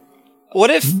not hit. What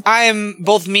if I'm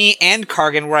both me and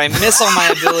Kargan, where I miss all my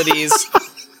abilities,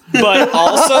 but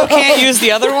also can't use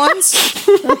the other ones?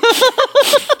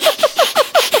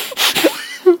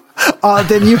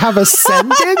 Then you have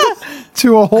ascended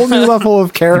to a whole new level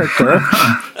of character.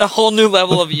 A whole new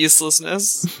level of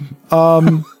uselessness. Lay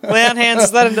on hands,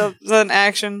 is that an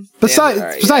action?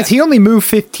 Besides, he only moved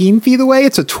 15 feet away.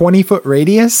 It's a 20-foot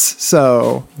radius,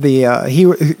 so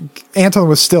Anton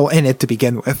was still in it to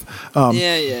begin with.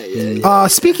 Yeah.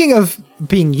 Speaking of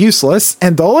being useless,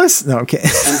 Andolus? No, okay.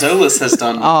 Andolus has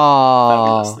done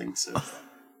fabulous things.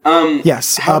 So.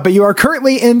 Yes, but you are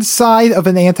currently inside of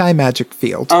an anti-magic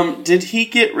field. Did he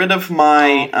get rid of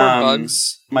my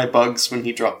bugs? My bugs when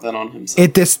he dropped that on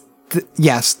himself?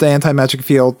 Yes, the anti-magic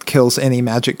field kills any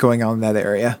magic going on in that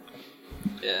area.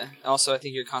 Yeah. Also, I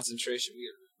think your concentration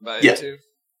will get by it too.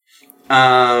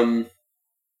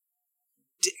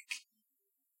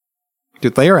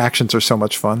 Dude, layer actions are so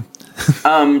much fun.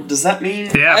 Does that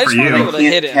mean Yeah, for you. to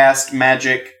hit him. cast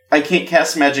magic? I can't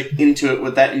cast magic into it.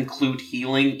 Would that include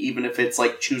healing, even if it's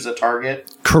like choose a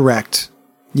target? Correct.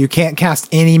 You can't cast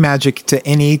any magic to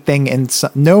anything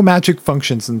inside. No magic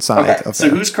functions inside Okay, of so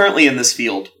it. who's currently in this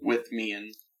field with me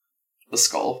and the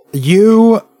skull?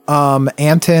 You,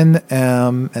 Anton,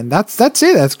 and that's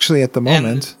it actually at the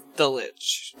moment. And the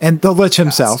Lich. And the Lich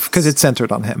himself, because it's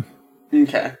centered on him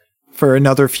Okay. for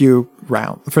another few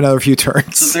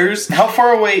turns. So there's how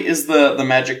far away is the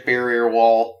magic barrier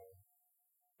wall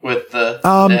with the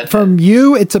dead From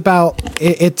you, it's about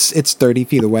it's 30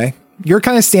 feet away. You're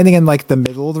kind of standing in like the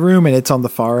middle of the room, and it's on the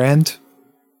far end.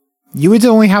 You would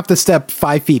only have to step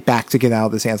 5 feet back to get out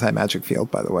of this anti-magic field,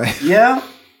 by the way. Yeah.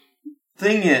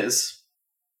 Thing is,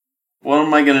 what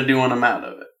am I gonna do when I'm out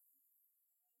of it?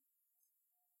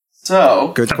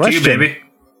 So Good Up to you, question. baby.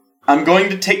 I'm going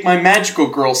to take my magical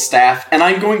girl staff, and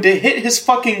I'm going to hit his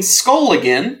fucking skull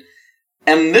again.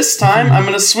 And this time, I'm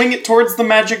going to swing it towards the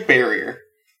magic barrier.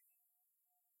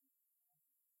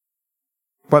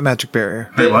 What magic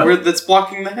barrier? Wait, what? That's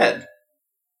blocking the head.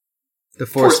 The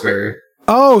force barrier.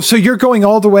 Oh, so you're going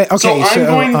all the way. Okay, So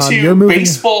I'm going you're to moving.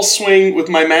 baseball swing with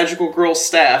my magical girl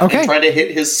staff Okay. and try to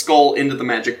hit his skull into the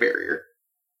magic barrier.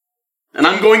 And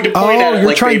I'm going to point at it you're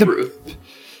like trying Babe to- Ruth.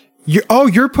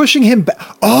 You're pushing him back.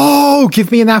 Oh,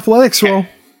 give me an athletics roll.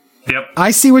 Yep.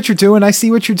 I see what you're doing.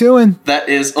 That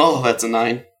is, that's a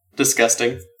 9.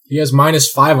 Disgusting. He has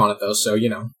 -5 on it though, so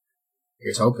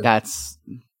here's hoping. That's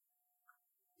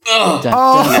Ugh,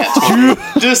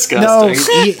 Oh,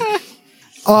 disgusting.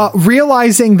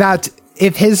 realizing that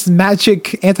if his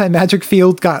anti-magic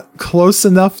field got close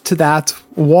enough to that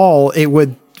wall, it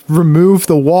would remove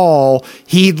the wall.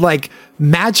 He'd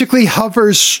magically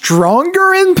hovers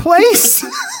stronger in place.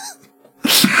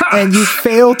 And you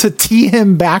fail to tee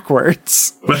him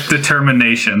backwards. With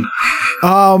determination.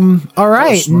 All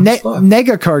right, smart stuff.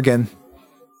 Negakargan.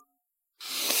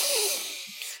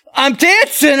 I'm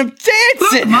dancing.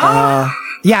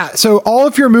 Yeah, so all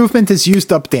of your movement is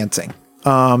used up dancing.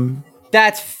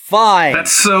 That's fine.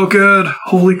 That's so good.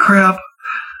 Holy crap.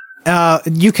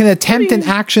 You can attempt an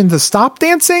action to stop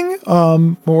dancing,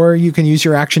 or you can use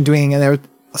your action doing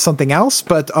something else,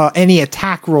 but any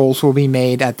attack rolls will be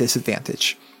made at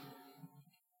disadvantage.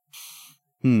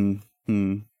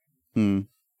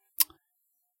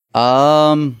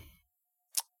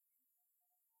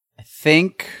 I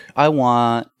think I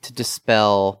want to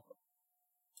dispel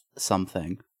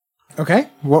something. Okay,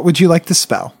 what would you like to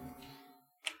spell?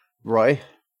 Roy,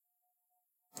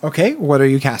 Okay, what are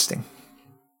you casting?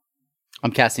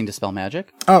 I'm casting Dispel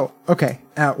Magic. Oh, okay.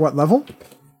 At what level?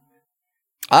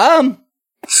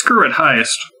 Screw it,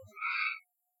 highest.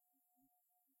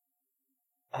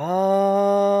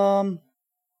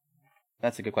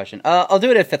 That's a good question. I'll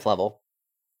do it at 5th level.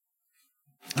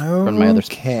 Oh, For my other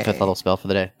okay. 5th level spell for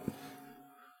the day.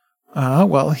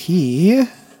 Well, he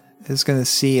is going to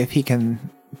see if he can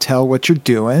tell what you're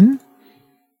doing.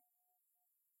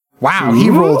 Wow, he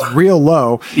rolled real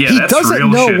low. Yeah, he that's doesn't real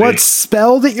know shitty. what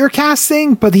spell that you're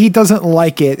casting, but he doesn't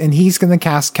like it, and he's going to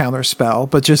cast Counterspell,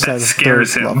 but just That at a 3rd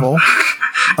scares him. level.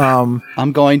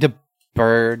 I'm going to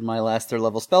burn my last 3rd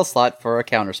level spell slot for a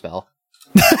counterspell.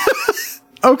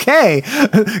 Okay,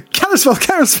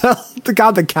 Counterspell.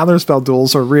 God, the Counterspell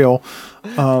duels are real.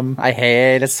 I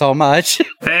hate it so much.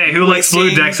 Hey, who likes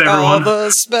blue decks, All everyone? the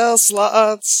spell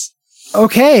slots.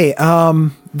 Okay,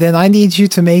 then I need you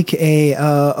to make a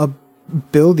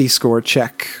ability score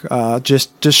check.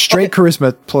 Just straight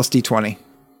charisma plus d20.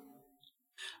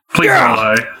 Please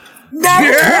don't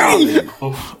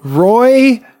lie.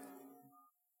 Roy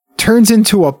turns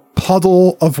into a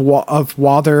puddle of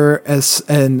water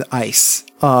and ice,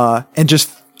 and just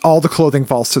all the clothing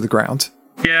falls to the ground.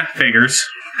 Yeah, figures.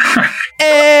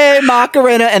 Hey,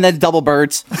 Macarena, and then double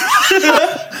birds.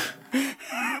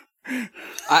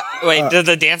 Wait, did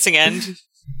the dancing end?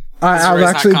 I'm Roy's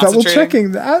not actually double concentrating?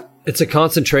 checking that. It's a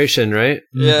concentration, right?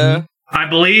 Yeah. I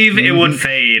believe it would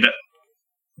fade.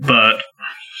 but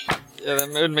Yeah,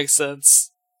 that would make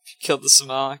sense. If you killed the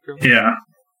simulacrum. yeah.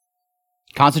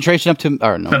 Concentration up to,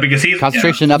 or no. No, because he's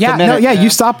Concentration up to Yeah, a minute. no, yeah, you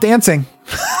stop dancing.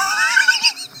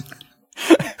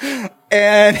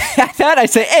 And at that, I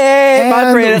say, hey,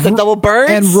 my brain has a double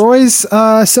burst. And Roy's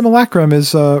simulacrum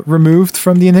is removed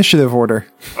from the initiative order.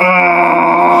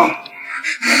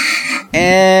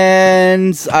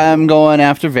 And I'm going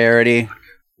after Verity.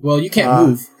 Well, you can't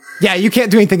move. Yeah, you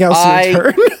can't do anything else in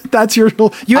your turn. That's your.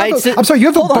 You have I'm sorry, you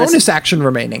have a bonus action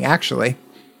remaining, actually.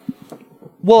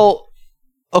 Well,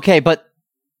 okay, but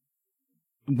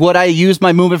would I use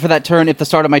my movement for that turn if the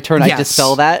start of my turn I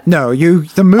dispel that? No,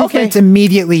 the movement's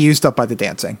immediately used up by the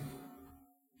dancing.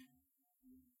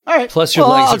 All right. Plus, your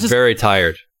legs are very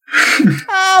tired.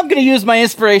 I'm going to use my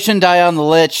inspiration die on the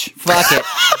Lich. Fuck it.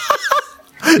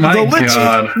 My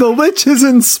God. The Lich is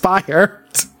inspired.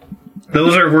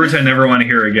 Those are words I never want to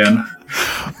hear again.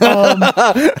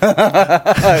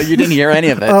 You didn't hear any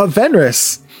of it.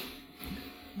 Venris.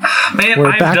 Man,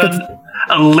 I've done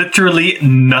literally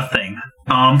nothing.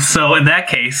 So in that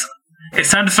case,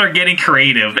 it's time to start getting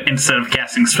creative instead of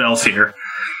casting spells here.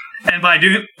 And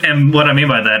what I mean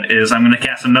by that is I'm going to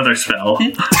cast another spell.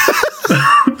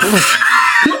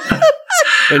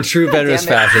 In true Venris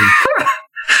fashion.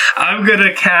 I'm going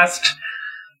to cast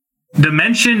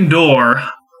Dimension Door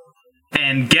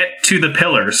and get to the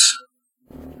pillars.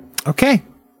 Okay.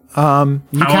 You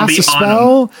cast a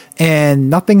spell and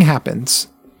nothing happens.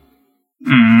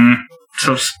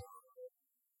 So,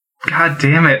 God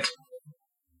damn it.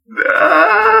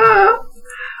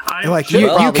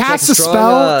 You cast a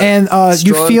spell and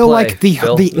you feel like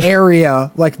the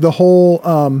area, like the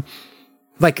whole,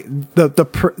 like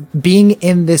being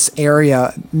in this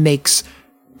area makes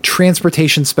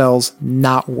transportation spells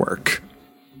not work.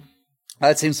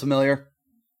 That seems familiar.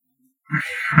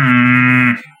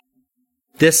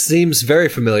 This seems very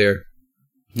familiar.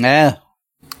 Yeah.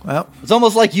 Well, it's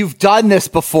almost like you've done this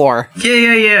before.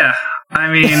 Yeah.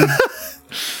 I mean,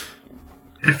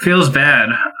 it feels bad.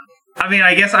 I mean,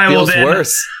 I guess I will then... Feels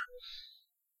worse.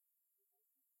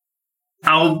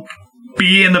 I'll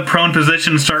be in the prone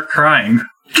position and start crying.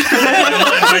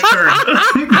 My turn.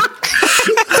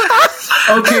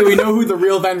 Okay, we know who the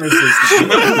real Venris is.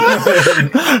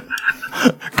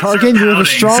 Kargan, you have a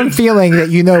strong feeling that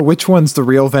you know which one's the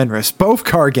real Venris. Both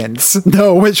Kargans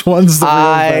know which one's the real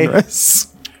Venris.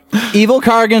 Evil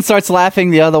Kargan starts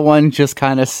laughing, the other one just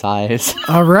kind of sighs.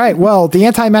 All right, well, the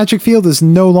anti-magic field is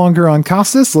no longer on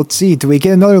Costas. Let's see, do we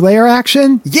get another layer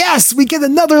action? Yes, we get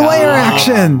another layer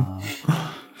action!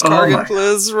 Kargan,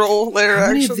 please roll layer actions.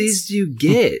 How many of these do you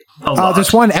get?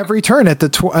 There's one every turn at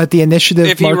the initiative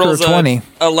if he marker rolls 20.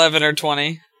 11 or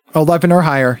 20. 11 or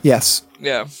higher, yes.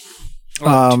 Yeah.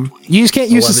 You just can't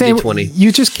use the same. 20.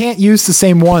 You just can't use the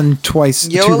same one twice,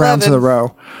 2 rounds in a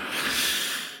row.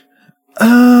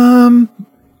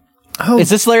 Is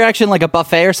this layer action like a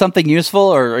buffet or something useful,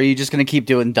 or are you just going to keep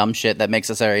doing dumb shit that makes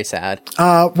us very sad?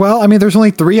 Well, I mean, there's only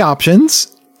 3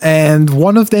 options, and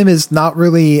one of them is not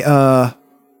really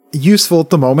useful at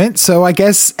the moment. So I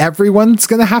guess everyone's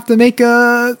going to have to make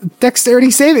a dexterity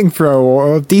saving throw,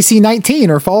 or DC 19,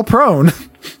 or fall prone.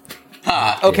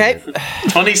 Okay.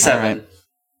 27.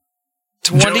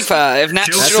 25.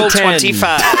 Natural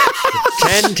 25.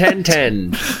 10. 10.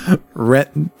 10.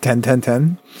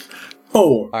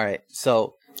 Oh. All right.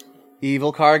 So,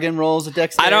 Evil Kargan rolls a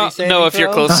dexterity I don't saving know if throw?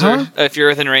 you're closer, if you're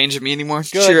within range of me anymore.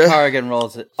 Good Kargan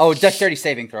rolls it. Oh, dexterity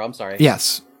saving throw. I'm sorry.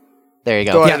 Yes. There you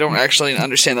go. Though I don't actually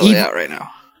understand the layout right now.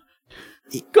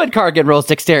 Good Kargan rolls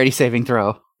dexterity saving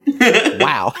throw.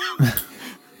 Wow.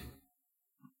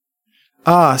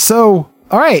 So,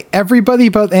 all right, everybody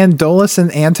but Andolus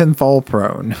and Anton fall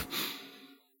prone.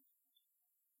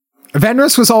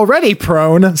 Venris was already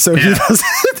prone, so he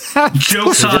doesn't have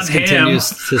Joke's on him. Continues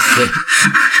to sit.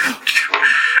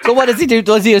 So what does he do?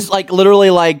 Does he just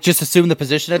literally just assume the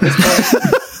position at this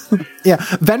point? Yeah,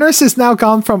 Venris is now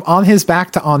gone from on his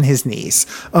back to on his knees.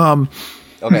 Okay.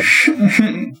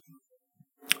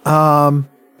 Wow,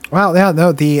 yeah,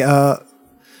 no, the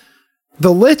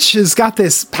Lich has got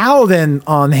this paladin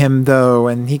on him though,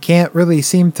 and he can't really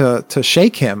seem to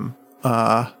shake him.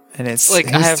 And it's like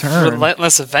his I have turn.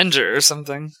 Relentless Avenger or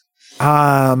something.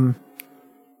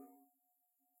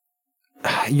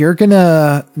 You're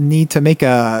gonna need to make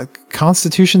a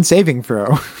Constitution saving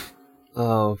throw.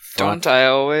 Oh, fuck. Don't I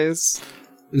always?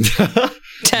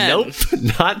 10. Nope,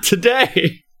 not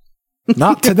today.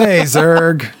 Not today,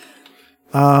 Zerg.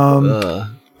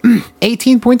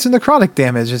 18 points of necrotic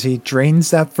damage as he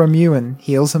drains that from you and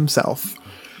heals himself.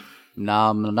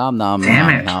 Nom nom nom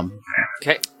Damn nom it.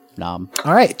 Okay. nom.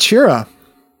 All right, Chira.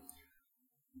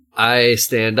 I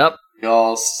stand up We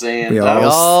all stand We up.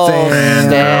 all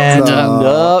stand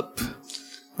up.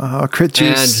 Crit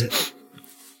juice. And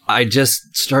I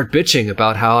just start bitching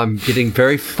about how I'm getting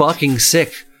very fucking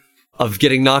sick of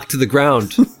getting knocked to the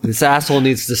ground. This asshole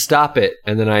needs to stop it.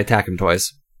 And then I attack him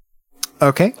twice.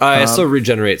 Okay. I still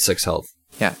regenerate 6 health.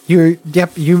 Yeah.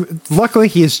 Luckily,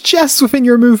 he is just within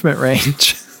your movement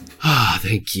range. Ah,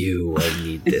 thank you. I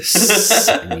need this.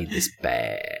 I need this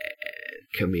bad.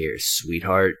 Come here,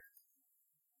 sweetheart.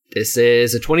 This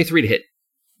is a 23 to hit.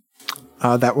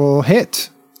 That will hit.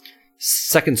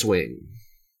 Second swing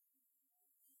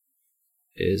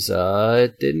is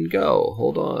it didn't go.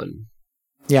 Hold on.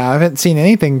 Yeah, I haven't seen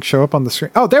anything show up on the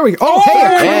screen. Oh, there we go. Oh, hey,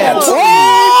 a crit!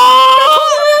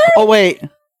 Oh, wait.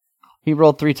 He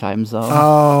rolled 3 times, though.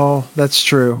 Oh, that's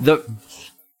true. The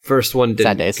first one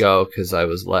Sad didn't days. go because I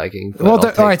was lagging. but Well,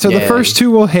 I'll all right. So the yeah. first 2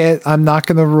 will hit. I'm not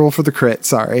going to rule for the crit.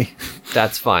 Sorry.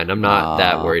 that's fine. I'm not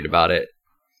that worried about it.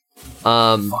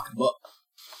 Fuck him up.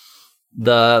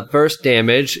 The first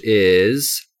damage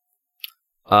is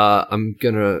I'm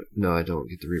gonna no, I don't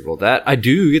get to reroll that. I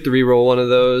do get to reroll one of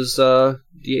those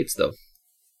D8s though.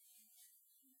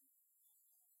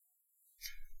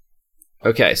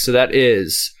 Okay, so that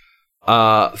is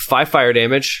 5 fire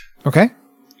damage Okay.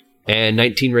 and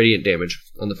 19 radiant damage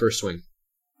on the first swing.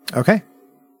 Okay.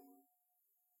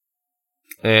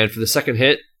 And for the second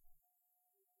hit,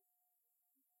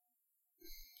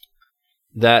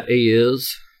 that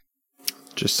is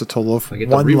Just a total of I get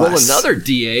to 1 reroll less. another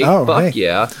D8. Oh, Fuck hey.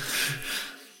 yeah.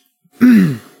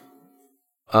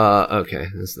 Okay,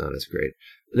 that's not as great.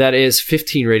 That is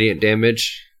 15 radiant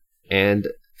damage and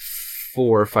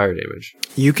 4 fire damage.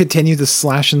 You continue to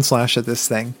slash and slash at this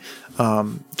thing,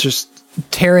 just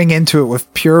tearing into it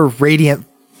with pure radiant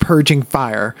purging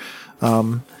fire.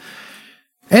 And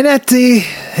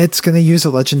it's going to use a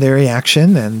legendary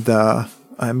action, and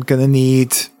I'm going to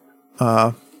need.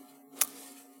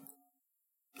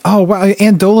 Oh, wow.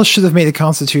 Andolus should have made a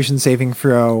Constitution saving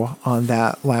throw on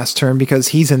that last turn because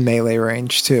he's in melee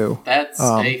range too. That's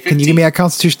a 15. Can you give me a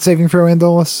Constitution saving throw,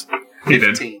 Andolus? He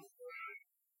did. 15.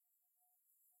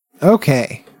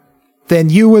 Okay. Then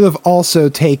you would have also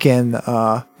taken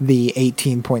the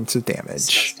 18 points of damage.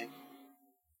 Disgusting.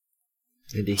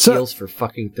 And he So- heals for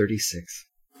fucking 36.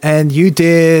 And you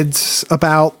did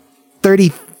about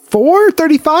 34,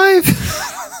 35?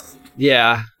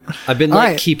 Yeah. I've been All like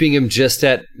right. keeping him just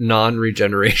at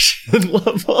non-regeneration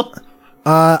level.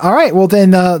 All right. Well,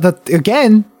 then,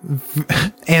 again,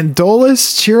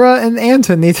 Andolus, Chira, and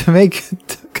Anton need to make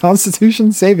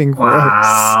Constitution saving throws.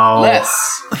 Wow.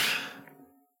 Less.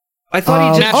 I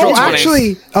thought he just Natural Oh, 20.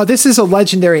 actually, this is a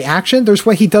legendary action. There's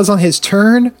what he does on his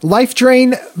turn. Life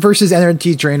drain versus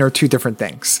energy drain are 2 different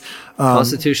things.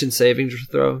 Constitution saving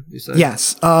throw, you said?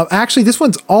 Yes. Actually, this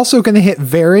one's also going to hit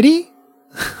Verity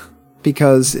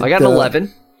because I got an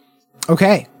 11.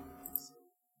 Okay.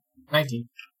 19.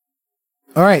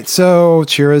 All right. So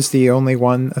Chira's the only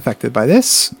one affected by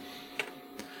this,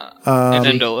 and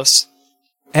Endolus.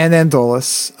 and then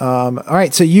Dolus. All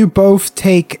right. So you both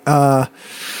take.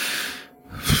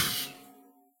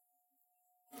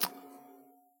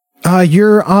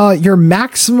 Your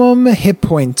maximum hit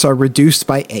points are reduced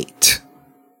by 8.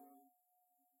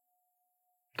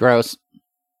 Gross.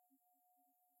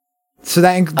 So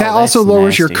that that's also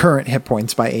lowers your nasty. current hit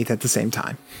points by 8 at the same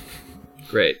time.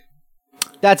 Great.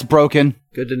 That's broken.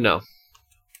 Good to know.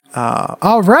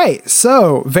 All right.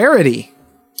 So Verity.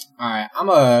 Alright,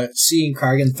 I'm seeing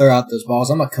Kargan throw out those balls.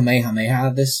 I'm a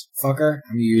Kamehameha this fucker.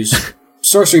 I'm gonna use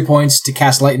sorcery points to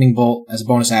cast Lightning Bolt as a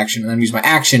bonus action, and then use my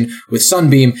action with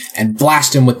Sunbeam and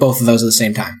blast him with both of those at the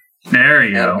same time. There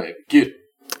you Yeah, go. baby. Good.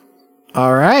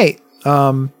 All right.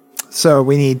 So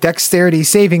we need dexterity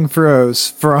saving throws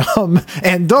from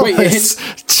Andolus, Wait, it's-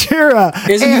 Chira,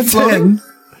 Isn't he Anton. floating?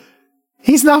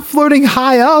 He's not floating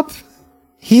high up.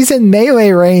 He's in melee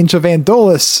range of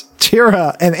Andolus,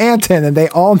 Chira, and Anton, and they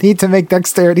all need to make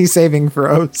dexterity saving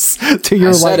throws to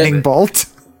your said lightning it. bolt.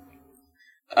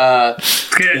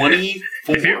 24.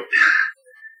 If you,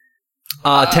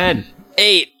 10.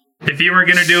 8. if you were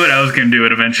gonna do it, I was gonna do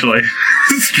it eventually.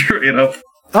 Straight up.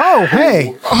 Oh,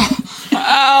 hey.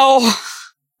 Ow!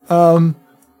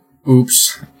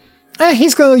 Oops.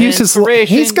 He's gonna use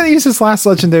Inspiration. he's gonna use his last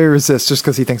legendary resist just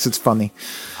because he thinks it's funny.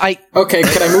 Okay,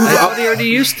 can I move I up? thought he already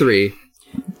used 3.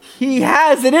 He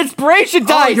has an inspiration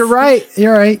dice. Oh, you're right.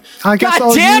 You're right. I guess God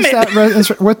I'll damn use it!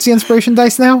 that. What's the inspiration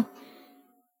dice now?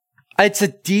 It's a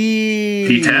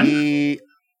D10?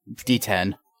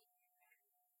 D10.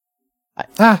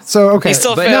 So okay. He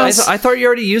still But fails. I thought you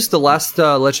already used the last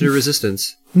legendary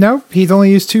resistance. No, he's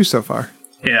only used 2 so far.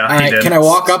 Yeah, he Alright, did. can I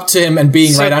walk up to him and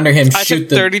being So right under him I shoot took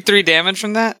the... 33 damage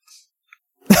from that?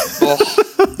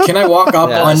 Oh, Can I walk up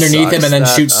Yeah, underneath him sucks and then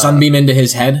that, shoot Sunbeam into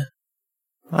his head?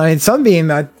 I mean,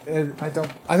 Sunbeam. I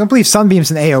don't believe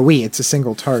Sunbeam's an AOE. It's a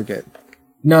single target.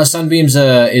 No, Sunbeam's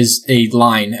is a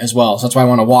line as well, so that's why I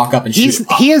want to walk up and shoot.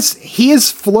 He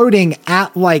is floating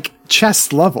at like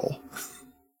chest level.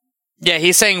 yeah,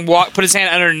 he's saying put his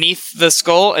hand underneath the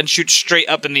skull and shoot straight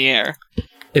up in the air.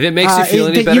 If it makes you feel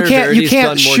any better, Verity's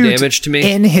done more damage to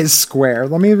me. In his square.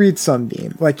 Let me read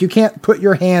Sunbeam. Like, you can't put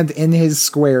your hand in his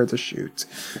square to shoot.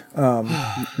 Nah,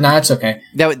 that's okay.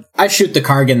 That would, I shoot the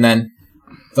Kargan then.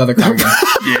 The other Kargan.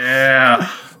 Yeah.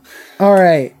 All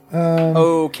right.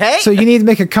 okay. So you need to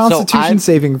make a Constitution I'm-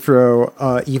 saving throw,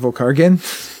 Evil Kargan.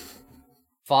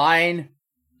 Fine.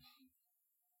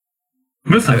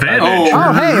 With advantage.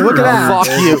 Oh, hey, look at that.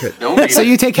 Fuck you. Don't need So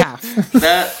you take half.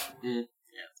 that.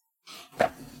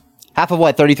 Half of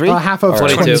what? 33? Half of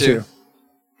 22. 22.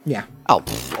 Yeah. Oh,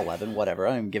 11, whatever. I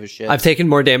don't even give a shit. I've taken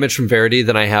more damage from Verity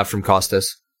than I have from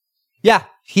Costas. yeah.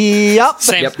 Yup.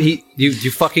 Same. Yep,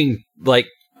 you fucking like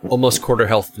almost quarter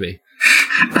health me.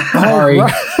 Sorry.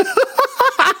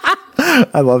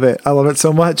 I love it. I love it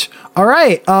so much. All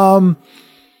right. He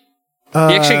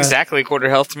actually exactly quarter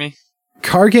health to me.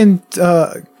 Kargan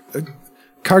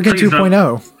Kargan Please don't.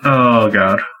 2.0. Oh,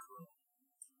 God.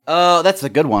 Oh, that's a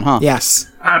good one, huh?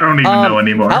 Yes. I don't even know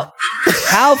anymore.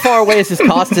 How far away is this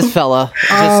Costas fella?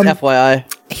 Just FYI.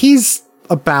 He's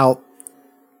about...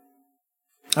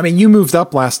 I mean, you moved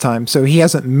up last time, so he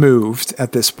hasn't moved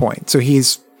at this point. So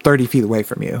he's 30 feet away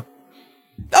from you.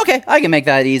 Okay, I can make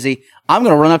that easy. I'm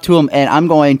going to run up to him, and I'm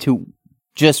going to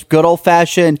just good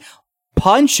old-fashioned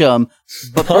punch him,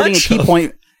 but burning a key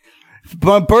point...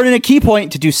 burning a key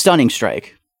point to do Stunning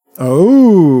Strike.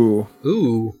 Oh.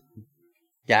 Ooh,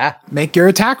 Yeah. Make your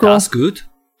attack roll. that's good.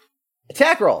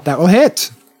 Attack roll. That will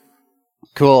hit.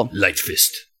 Cool. Light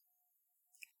fist.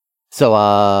 So,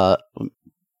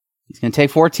 he's going to take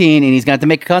 14, and he's going to have to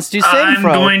make a Constitution saving I'm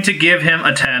throw. going to give him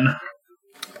a 10.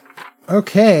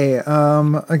 Okay.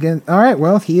 Again. All right.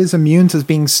 Well, he is immune to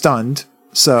being stunned.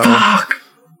 So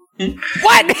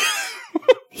What?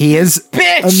 he is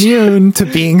Bitch! immune to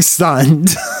being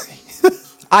stunned.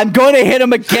 I'm going to hit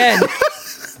him again.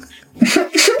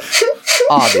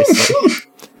 Obviously.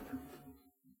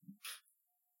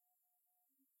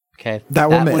 Okay. That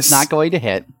will one's miss. not going to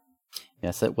hit.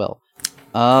 Yes, it will.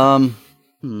 I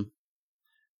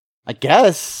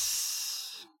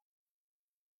guess.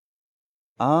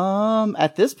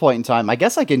 At this point in time, I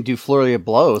guess I can do Flurry of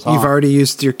Blows, huh? You've already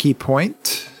used your key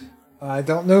point. I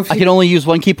don't know if I you... can only use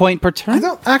one key point per turn? I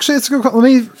don't... Actually, it's a good... Let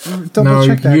me double No, you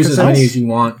check can that. use 'cause as many that's- as you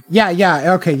want.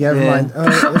 Yeah. Okay, never Yeah. mind.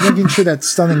 Making sure that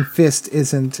Stunning Fist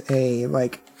isn't a,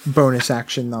 like, bonus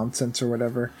action nonsense or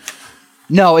whatever.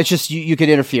 No, it's just you can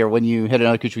interfere when you hit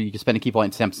another creature. You can spend a key point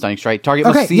and stamp Stunning Strike. Target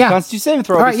Okay, must see yeah. Constitution saving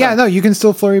throw. All every right, yeah, time. no, you can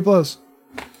still Flurry Blows.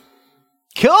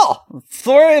 Cool.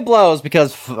 Flurry of Blows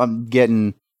because I'm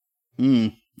getting.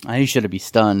 I should be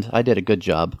stunned. I did a good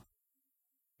job.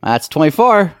 That's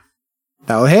 24.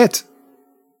 That'll hit.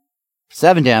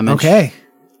 7 damage. Okay.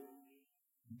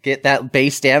 Get that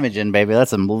base damage in, baby. That's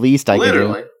the least I can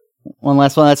Literally. do. One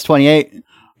last one. That's 28.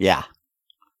 Yeah.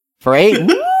 For 8.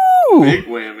 Woo! Big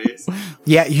whammies.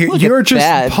 Yeah, Look you're at just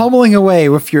that. pummeling away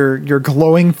with your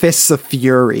glowing fists of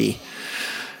fury.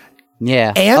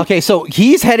 Yeah. And- okay, so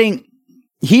he's heading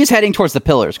towards the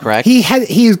pillars, correct?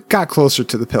 He got closer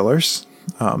to the pillars.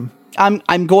 I'm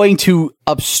going to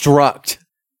obstruct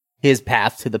his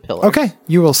path to the pillars. Okay,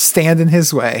 you will stand in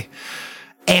his way.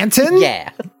 Anton? Yeah.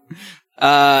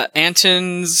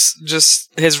 Anton's just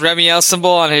his Remiel symbol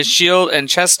on his shield and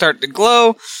chest start to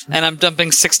glow, and I'm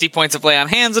dumping 60 points of lay on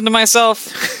hands into myself,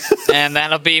 and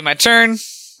that'll be my turn.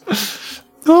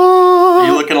 Oh,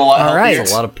 You're looking a lot All healthier. right.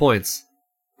 That's a lot of points.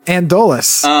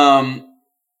 Andolus.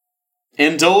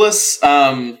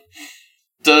 Andolus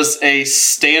does a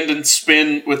stand and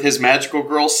spin with his magical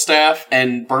girl staff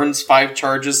and burns 5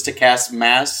 charges to cast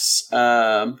mass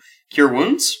cure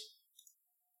wounds.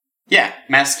 Yeah,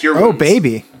 mass cure wounds. Oh,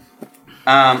 baby.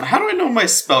 How do I know my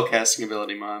spellcasting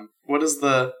ability, Mom? What is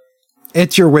the...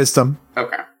 It's your wisdom.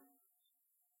 Okay.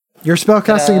 Your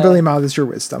spellcasting ability mod is your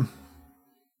wisdom.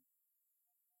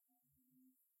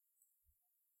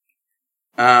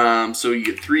 So you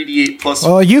get 3d8 plus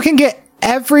Well, you can get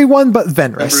everyone but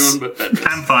Venris. everyone but Vendris.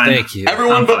 I'm fine. Thank you.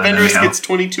 Everyone I'm but fine, Vendris anyhow. gets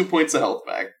 22 points of health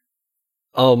back.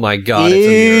 Oh my god, it's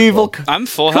a Evil. miracle. I'm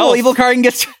full Cool. health. Evil Kargan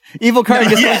gets. Evil Kargan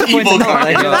gets. Yeah, 20 points Evil of health. Kargan.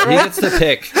 I do that He right? gets to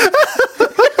pick.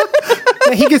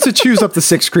 Yeah, he gets to choose up to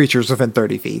 6 creatures within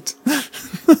 30 feet.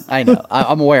 I know.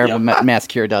 I'm aware of what Mass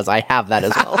Cure does. I have that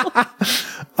as well.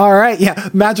 All right, yeah.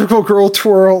 Magical girl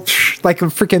twirl, like a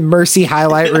freaking Mercy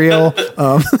highlight reel.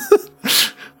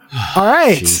 All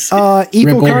right. Jeez.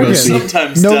 Evil Ripple Cargan. Rosie.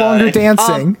 Sometimes No die. longer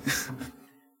dancing.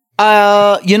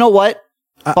 You know what,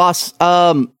 boss?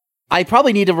 I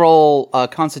probably need to roll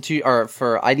constitute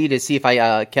I need to see if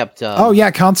I kept. Oh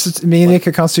yeah, make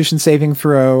a Constitution saving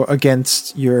throw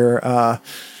against your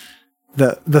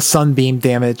the sunbeam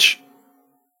damage.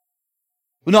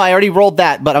 No, I already rolled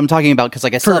that, but I'm talking about because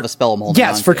I still have a spell I'm holding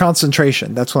Yes, on for to.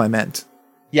 concentration. That's what I meant.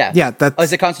 Yeah, Yeah, that's Oh,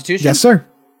 is it Constitution? yes, sir.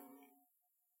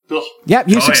 Ugh. Yep,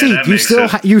 you yeah, succeed. that You makes still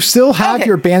sense. you still have Okay.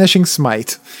 your banishing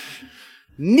smite.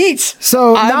 Neat.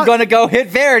 So I'm gonna go hit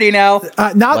Verity now.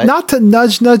 not What? not to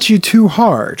nudge you too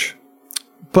hard,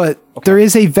 but there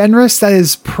is a Venrus that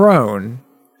is prone,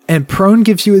 and prone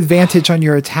gives you advantage on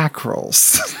your attack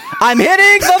rolls. I'm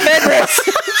hitting the Venrus.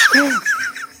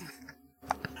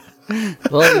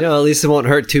 Well, at least it won't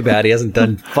hurt too bad. He hasn't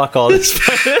done fuck all this.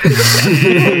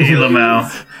 Hey, Lamau.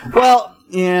 Well,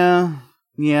 yeah.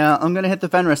 I'm gonna hit the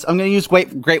Venrus. I'm gonna use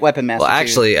great weapon master. Well,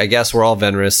 actually, I guess we're all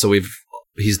Venrus, so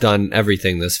he's done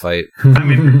everything this fight. I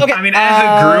mean, Okay,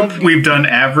 as a group, we've done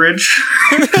average.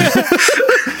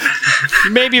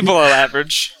 Maybe below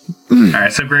average. All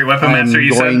right, so great weapon master.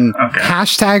 You going- said okay.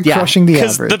 Hashtag Yeah, crushing the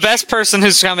Because average. the best person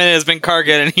who's come in has been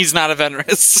Kargan, and he's not a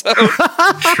Venrus. So.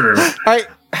 True. all right.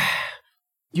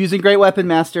 Using great weapon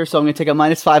master, so I'm gonna take a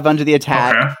 -5 under the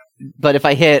attack. Okay. But if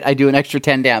I hit, I do an extra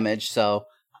 10 damage. So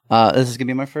this is gonna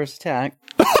be my first attack.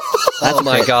 Oh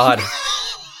my god.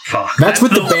 Fuck. That's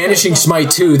with the banishing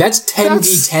smite too. That's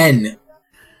 10d10.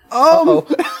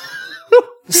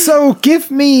 So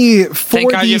give me 4d6.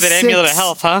 Thank God you have an amulet of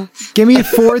health, huh? Give me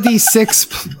 4d6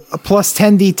 plus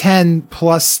 10d10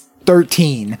 plus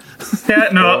 13. Yeah,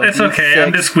 no, it's okay.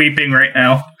 I'm just weeping right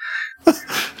now.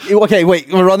 Okay, wait.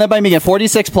 We'll run that by me again.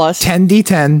 46 plus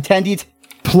 10d10 10d10.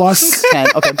 plus 10.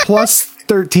 Okay. plus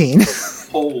 13.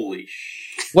 Holy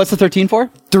shit. What's the 13 for?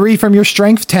 3 from your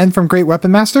strength, 10 from Great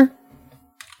Weapon Master.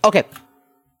 Okay.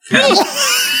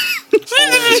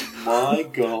 My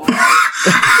God.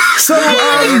 So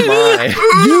My.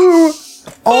 you,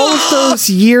 all of those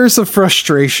years of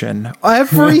frustration,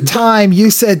 every time you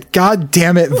said, "God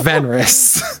damn it,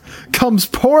 Venrus," comes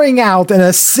pouring out in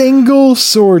a single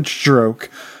sword stroke.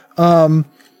 And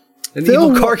Phil-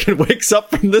 evil Karkin wakes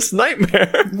up from this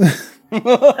nightmare.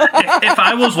 If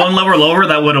I was one level lower,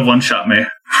 that would have one-shot me.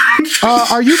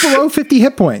 Are you below 50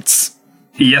 hit points?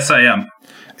 Yes, I am.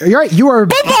 You're right. You are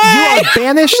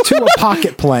banished to a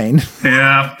pocket plane.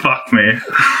 Yeah, fuck me.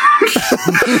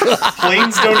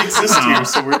 Planes don't exist here,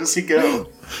 so where does he go?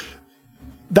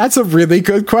 That's a really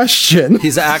good question.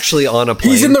 He's actually on a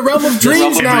plane. He's in the realm of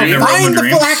dreams realm now. of dreams. Find the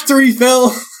Realm of phylactery,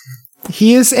 Phil.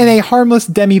 He is in a harmless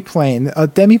demiplane. A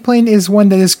demiplane is one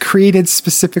that is created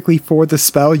specifically for the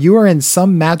spell. You are in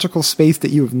some magical space that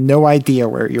you have no idea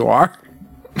where you are.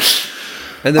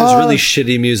 And there's really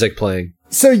shitty music playing.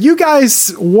 So you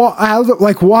guys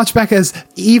watch back as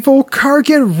evil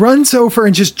Kargan runs over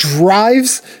and just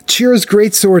drives Chira's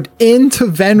greatsword into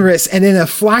Venrus, and in a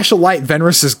flash of light,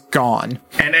 Venrus is gone.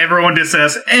 And everyone just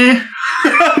says, eh.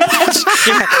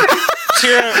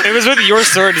 Chira, it was with your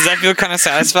sword. Does that feel kind of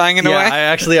satisfying in a way?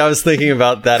 I was thinking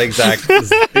about that exact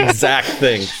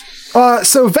thing.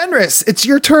 So Venrus, it's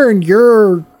your turn.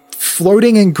 You're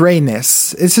floating in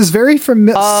grayness. This is very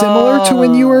similar to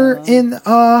when you were in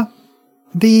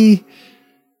the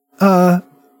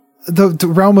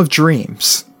realm of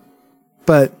dreams,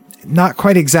 but not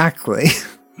quite exactly.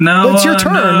 No But it's your one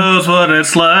turn. knows what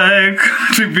it's like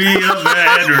to be a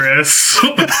Venrus.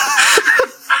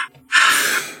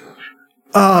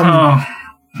 Oh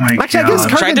my Actually, I guess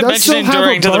God. Tried Kargan to does mention still have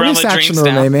enduring a to the realm bonus of action dreams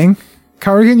now. remaining.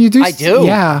 Kargan, you do. I do?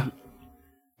 Yeah.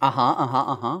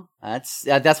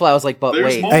 That's why I was like, but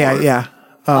There's wait. more. Yeah.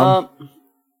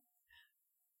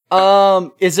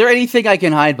 Is there anything I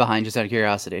can hide behind, just out of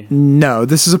curiosity? No,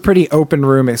 this is a pretty open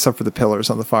room except for the pillars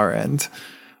on the far end.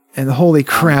 And holy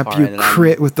crap, far you end, I'm-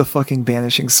 crit with the fucking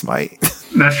banishing smite.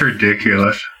 That's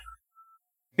ridiculous.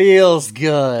 Feels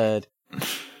good.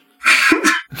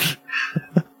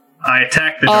 I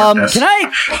attack the darkness.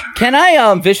 Can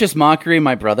I vicious mockery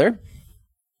my brother?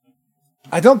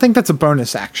 I don't think that's a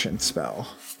bonus action spell.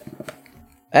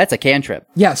 That's a cantrip.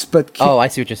 Yes, but Oh, I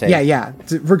see what you're saying. yeah.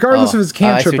 Regardless Oh, of it's I see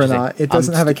cantrip what or you're not, saying. it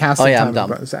doesn't I'm have a stu- casting oh, yeah, I'm time or dumb.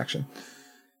 bonus action.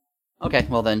 Okay,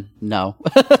 well then, no.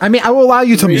 I mean, I will allow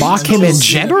you to mock him in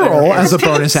general as a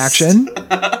bonus action.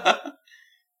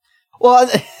 Well,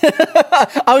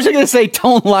 I was just gonna say,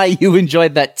 don't lie, you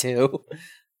enjoyed that too.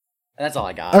 That's all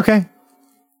I got. Okay.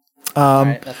 All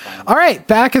right, that's fine. All right,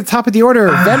 back at the top of the order,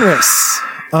 Venrus.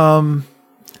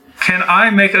 Can I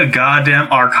make a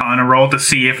goddamn Arcana roll to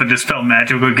see if a Dispel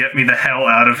Magic will get me the hell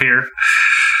out of here?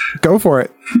 Go for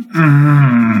it.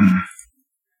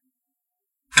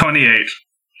 28.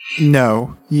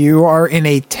 No, you are in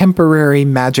a temporary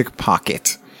magic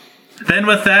pocket. Then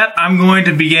with that, I'm going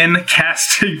to begin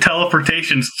casting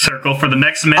teleportation circle for the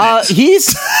next minute.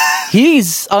 He's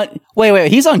he's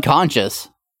unconscious.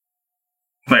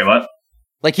 Wait, what?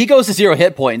 Like, he goes to 0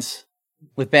 hit points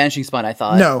with Banishing Spine, I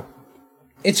thought. No.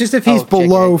 It's just if he's Oh,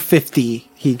 below JK. 50,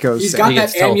 he goes He's down. got He that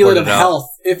gets amulet of teleported out. health.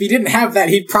 If he didn't have that,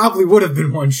 he probably would have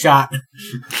been one shot.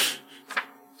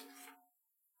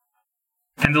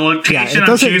 And the location Yeah, it I'm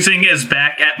doesn't- choosing is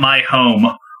back at my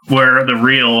home, where the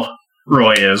real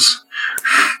Roy is.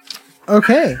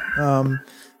 Okay. Oh,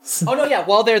 no, yeah.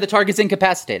 While there, the target's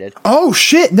incapacitated. Oh,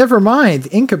 shit. Never mind.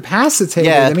 Incapacitated.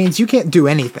 Yeah. That means you can't do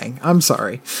anything. I'm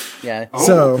sorry. Yeah.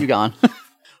 So- you gone.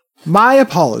 My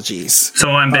apologies.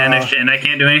 So I'm banished and I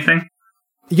can't do anything?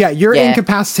 Yeah, you're Yeah.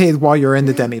 incapacitated while you're in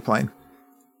the demiplane.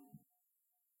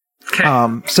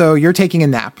 Okay. So you're taking a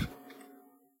nap.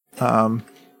 All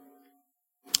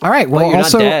right. Well, you're not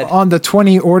also dead. on the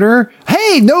 20 order.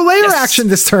 Hey, no layer Yes. action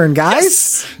this turn, guys.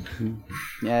 Yes.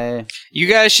 Yeah. You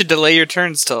guys should delay your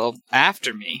turns till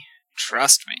after me.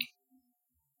 Trust me.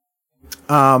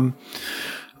 All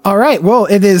right. Well,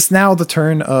 it is now the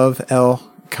turn of El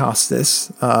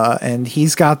Costas, and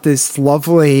he's got this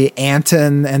lovely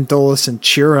Anton and Dolus and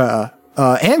Chira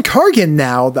and Kargan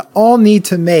now that all need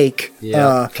to make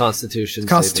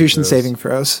Constitution saving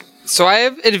throws. So I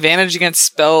have advantage against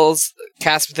spells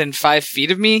cast within 5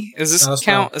 feet of me. Does this Not a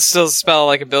spell. count as still a spell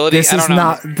like ability? This I is don't know.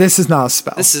 not. This is not a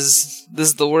spell. This is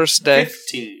the worst day.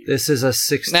 15. This is a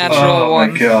 16. Natural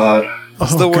one. god.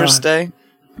 It's the worst day.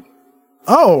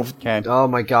 Oh, Okay. Oh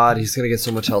my god, he's gonna get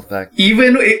so much health back.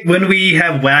 Even when we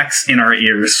have wax in our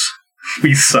ears,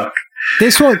 we suck.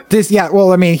 this one. This yeah.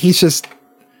 Well, I mean, he's just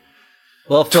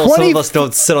Well, Phil, 20 some of us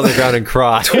don't sit on the ground and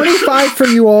cry. 25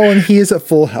 from you all, and he is at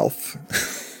full health.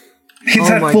 He's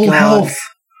Oh at my full God. health.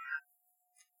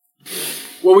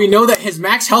 Well, we know that his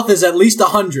max health is at least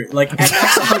 100. Like, at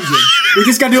max 100. We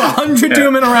just gotta do 100 to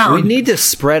him in a round. We need to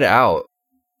spread out.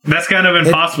 That's kind of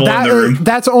impossible in the room.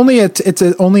 That's only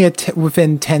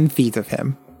within 10 feet of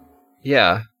him.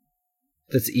 Yeah.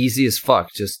 That's easy as fuck.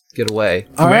 Just get away.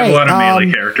 All We have right. a lot of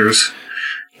melee characters.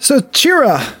 So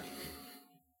Chira.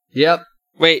 Yep.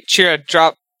 Wait, Chira,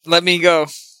 drop. Let me go.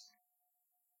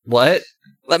 What?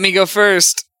 Let me go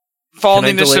first. Follow Can the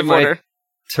I delay initiative my order.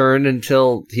 turn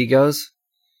until he goes?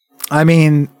 I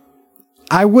mean,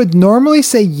 I would normally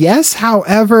say yes.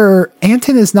 However,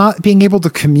 Anton is not being able to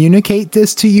communicate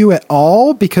this to you at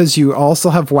all because you also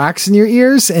have wax in your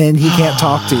ears and he can't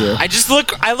talk to you.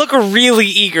 I look really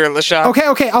eager, Lashon.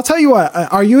 Okay. I'll tell you what.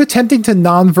 Are you attempting to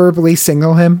non-verbally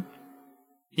signal him?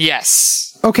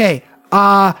 Yes. Okay.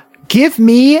 Give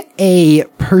me a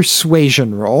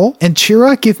persuasion roll, and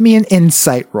Chira, give me an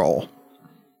insight roll.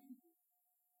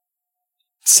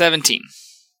 17.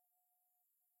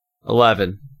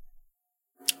 11.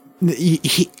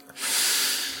 He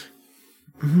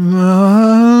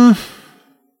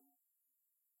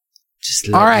Just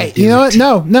let all me right, do you know what? it.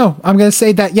 No. I'm gonna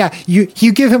say that. Yeah, you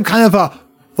give him kind of a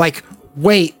like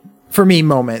wait for me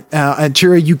moment, and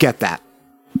Chira, you get that.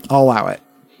 I'll allow it.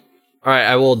 All right,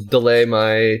 I will delay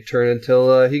my turn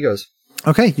until he goes.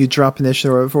 Okay, you drop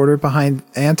initiative order behind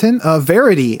Anton.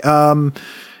 Verity,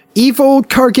 evil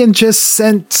Kargan just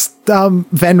sent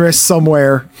Venris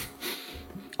somewhere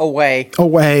Away.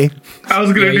 away. I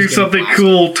was gonna Yeah, do he's something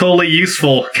cool, totally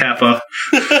useful, Kappa.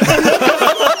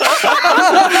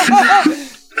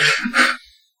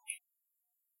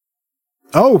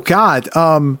 Oh God.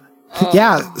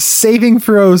 Yeah, saving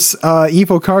throws.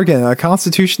 Evil Kargan, a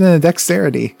Constitution and a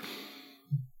Dexterity.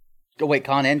 Oh, wait,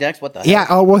 Con and Dex? What the Yeah.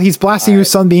 Oh well, he's blasting you with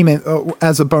All Sunbeam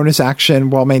as a bonus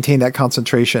action while maintaining that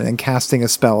concentration and casting a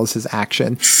spell as his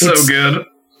action. So good. Okay.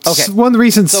 It's one of the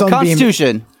reasons So Sunbeam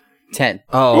Constitution, 10.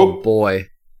 Oh, boy.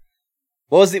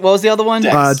 What was the other one?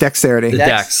 Dex. Dexterity. The Dex.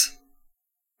 Dex.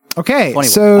 Okay, 21,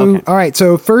 so okay. all right.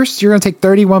 So first, you're gonna take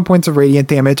 31 points of radiant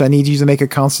damage. I need you to make a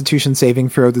Constitution saving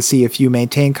throw to see if you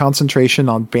maintain concentration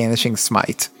on Banishing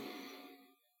Smite.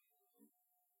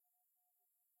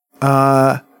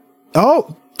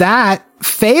 Oh, that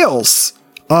fails.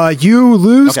 You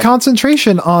lose Okay.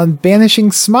 concentration on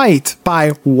Banishing Smite by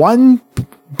one.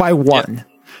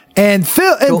 And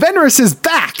Phil and Venris is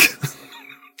back.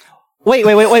 Wait.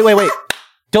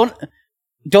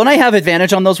 Don't I have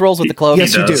advantage on those rolls with the cloak?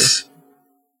 Yes, you do. does.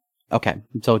 Okay.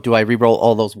 So do I re-roll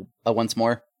all those once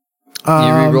more? You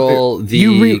reroll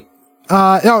the.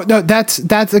 No,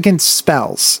 that's against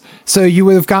spells. So you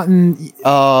would have gotten.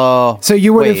 Oh. So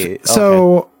you would have. Wait,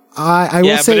 So I will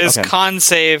Yeah, say. but his Okay. con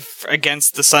save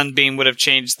against the sunbeam would have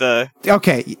changed the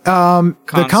Okay. The con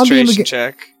beam. concentration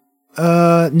check.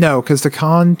 No, because the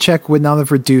con check would not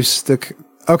have reduced the.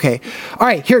 Okay, all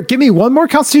right. Here, give me one more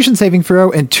Constitution saving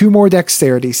throw and two more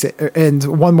dexterity and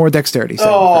one more dexterity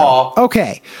saving throw.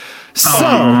 Okay,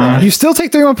 so you still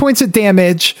take 31 points of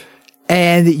damage,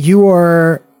 and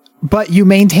but you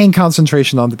maintain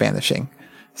concentration on the banishing.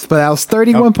 But that was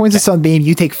 31 points of sunbeam.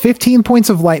 You take 15 points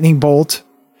of lightning bolt.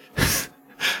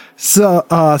 So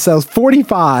that was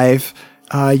 45.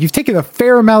 You've taken a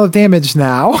fair amount of damage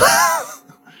now.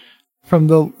 From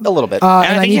the A little bit.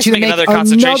 and I need you to make another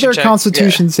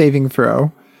Constitution saving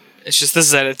throw. It's just this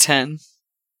is at a 10.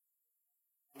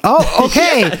 Oh,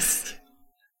 okay. Yes.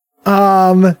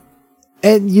 And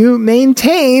you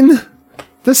maintain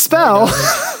the spell.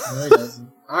 No, he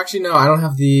doesn't. Actually, no, I don't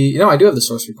have the... No, I do have the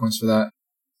sorcery points for that.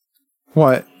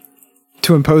 What?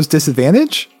 To impose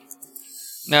disadvantage?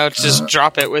 No, just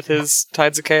drop it with his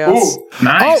Tides of Chaos. Ooh,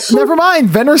 nice. Oh, never mind.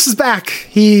 Venrus is back.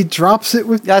 He drops it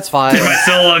with... That's fine. Am I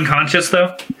still unconscious,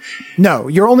 though? No,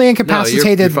 you're only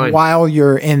incapacitated you're fine. while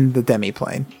you're in the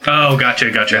demiplane. Oh,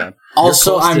 gotcha.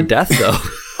 Also, Close to I'm death, though.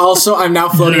 also I'm now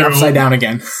floating No. upside down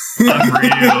again.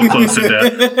 I'm real close to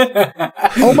death.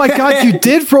 Oh my god, you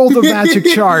did roll the magic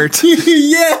chart.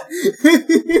 Yeah.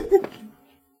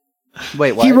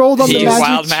 Wait, what? He rolled on the He magic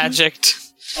wild magicked.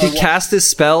 He cast his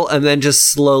spell and then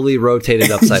just slowly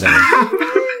rotated upside down.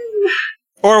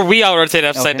 Or we all rotate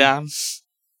upside Okay. down.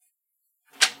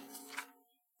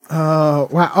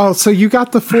 Wow. Oh, so you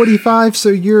got the 45, so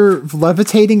you're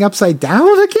levitating upside down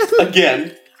again?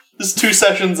 Again. This is 2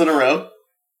 sessions in a row.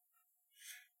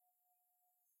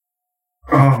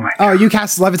 Oh my god. Oh, you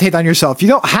cast levitate on yourself. You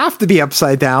don't have to be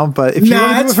upside down, but if you Nah,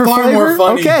 want to do that's it for far flavor, more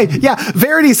funny. okay. Yeah,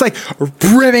 Verity's like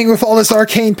brimming with all this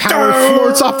arcane power,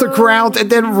 floats off the ground, and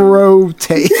then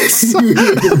rotates.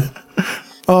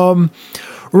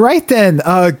 Right then,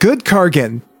 good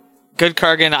Kargan. Good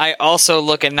Kargan, I also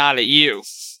look and nod at you.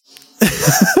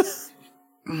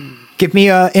 Give me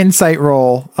a insight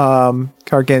roll,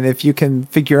 Kargan, if you can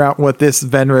figure out what this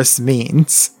Venrus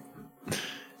means.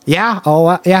 Yeah,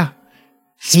 yeah.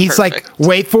 He's perfect. like,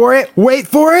 wait for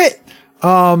it.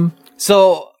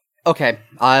 So, okay,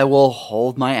 I will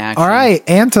hold my action. All right,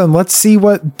 Anton, let's see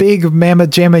what big mamma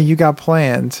jamma you got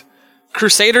planned.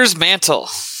 Crusader's Mantle.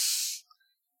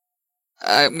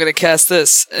 I'm going to cast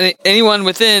this. Anyone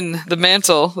within the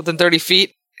mantle, within 30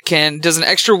 feet, does an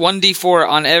extra 1d4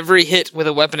 on every hit with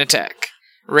a weapon attack.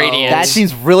 Radiant. That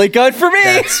seems really good for me.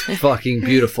 That's fucking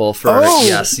beautiful for Oh.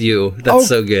 yes, you. That's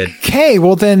so good. Okay,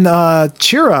 well then,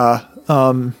 Chira,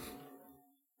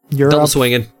 you're Double up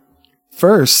swinging.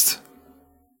 first.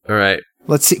 All right.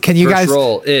 Let's see. Can you First guys?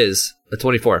 roll is a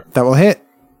 24. That will hit.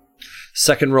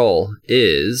 Second roll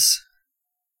is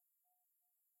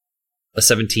a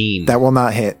 17. That will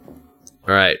not hit.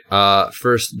 All right.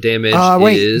 First damage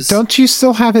Wait, is don't you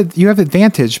still have it? You have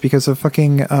advantage because of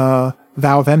fucking Vow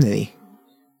of Enmity.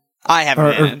 I have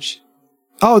advantage.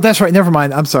 Oh, that's right. Never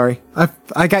mind. I'm sorry.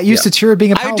 I got used to Chira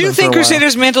being a paladin I do for think a while.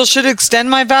 Crusader's Mantle should extend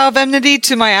my Vow of Enmity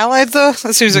to my allies, though.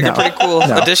 That seems like No. a pretty cool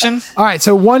addition. All right,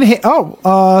 so one hit.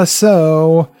 Oh,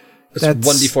 so that's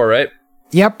 1d4, right?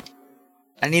 Yep.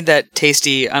 I need that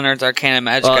tasty Unearthed Arcana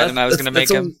magic item I was going to make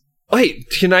him. Wait,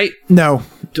 can I? No,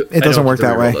 it I doesn't don't work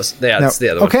have to that way. reroll this. Yeah, No. that's the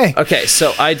other one. Okay. Okay,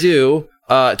 so I do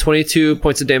 22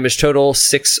 points of damage total.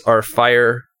 6 are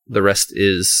fire. The rest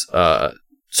is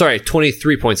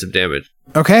 23 points of damage.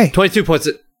 Okay. 23 points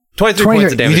of 23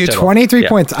 points of damage. You do total. 23 Yeah.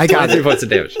 points. I got 23 it. points of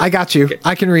damage. I got you.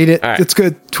 I can read it. All right. It's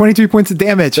good. 23 points of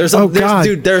damage. God.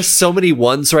 Dude, there's so many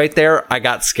ones right there. I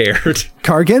got scared.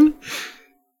 Kargan?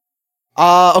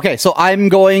 Okay, so I'm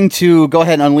going to go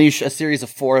ahead and unleash a series of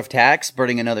 4 attacks,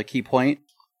 burning another key point.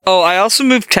 Oh, I also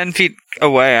moved 10 feet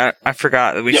away. I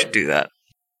forgot that we should do that.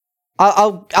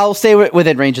 I'll stay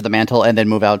within range of the mantle and then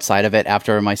move outside of it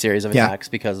after my series of Yeah. attacks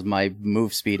because my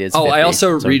move speed is. Oh, 50, I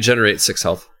also so- regenerate 6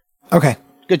 health. Okay.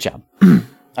 Good job. All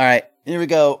right, here we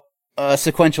go.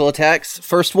 Sequential attacks.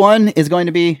 First one is going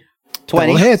to be 20.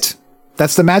 That will hit.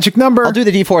 That's the magic number. I'll do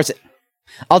the d4s.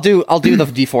 I'll do the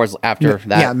d4s after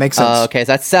that. Yeah, makes sense. Okay,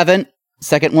 so that's 7.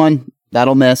 Second one,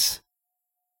 that'll miss.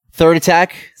 Third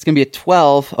attack, it's gonna be a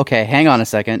 12. Okay, hang on a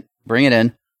second. Bring it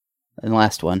in. And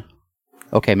last one.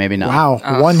 Okay, maybe not.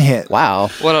 Wow. One hit. Wow.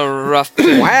 What a rough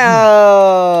pick.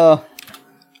 Wow.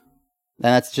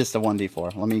 That's just a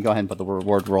 1d4. Let me go ahead and put the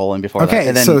word roll in before Okay,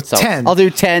 that. And so 10. I'll do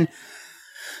 10.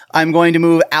 I'm going to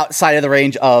move outside of the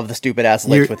range of the stupid ass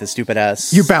lich with his stupid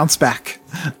ass. You bounce back.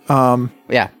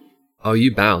 Yeah. Oh,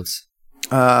 you bounce.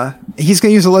 He's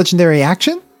going to use a legendary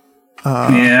action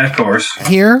Yeah, of course.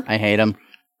 here I hate him.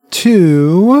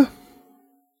 to...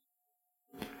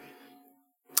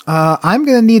 I'm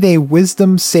going to need a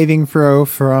wisdom saving throw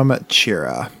from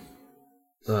Chira.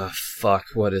 Fuck,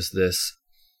 what is this?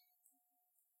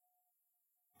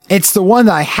 It's the one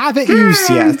that I haven't used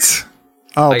yet.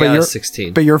 Oh, I but got a you're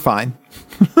 16. but you're fine.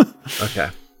 Okay.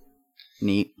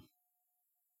 Neat.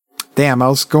 Damn, I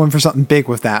was going for something big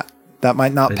with that. That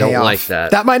might not I pay don't off. like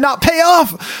that. That might not pay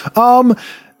off. All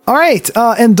right,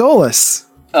 Endolus.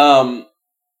 I'm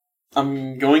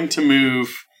going to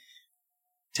move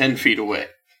 10 feet away.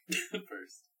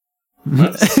 First.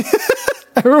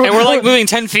 And we're like moving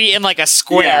 10 feet in like a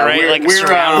square, Yeah, right? we're- Like we're,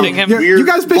 surrounding him. You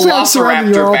guys basically are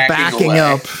surrounding. You're all Velociraptor backing away.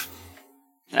 up.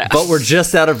 But we're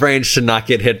just out of range to not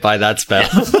get hit by that spell.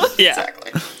 Yeah.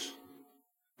 Exactly.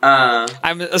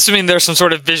 I'm assuming there's some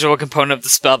sort of visual component of the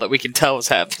spell that we can tell is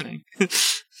happening.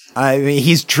 I mean,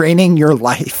 he's draining your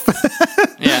life.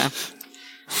 Yeah.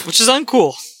 Which is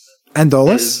uncool. That is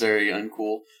Endolus. very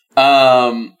uncool.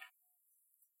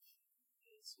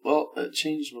 Well, that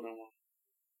changed what I want.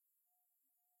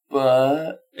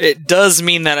 But It does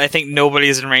mean that I think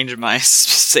nobody's in range of my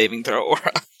saving throw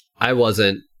aura. I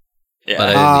wasn't. Yeah.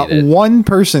 But I didn't need it. One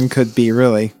person could be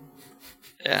really.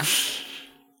 Yeah.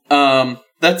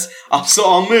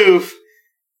 I'll move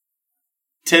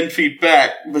 10 feet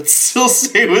back, but still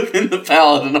stay within the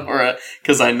paladin aura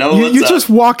because I know what's You up. just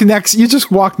walk next. You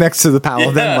just walk next to the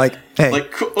paladin, Yeah. like, hey,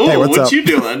 Like, hey, oh, what's what up? you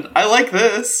doing? I like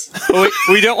this. Well,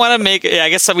 we don't want to make it. Yeah, I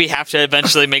guess that we have to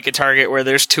eventually make a target where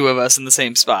there's two of us in the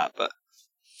same spot, but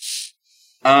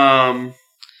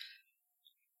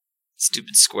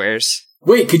stupid squares.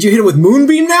 Wait, could you hit it with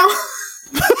Moonbeam now?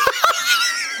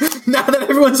 Now that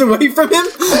everyone's away from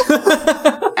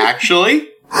him? Actually,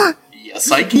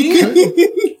 yes, I can.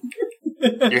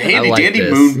 Your handy like dandy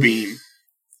this. moonbeam.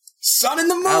 Sun and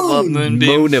the moon! I love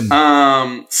Moonbeam. Moon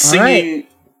him. Singing,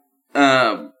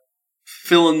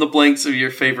 fill in the blanks of your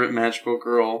favorite magical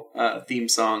girl theme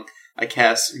song. I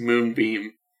cast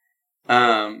Moonbeam.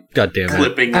 God damn it.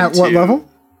 Clipping At into what level?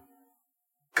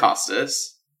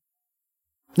 Costas.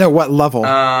 No, what level?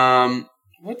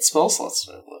 What spell slots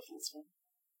do I have left?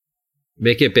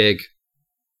 Make it big.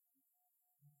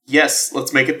 Yes,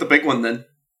 let's make it the big one then.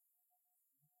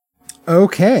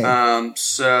 Okay.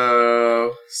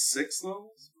 So 6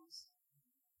 levels.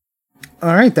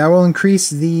 All right, that will increase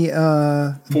the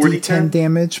 40 D10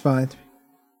 damage by.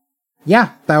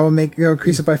 Yeah, that will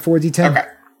increase it by 4d10. Okay.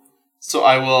 So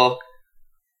I will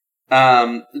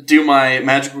do my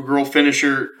magical girl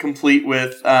finisher complete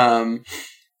with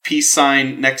peace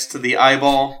sign next to the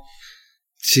eyeball.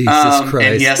 Jesus Christ.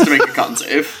 And he has to make a con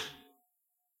save.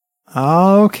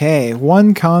 Okay,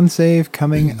 one con save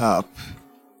coming up.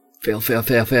 Fail. I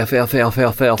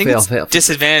think it's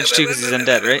disadvantage too because he's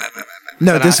undead, right?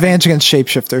 No, disadvantage against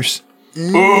shapeshifters.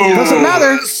 Doesn't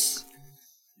matter.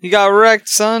 You got wrecked,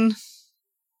 son.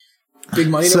 Big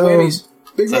money, So- no whammies.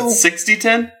 Big So roll. that's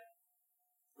 60-10?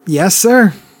 Yes,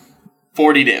 sir.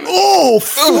 40 damage. Oh,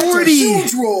 That's a 40!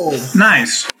 huge roll.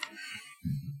 Nice.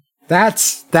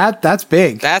 That's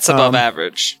big. That's above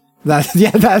average.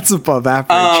 That's above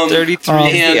average. 33 is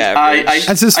And the average. I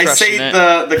That's just say crushing it.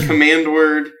 the command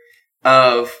word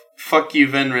of fuck you,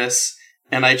 Venris,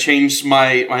 and I changed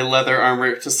my leather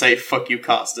armor to say fuck you,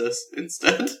 Costas,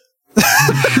 instead.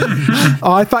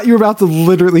 Oh, I thought you were about to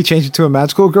literally change it to a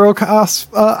magical girl outfit.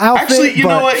 Actually, you know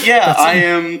but what? Yeah, I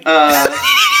am.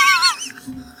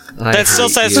 That still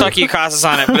says fuck you Costas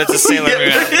on it, but it's a Sailor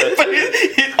Moon outfit. but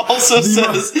it also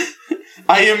says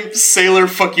I am Sailor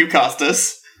fuck you,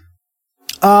 Costas.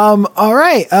 All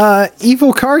right,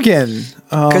 Evil Kargan.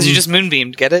 Because you just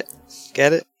moonbeamed. Get it?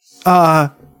 Get it?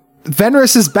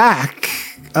 Venris is back.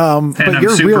 But I'm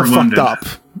you're super real fucked wounded. up.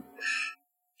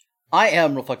 I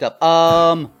am real fucked up.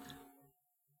 I'm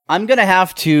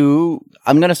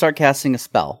gonna start casting a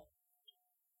spell.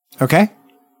 Okay.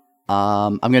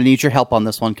 I'm gonna need your help on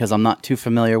this one because I'm not too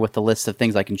familiar with the list of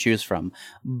things I can choose from.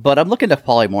 But I'm looking to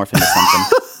polymorph into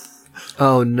something.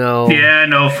 Oh no. Yeah,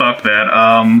 no, fuck that.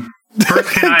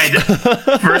 First,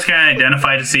 can I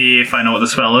identify to see if I know what the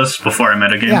spell is before I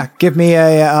metagame? Yeah, give me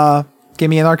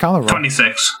an Arcana roll.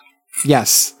 26.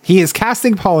 Yes, he is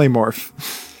casting polymorph.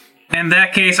 In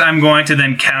that case, I'm going to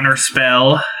then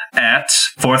counterspell at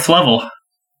 4th level.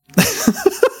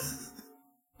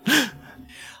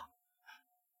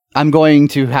 I'm going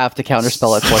to have to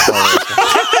counterspell at 4th level.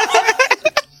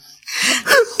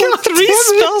 3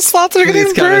 spell slots are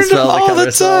getting burned all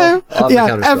the time.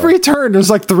 Yeah, every turn there's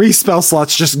like 3 spell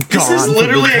slots just gone. This is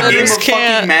literally a game of Others fucking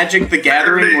can't. Magic the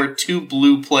Gathering where 2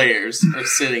 blue players are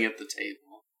sitting at the table.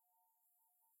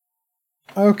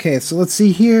 Okay, so let's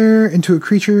see here. Into a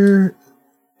creature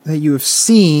that you have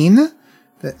seen,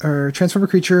 or transform a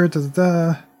creature.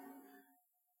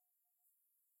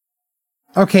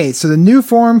 Okay, so the new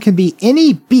form can be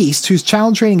any beast whose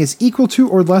challenge rating is equal to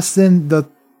or less than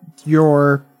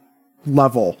your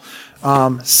level.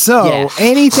 So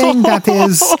anything that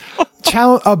is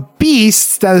a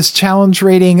beast that is challenge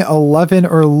rating 11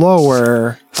 or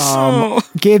lower.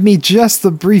 Give me just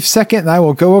a brief second, and I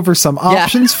will go over some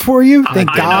options for you.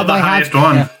 Thank God I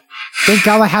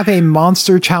have a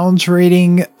monster challenge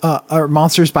rating or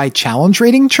monsters by challenge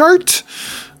rating chart.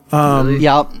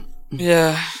 Yep.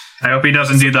 Yeah. I hope he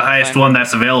doesn't do the highest one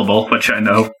that's available, which I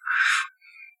know.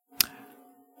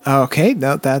 Okay,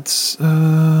 no, that's so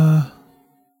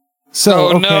Oh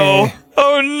okay. no!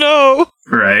 Oh no!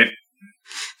 Right.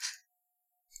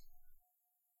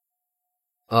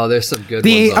 Oh, there's some good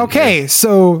ones. Okay,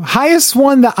 so highest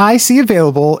one that I see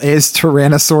available is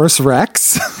Tyrannosaurus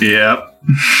Rex. Yep.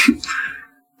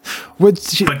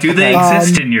 Which, But do they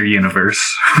exist in your universe?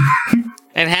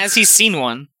 And has he seen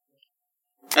one?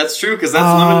 That's true, because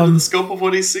that's limited to the scope of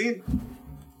what he's seen.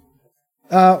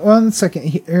 1 second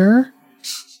here.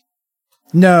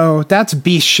 No, that's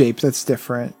beast shape. That's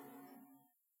different.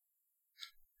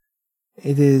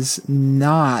 It is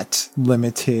not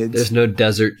limited. There's no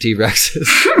desert T-Rexes.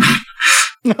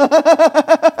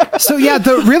 So yeah,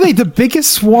 the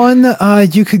biggest one,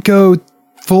 you could go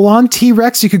full on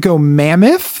T-Rex. You could go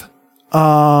mammoth.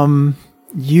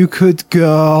 You could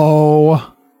go.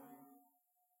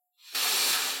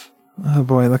 Oh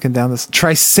boy, looking down this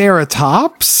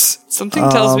Triceratops. Something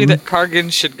tells me that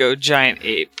Kargan should go giant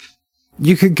ape.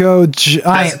 You could go giant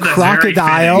That's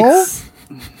crocodile.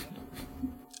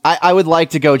 I would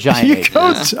like to go giant You ape. go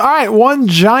all right, one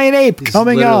giant ape He's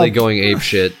coming literally up. going ape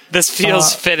shit. This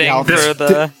feels fitting yeah, for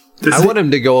the. I want him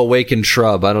to go awakened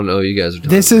shrub. I don't know what you guys are talking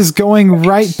This is going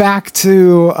right back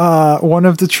to one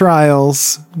of the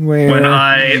trials where When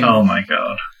oh my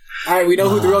god. All right, we know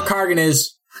who the real Kargan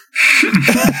is.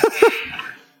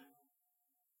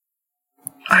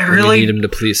 I We really need him to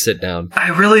please sit down. I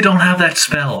really don't have that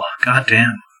spell. God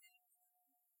damn.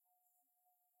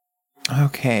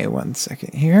 Okay, 1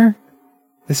 second here.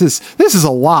 This is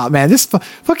a lot, man. This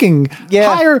fucking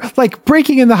higher, like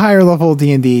breaking in the higher level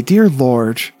D&D. Dear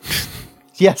Lord.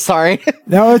 Yeah, sorry.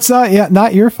 No, it's not. Yeah,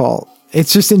 not your fault.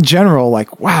 It's just in general,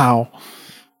 like wow.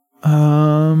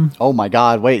 Oh my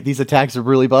god, wait, these attacks are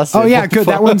really busted. Oh yeah, What the good.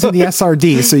 fuck? That one's in the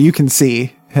SRD, so you can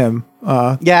see him.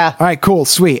 Yeah. All right, cool,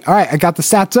 sweet. All right, I got the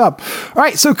stats up. All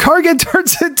right, so Kargan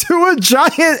turns into a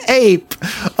giant ape.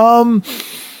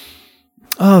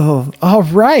 Oh, all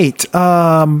right.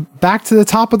 Back to the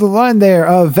top of the line there.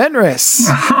 Venris.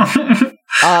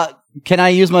 Can I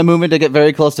use my movement to get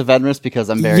very close to Venris because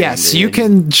I'm very Yes, angry you and-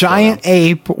 can giant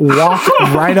ape walk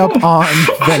right up on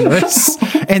Venris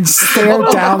and stare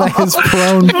down at his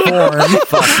prone form.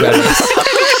 Fuck Venus.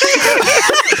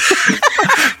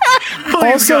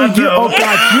 Also, God, you, no. oh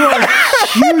god, you are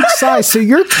huge size, so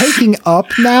you're taking up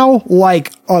now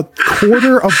like a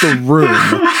quarter of the room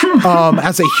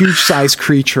as a huge size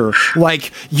creature.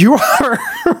 Like you are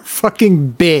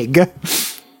fucking big.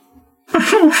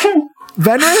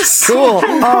 Venris? Cool.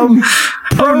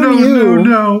 Prone you.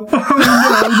 No. No.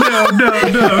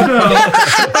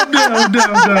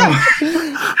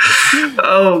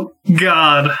 Oh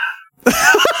god.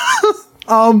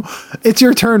 It's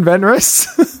your turn, Venris.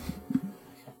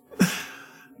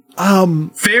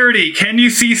 Verity, can you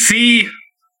CC?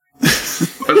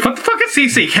 What the fuck is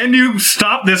CC? Can you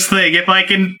stop this thing if I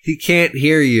can? He can't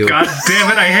hear you. God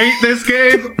damn it, I hate this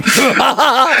game.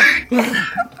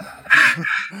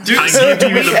 Dude, I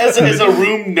give you the- as a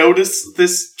room notice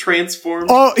this transform?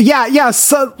 Oh yeah.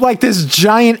 So like this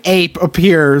giant ape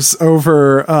appears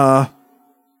over.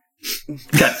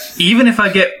 God, even if I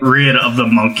get rid of the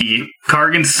monkey,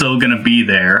 Kargan's still gonna be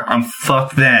there. I'm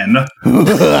fucked then.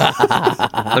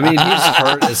 I mean, he's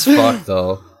hurt as fuck,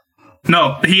 though.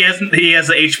 No, he has the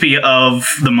HP of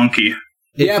the monkey.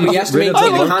 Yeah, If but you he has get to rid of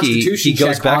maintain the a monkey, constitution he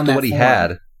goes check back on to that what he form.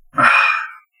 had.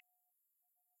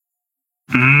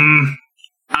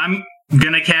 I'm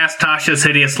gonna cast Tasha's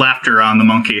Hideous Laughter on the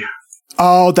monkey.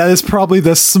 Oh, that is probably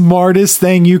the smartest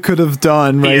thing you could have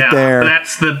done right there.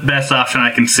 That's the best option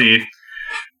I can see.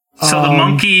 So the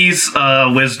monkey's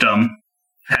wisdom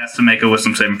has to make a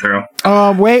wisdom saving throw.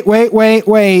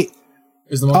 Wait.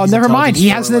 Is the Oh, monkey's never mind. intelligence He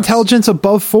 4 has or an less? intelligence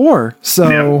above 4. So,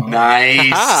 Yeah.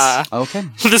 Nice. Ah, Okay.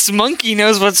 this monkey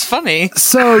knows what's funny.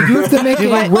 so you have to make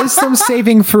a wisdom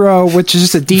saving throw, which is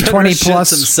just a D20 Venris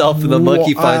plus shits himself and the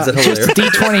monkey finds it just a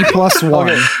hilarious. D20 plus 1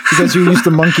 because you used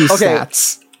the monkey Okay.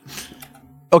 stats.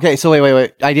 Okay, so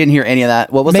wait. I didn't hear any of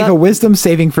that. What was Make that? a wisdom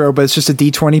saving throw, but it's just a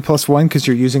D20 plus 1 because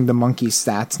you're using the monkey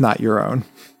stats, not your own.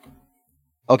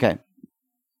 Okay.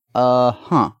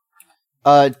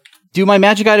 Do my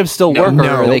magic items still work, or are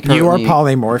No, they you are currently-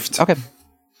 polymorphed. Okay.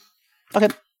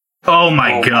 Oh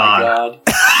my Oh god.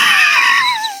 my god.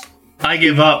 I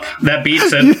give up. That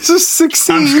beats You it. just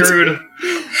succeed. I'm screwed.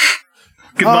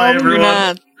 Goodbye,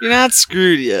 everyone. You're not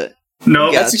screwed yet.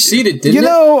 Nope. That succeeded, didn't You it?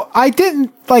 know, I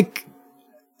didn't like.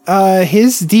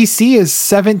 His DC is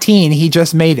 17. He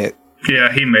just made it.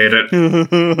 Yeah, he made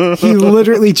it. He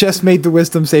literally just made the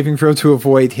wisdom saving throw to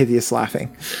avoid hideous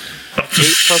laughing. 8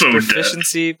 plus So dead.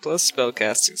 proficiency plus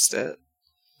spellcasting stat.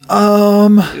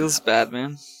 Feels bad,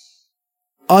 man.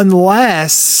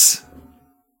 Unless.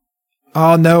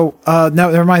 Oh no! No,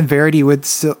 never mind. Verity would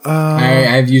still.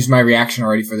 I've used my reaction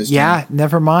already for this. Yeah,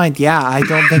 never mind. Yeah, I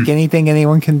don't think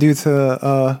anyone can do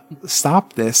to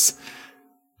stop this.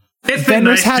 It's been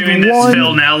Vendors nice had doing this one-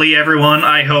 Phil Nally, everyone.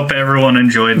 I hope everyone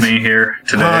enjoyed me here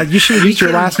today. You should have used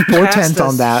your last portent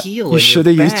on that. heal You in should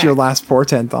your have used back. your last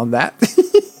portent on that.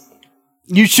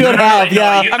 You should No, have,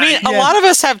 yeah. I mean, a lot of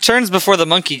us have turns before the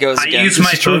monkey goes I again. used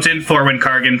my potent for when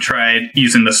Kargan tried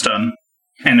using the stun,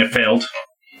 and it failed.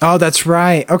 Oh, that's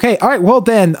right. Okay, all right. Well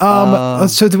then,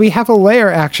 so do we have a layer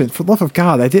action? For the love of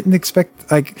God, I didn't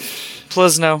expect like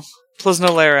Plisno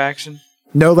layer action.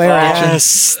 no layer action.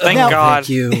 Yes, thank Now- God. Thank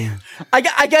you. I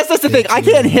guess that's the thing. I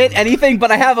can't hit anything,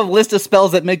 but I have a list of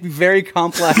spells that make me very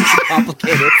complex and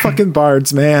complicated. Fucking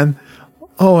bards, man.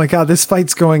 Oh my God, this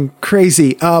fight's going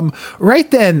crazy. Right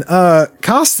then,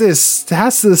 Costas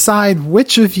has to decide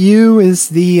which of you is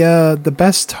the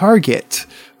best target.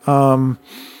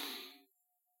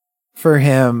 For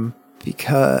him,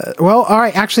 because all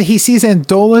right. Actually, he sees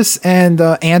Andolus and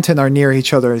Anton are near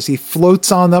each other as he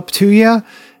floats on up to you,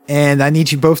 and I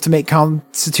need you both to make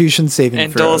Constitution saving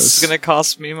And throws. Dulles is gonna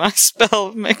cost me my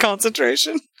spell, my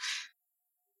concentration.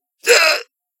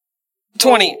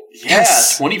 20. Yeah,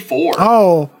 24.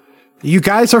 Oh, you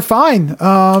guys are fine.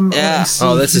 Let me Yeah. see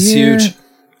Oh, this is here. huge.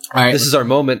 All right. This is our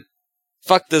moment.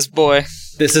 Fuck this boy.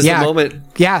 This is Yeah. the moment.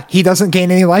 Yeah, he doesn't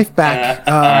gain any life back.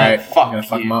 all right. fuck I'm gonna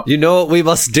fuck you. him up. You know what we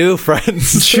must do,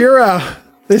 friends? Shira,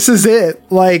 this is it.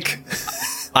 Like,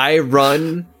 I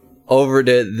run over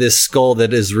to this skull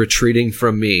that is retreating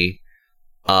from me,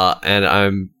 and I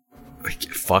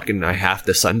have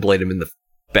to sunblade him in the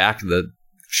back of the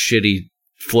shitty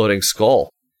floating skull.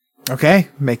 okay,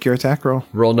 make your attack roll.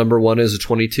 Roll number 1 is a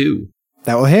 22.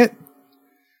 That will hit.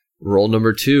 Roll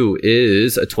number 2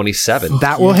 is a 27.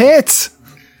 That will hit.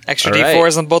 Extra All right.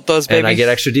 D4s on both those, baby. And I get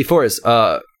extra d4s.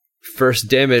 First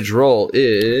damage roll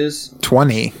is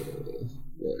 20.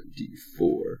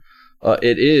 1d4.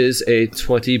 It is a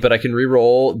 20, but I can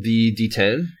re-roll the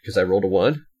d10 because I rolled a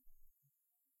 1.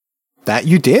 That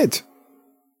you did.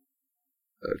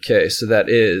 Okay, so that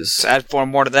is Just add 4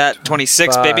 more to that.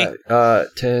 26, baby.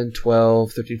 10,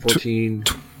 12, 13, 14.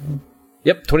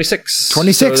 Yep, 26.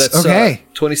 26, So that's, okay.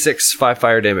 26 5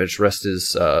 fire damage. Rest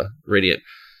is radiant.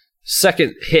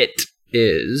 Second hit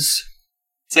is...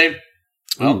 Same.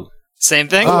 Oh, Same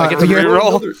thing. I get to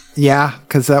reroll. Yeah,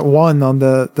 because that one on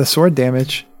the sword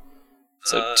damage.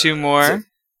 So 2 more.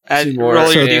 Add, 2 more.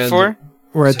 roll your And D4.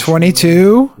 We're at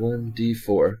 22,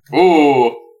 1d4.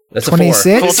 ooh. That's a 4.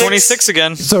 26. Roll 26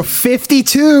 again. So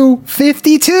 52.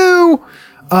 52.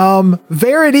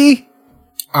 Verity.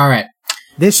 All right.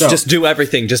 This So- Just do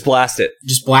everything. Just blast it.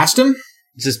 Just blast him.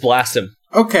 Just blast him.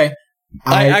 Okay.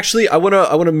 I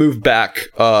wanna move back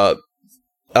out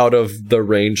of the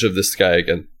range of this guy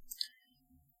again.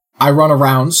 I run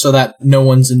around so that no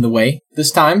one's in the way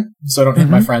this time, so I don't hit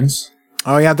my friends.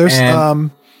 Oh yeah, there's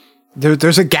And-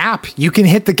 there's a gap. You can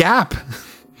hit the gap.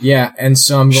 Yeah, and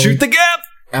so I'm going, Shoot the gap!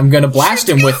 I'm going to blast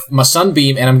him with my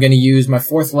sunbeam, and I'm going to use my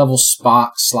 4th level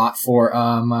slot for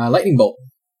my lightning bolt.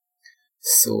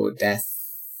 So death.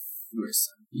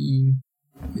 Sunbeam.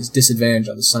 Is disadvantage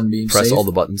on the sunbeam. Press save. all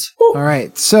the buttons. All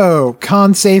right. So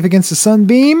con save against the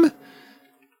sunbeam.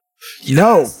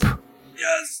 Nope.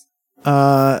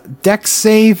 Yes. Dex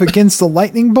save against the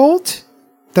lightning bolt.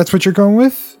 That's what you're going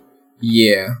with.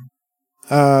 Yeah.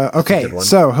 Okay. good one.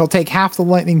 So he'll take half the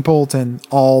lightning bolt and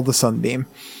all the sunbeam.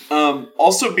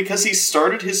 Also, because he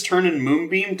started his turn in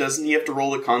Moonbeam, doesn't he have to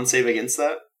roll a con save against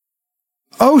that?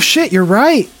 Oh shit! You're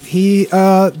right. He.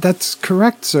 That's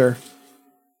correct, sir.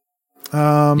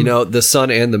 You know, the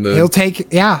sun and the moon. He'll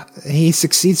take. Yeah, he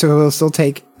succeeds, so he'll still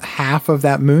take half of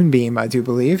that moonbeam, I do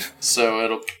believe. So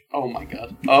it'll... Oh my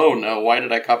god. Oh no, why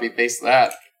did I copy paste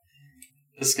that?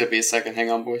 This is gonna be a second. Hang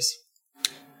on, boys.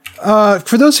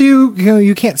 For those of you,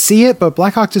 you can't see it, but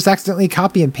Blackhawk just accidentally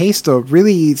copy and paste a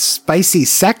really spicy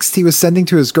sext he was sending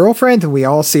to his girlfriend, and we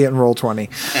all see it in Roll20.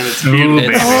 And it's Ooh, beautiful.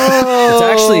 baby.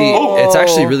 It's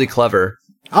actually really clever.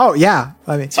 Oh yeah,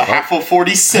 I mean, It's a half of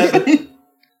 47.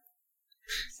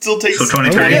 Still takes So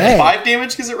 23. Okay. 5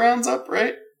 damage because it rounds up,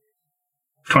 right?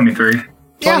 23.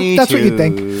 Yeah, that's what you'd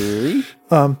think.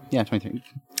 23. Yeah, 23.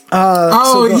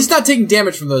 Oh, so he's not taking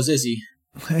damage from those, is he?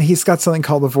 he's got something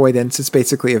called avoidance. It's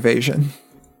basically evasion.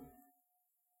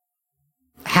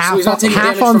 Half, he's not taking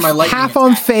half damage on from my lightning half attack.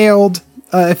 on failed,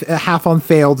 half on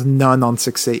failed, none on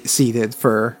succeeded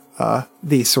for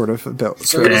these sort of abilities.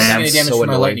 So he doesn't take Damn, any damage so from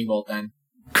my annoying. lightning bolt then.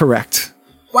 Correct.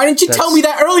 Why didn't you tell me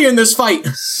that earlier in this fight?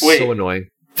 Wait. So annoying.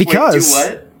 Because Wait,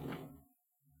 do what?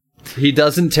 He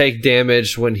doesn't take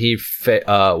damage when he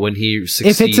succeeds.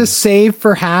 if it's a save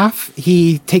for half,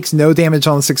 he takes no damage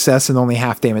on success and only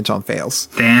half damage on fails.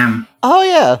 Damn. Oh,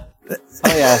 yeah.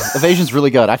 Evasion's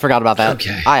really good. I forgot about that.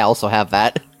 Okay. I also have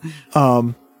that.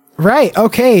 Right.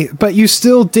 Okay. But you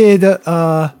still did.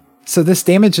 So this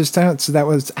damage is down. So that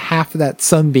was half of that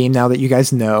sunbeam. Now that you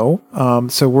guys know.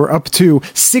 So we're up to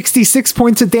 66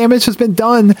 points of damage has been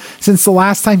done since the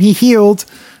last time he healed.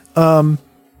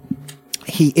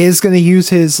 He is going to use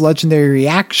his legendary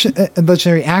reaction.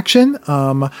 Legendary action.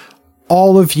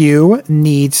 All of you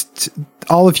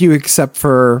except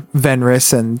for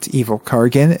Venris and Evil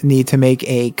Kargan need to make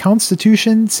a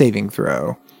Constitution saving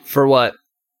throw. For what?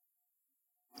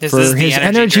 This For is the his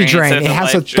energy drain. instead It of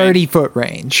has the a life drain. 30-foot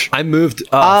range. I moved.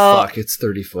 Uh, Fuck! It's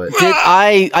 30 foot. Did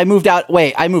I moved out.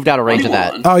 Wait, I moved out of range of that.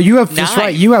 21. Oh, you have that's 9.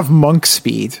 right. You have monk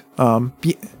speed.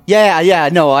 Yeah.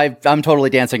 No, I'm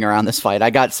totally dancing around this fight. I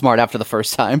got smart after the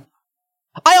first time.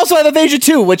 I also have evasion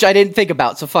too, which I didn't think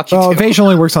about. So fuck you. Oh, too. evasion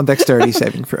only works on dexterity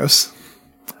saving throws.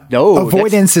 No,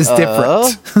 Avoidance is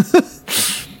different.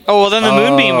 Oh, well, then the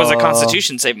moonbeam was a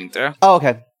Constitution saving throw. Oh,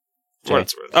 okay. For what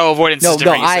it's worth. Oh, avoidance No, is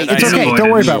different. no, you said. It's It's okay. avoidance.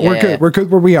 Don't worry about it. We're Yeah. good. We're good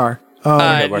where we are.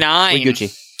 we're 9.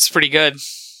 Gucci. It's pretty good.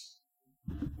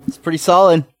 It's pretty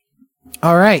solid.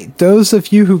 All right. Those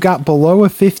of you who got below a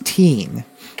 15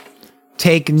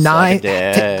 take 9.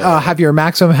 dick. Have your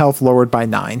maximum health lowered by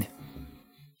 9.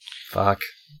 Fuck.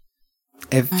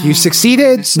 If you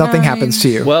succeeded, nothing happens to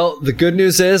you. Well, the good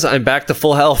news is I'm back to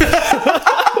full health.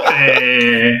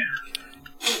 Hey.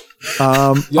 You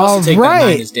also all take that 9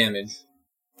 right. as damage.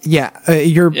 Yeah,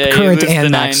 your Yeah, you current lose the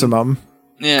and 9. maximum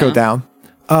Yeah. go down.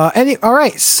 All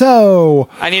right. So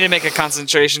I need to make a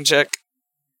concentration check.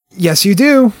 yes, you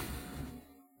do.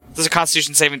 There's a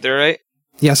Constitution saving throw, right?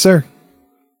 Yes, sir.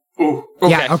 Ooh.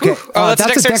 Yeah. Okay. Whew. Oh, that's a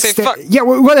dexterity save. Fuck. Yeah.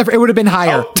 Whatever. It would have been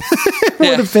higher. It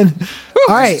would have been.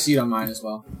 All right. Succeed on mine as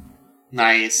well.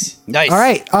 Nice. Nice. All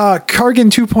right.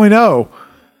 Kargan 2.0.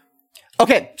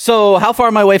 Okay, so how far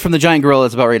am I away from the giant gorilla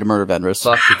that's about ready to murder Venris?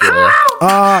 Fuck the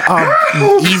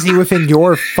gorilla. Easy within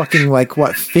your fucking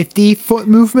 50-foot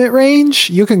movement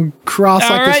range. You can cross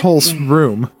All this right. whole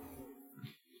room.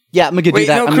 Yeah, I'm gonna do Wait,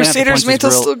 that. no, I'm gonna have to Crusader's punch this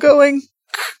Mantle's gorilla. still going.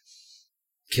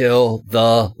 Kill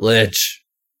the lich.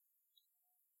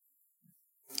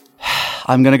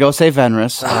 I'm gonna go save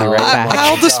Venris. I'll be right back.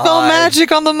 I'll dispel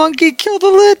magic on the monkey. Kill the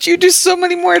lich. You do so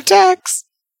many more attacks.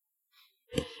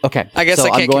 Okay, I guess so I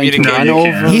can't I'm going to communicate. run No, you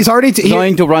over. can't. He's already.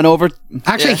 Going to run over.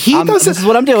 Actually, Yeah. he doesn't. This is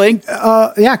what I'm doing.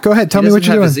 Yeah. Go ahead. Tell He me what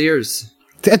doesn't you're have doing. his ears.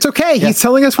 It's okay. He's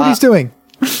telling us what he's doing.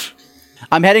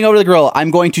 I'm heading over to the gorilla.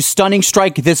 I'm going to stunning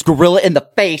strike this gorilla in the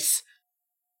face.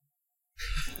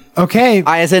 Okay.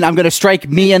 As in, I'm going to strike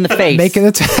me in the face. Make an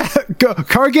attack. Go,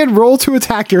 Kargan, roll to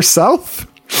attack yourself.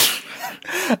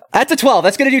 That's a 12.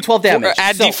 That's going to do 12 damage.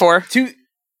 Add So, D4.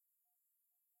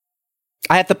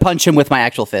 I have to punch him with my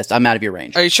actual fist. I'm out of your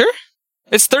range. Are you sure?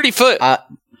 It's 30 foot.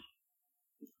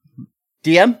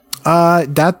 DM?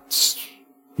 That's.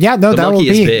 Yeah, no, The that will monkey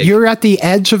is be. big. You're at the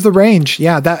edge of the range.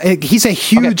 Yeah, he's a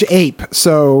huge ape,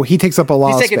 so he takes up a lot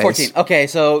He's of taking space. 14. Okay,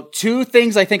 so two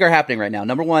things I think are happening right now.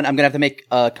 Number one, I'm going to have to make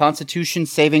a Constitution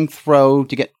saving throw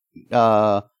to get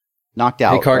knocked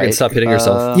out. Hey, Kargan, right? stop hitting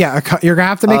yourself. Yeah, you're gonna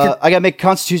have to make it I got to make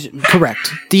Constitution.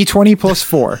 correct. D20 plus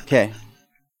 4. Okay.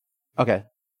 Okay.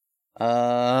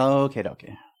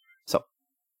 Okay. So.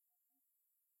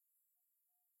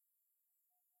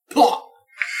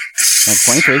 That's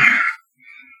 23.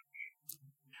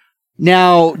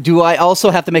 Now, do I also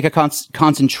have to make a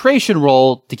concentration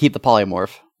roll to keep the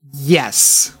polymorph?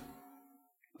 Yes.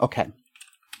 Okay.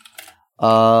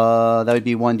 That would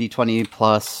be 1d20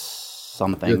 plus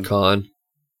something. Good con.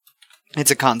 It's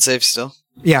a con save still,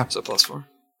 Yeah, so +4.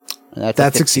 That's that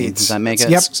a 15. succeeds. Does that make it?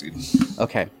 Yep.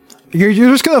 Okay. You're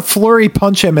just gonna flurry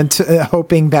punch him and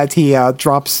hoping that he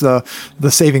drops the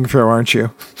saving throw, aren't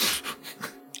you?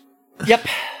 Yep.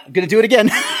 I'm going to do it again.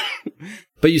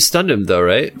 But you stunned him though,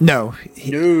 right? No.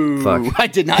 No. Fuck. I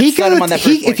did not He stun can, him on that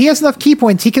first if point. he has enough key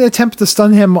points, he can attempt to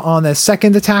stun him on a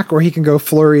second attack, or he can go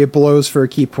flurry of blows for a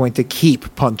key point to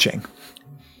keep punching.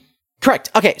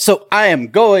 Correct. Okay, so I am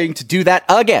going to do that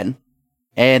again.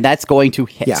 And that's going to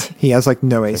hit. Yeah, he has like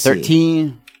no AC.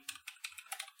 13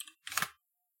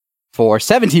 for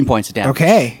 17 points of damage.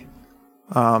 Okay.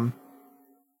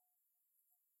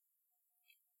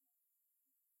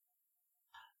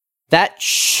 That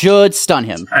should stun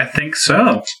him. I think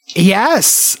so.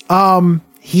 Yes.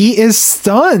 He is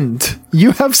stunned.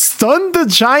 You have stunned the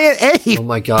giant ape. Oh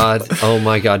my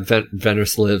god.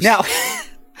 Venus lives.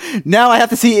 Now I have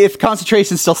to see if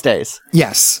concentration still stays.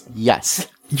 Yes. Yes.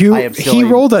 He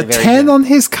rolled a 10 on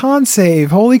his con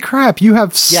save. Holy crap. You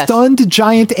have stunned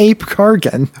giant ape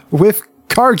Kargan with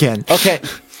Kargan. Okay.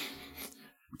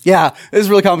 Yeah, this is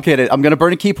really complicated. I'm going to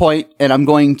burn a key point, and I'm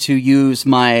going to use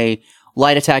my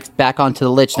light attacks back onto the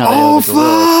Lich now that I know the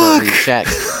gorilla check.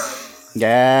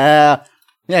 Yeah.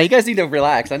 Yeah, you guys need to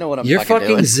relax. I know what I'm You're fucking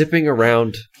doing. zipping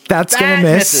around. That's going to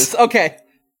miss. Misses. Okay.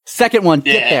 Second one.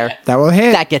 Get there. That will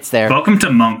hit. That gets there. Welcome to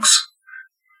monks.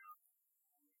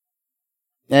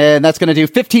 And that's going to do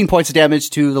 15 points of damage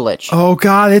to the Lich. Oh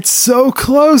god, it's so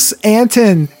close.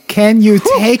 Anton, can you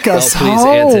take us please,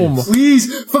 home? Anton.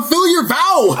 Please fulfill your vow.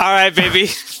 All right, baby.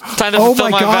 Time to Oh fulfill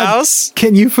my my god. vows.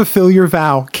 Can you fulfill your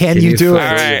vow? Can you do fulfill it? All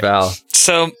your right. vow?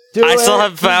 So Do I still it.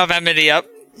 have Vow of Enmity up.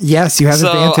 Yes, you have So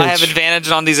advantage. I have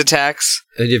advantage on these attacks.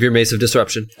 And you have your Mace of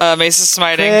Disruption. Mace of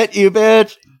Smiting. Hit, you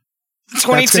bitch. That's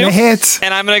 22. going to hit.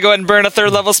 And I'm going to go ahead and burn a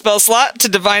 3rd level spell slot to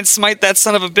Divine Smite that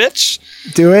son of a bitch.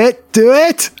 Do it. Do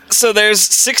it. So there's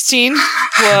 16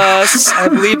 plus, I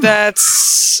believe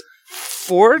that's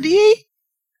 40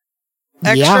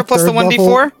 extra Yeah, plus the third 1d4.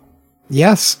 level.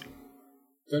 Yes.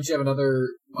 Don't you have another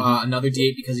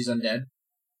D8 because he's undead?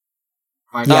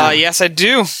 Yes, I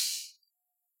do.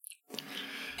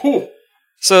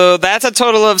 So that's a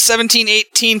total of 17,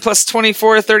 18 plus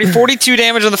 24, 30, 42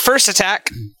 damage on the first attack.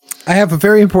 I have a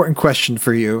very important question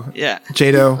for you, Yeah.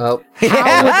 Jado. Oh,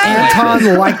 How would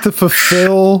Anton like to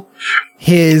fulfill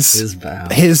his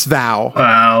vow.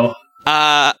 Wow.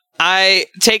 I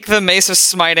take the Mace of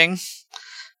Smiting,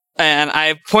 and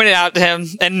I point it out to him,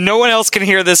 and no one else can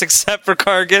hear this except for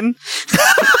Kargan.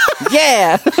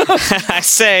 Yeah. I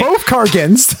say, both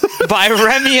Kargans. by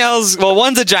Remiel's, well,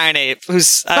 one's a giant ape,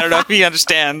 who's, I don't know if he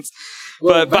understands,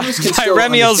 Well, but by Venus can still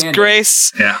Remiel's understand it.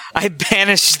 grace, Yeah. I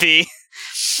banish thee,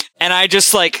 and I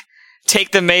just,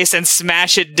 take the mace and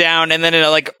smash it down, and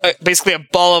then basically a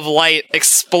ball of light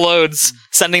explodes,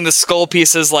 sending the skull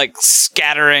pieces,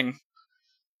 scattering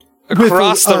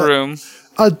across the room.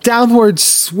 A downward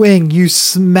swing, you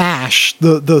smash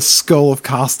the skull of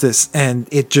Costas, and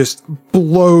it just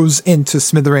blows into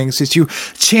smithereens as you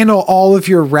channel all of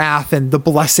your wrath and the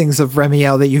blessings of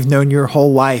Remiel that you've known your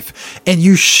whole life, and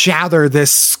you shatter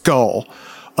this skull.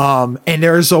 And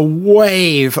there's a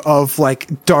wave of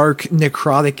dark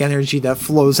necrotic energy that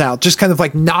flows out, just kind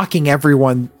of knocking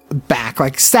everyone back,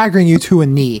 staggering you to a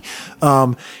knee.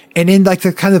 And in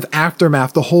the kind of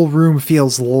aftermath, the whole room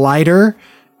feels lighter,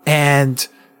 and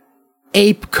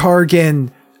Ape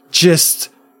Kargan just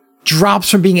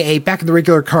drops from being an ape back into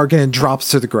regular Kargan and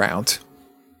drops to the ground.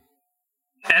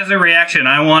 As a reaction,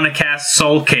 I want to cast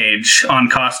Soul Cage on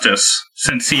Costas,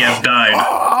 since he has died.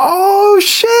 Oh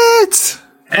shit!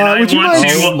 And I would you want mind-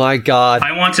 to. Oh my god.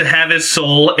 I want to have his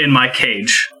soul in my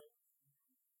cage.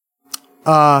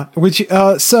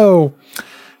 So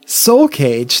Soul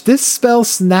Cage. This spell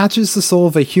snatches the soul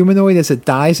of a humanoid as it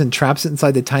dies and traps it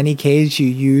inside the tiny cage you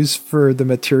use for the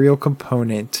material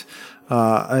component.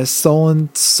 A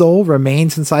stolen soul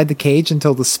remains inside the cage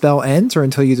until the spell ends, or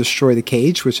until you destroy the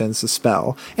cage, which ends the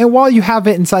spell. And while you have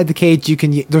it inside the cage,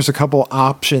 there's a couple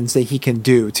options that he can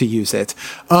do to use it.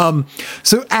 So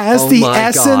as the my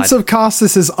essence God. of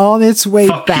Costas is on its way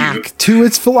Fuck back you. to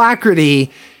its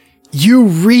phylactery, you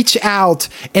reach out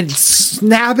and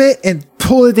snap it and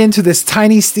pull it into this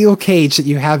tiny steel cage that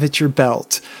you have at your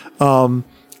belt.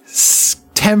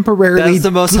 Temporarily. That's the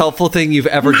most helpful thing you've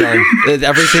ever done.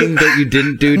 Everything that you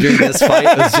didn't do during this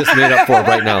fight is just made up for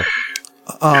right now.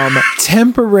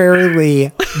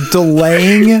 Temporarily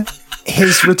delaying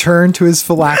his return to his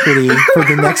phylactery for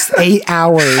the next 8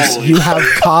 hours. You have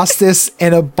Costas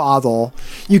in a bottle.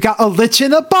 You got a lich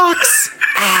in a box.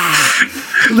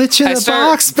 Lich in a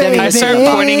box, baby. I start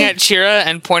pointing at Chira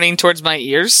and pointing towards my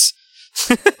ears.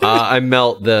 I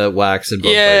melt the wax in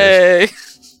both players. Yay!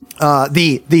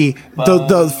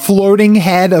 The floating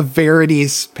head of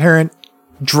Verity's parent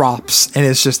drops and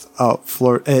is just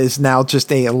is now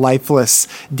just a lifeless,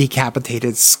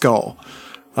 decapitated skull.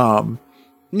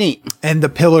 Neat. And the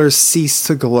pillars cease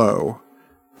to glow.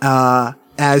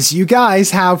 As you guys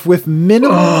have, with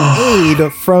minimal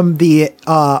aid from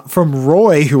from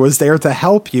Roy, who was there to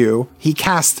help you, he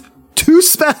cast 2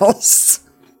 spells.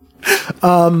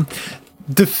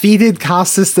 defeated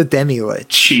Costas the Demi-Lich.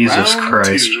 Jesus Round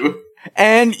Christ. 2.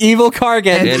 And Evil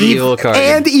Kargan. And Evil Kargan.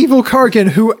 And Evil Kargan,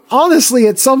 who honestly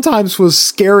at sometimes was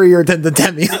scarier than the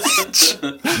Demi-Lich.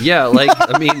 Yeah, like,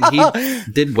 I mean, he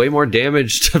did way more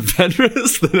damage to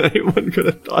Fenris than anyone could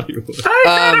have thought he would. I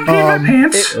gotta pee my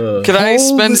pants. Could I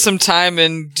spend some time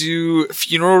and do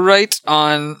funeral rite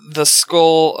on the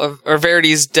skull of or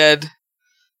Verity's dead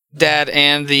dad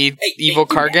and the evil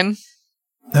Kargan?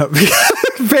 No,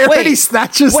 Verity Wait,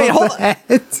 snatches wait, on hold the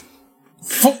head.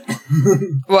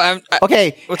 Well,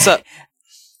 Okay, what's up?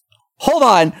 hold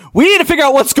on. We need to figure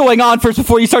out what's going on first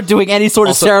before you start doing any sort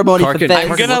of Also, ceremony for Kargan-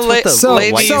 things. I'm gonna what's with the So,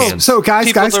 lay white these hands? so guys,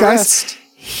 people to guys. rest.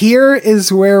 Here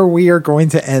is where we are going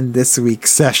to end this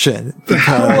week's session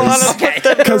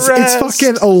because it's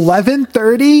fucking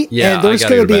 11:30, Yeah, and there's I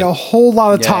gotta going to go to be bed. a whole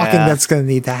lot of talking Yeah. that's going to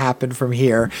need to happen from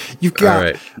here. You've got, All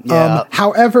right. Yeah.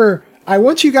 however, I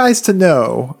want you guys to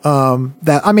know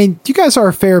that, I mean, you guys are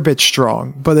a fair bit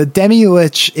strong, but a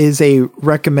Demi-Lich is a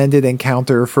recommended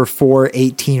encounter for 4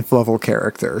 18th level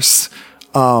characters.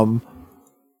 And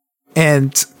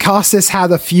Costas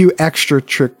had a few extra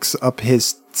tricks up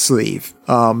his sleeve.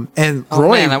 And Oh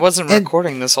Roy, man, I wasn't and-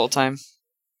 recording this whole time.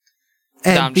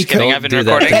 and No, I'm just because- kidding. Don't I've been do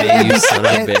that to recording. me, you son of a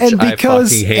and bitch.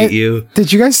 because I fucking hate you.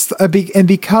 Did you guys? And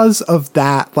because of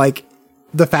that, like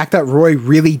the fact that Roy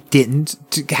really didn't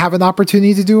have an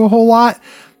opportunity to do a whole lot,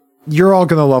 you're all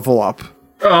gonna level up.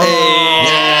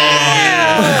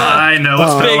 I know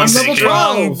what's Big, going level on.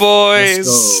 strong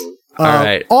boys. All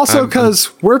right. Also, I'm- because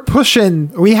we're pushing,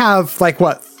 we have like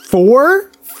what 4,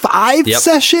 5 Yep.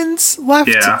 sessions left.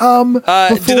 Yeah. Do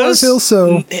Before those Phil,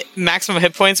 so maximum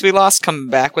hit points we lost come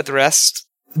back with the rest?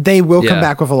 they will come Yeah.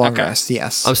 back with a long Okay. rest.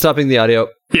 Yes. I'm stopping the audio.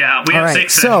 Yeah, we have All right,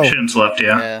 6 so- sessions left,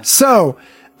 yeah. Yeah. So,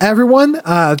 everyone,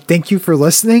 thank you for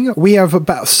listening. We have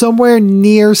about somewhere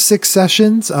near 6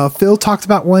 sessions. Phil talked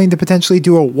about wanting to potentially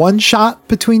do a one shot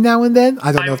between now and then.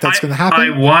 I don't know if that's going to happen.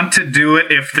 I want to do it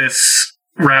if this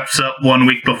wraps up 1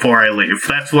 week before I leave.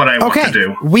 That's what I want to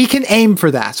do. We can aim for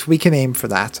that. We can aim for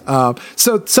that.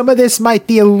 So some of this might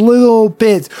be a little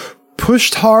bit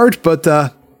pushed hard, but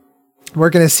we're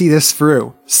going to see this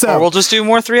through. So, Or we'll just do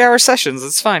more 3-hour sessions.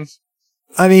 It's fine.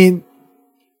 I mean,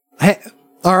 hey,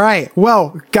 all right.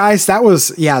 Well, guys, that was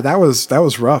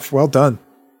rough. Well done.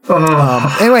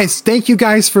 Anyways, thank you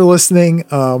guys for listening.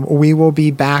 We will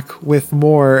be back with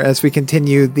more as we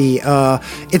continue the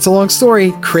It's a Long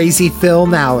Story Crazy Phil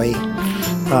Nally.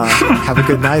 Have a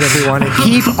good night, everyone, and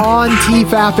keep on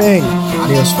TFApping.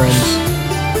 Adios, friends.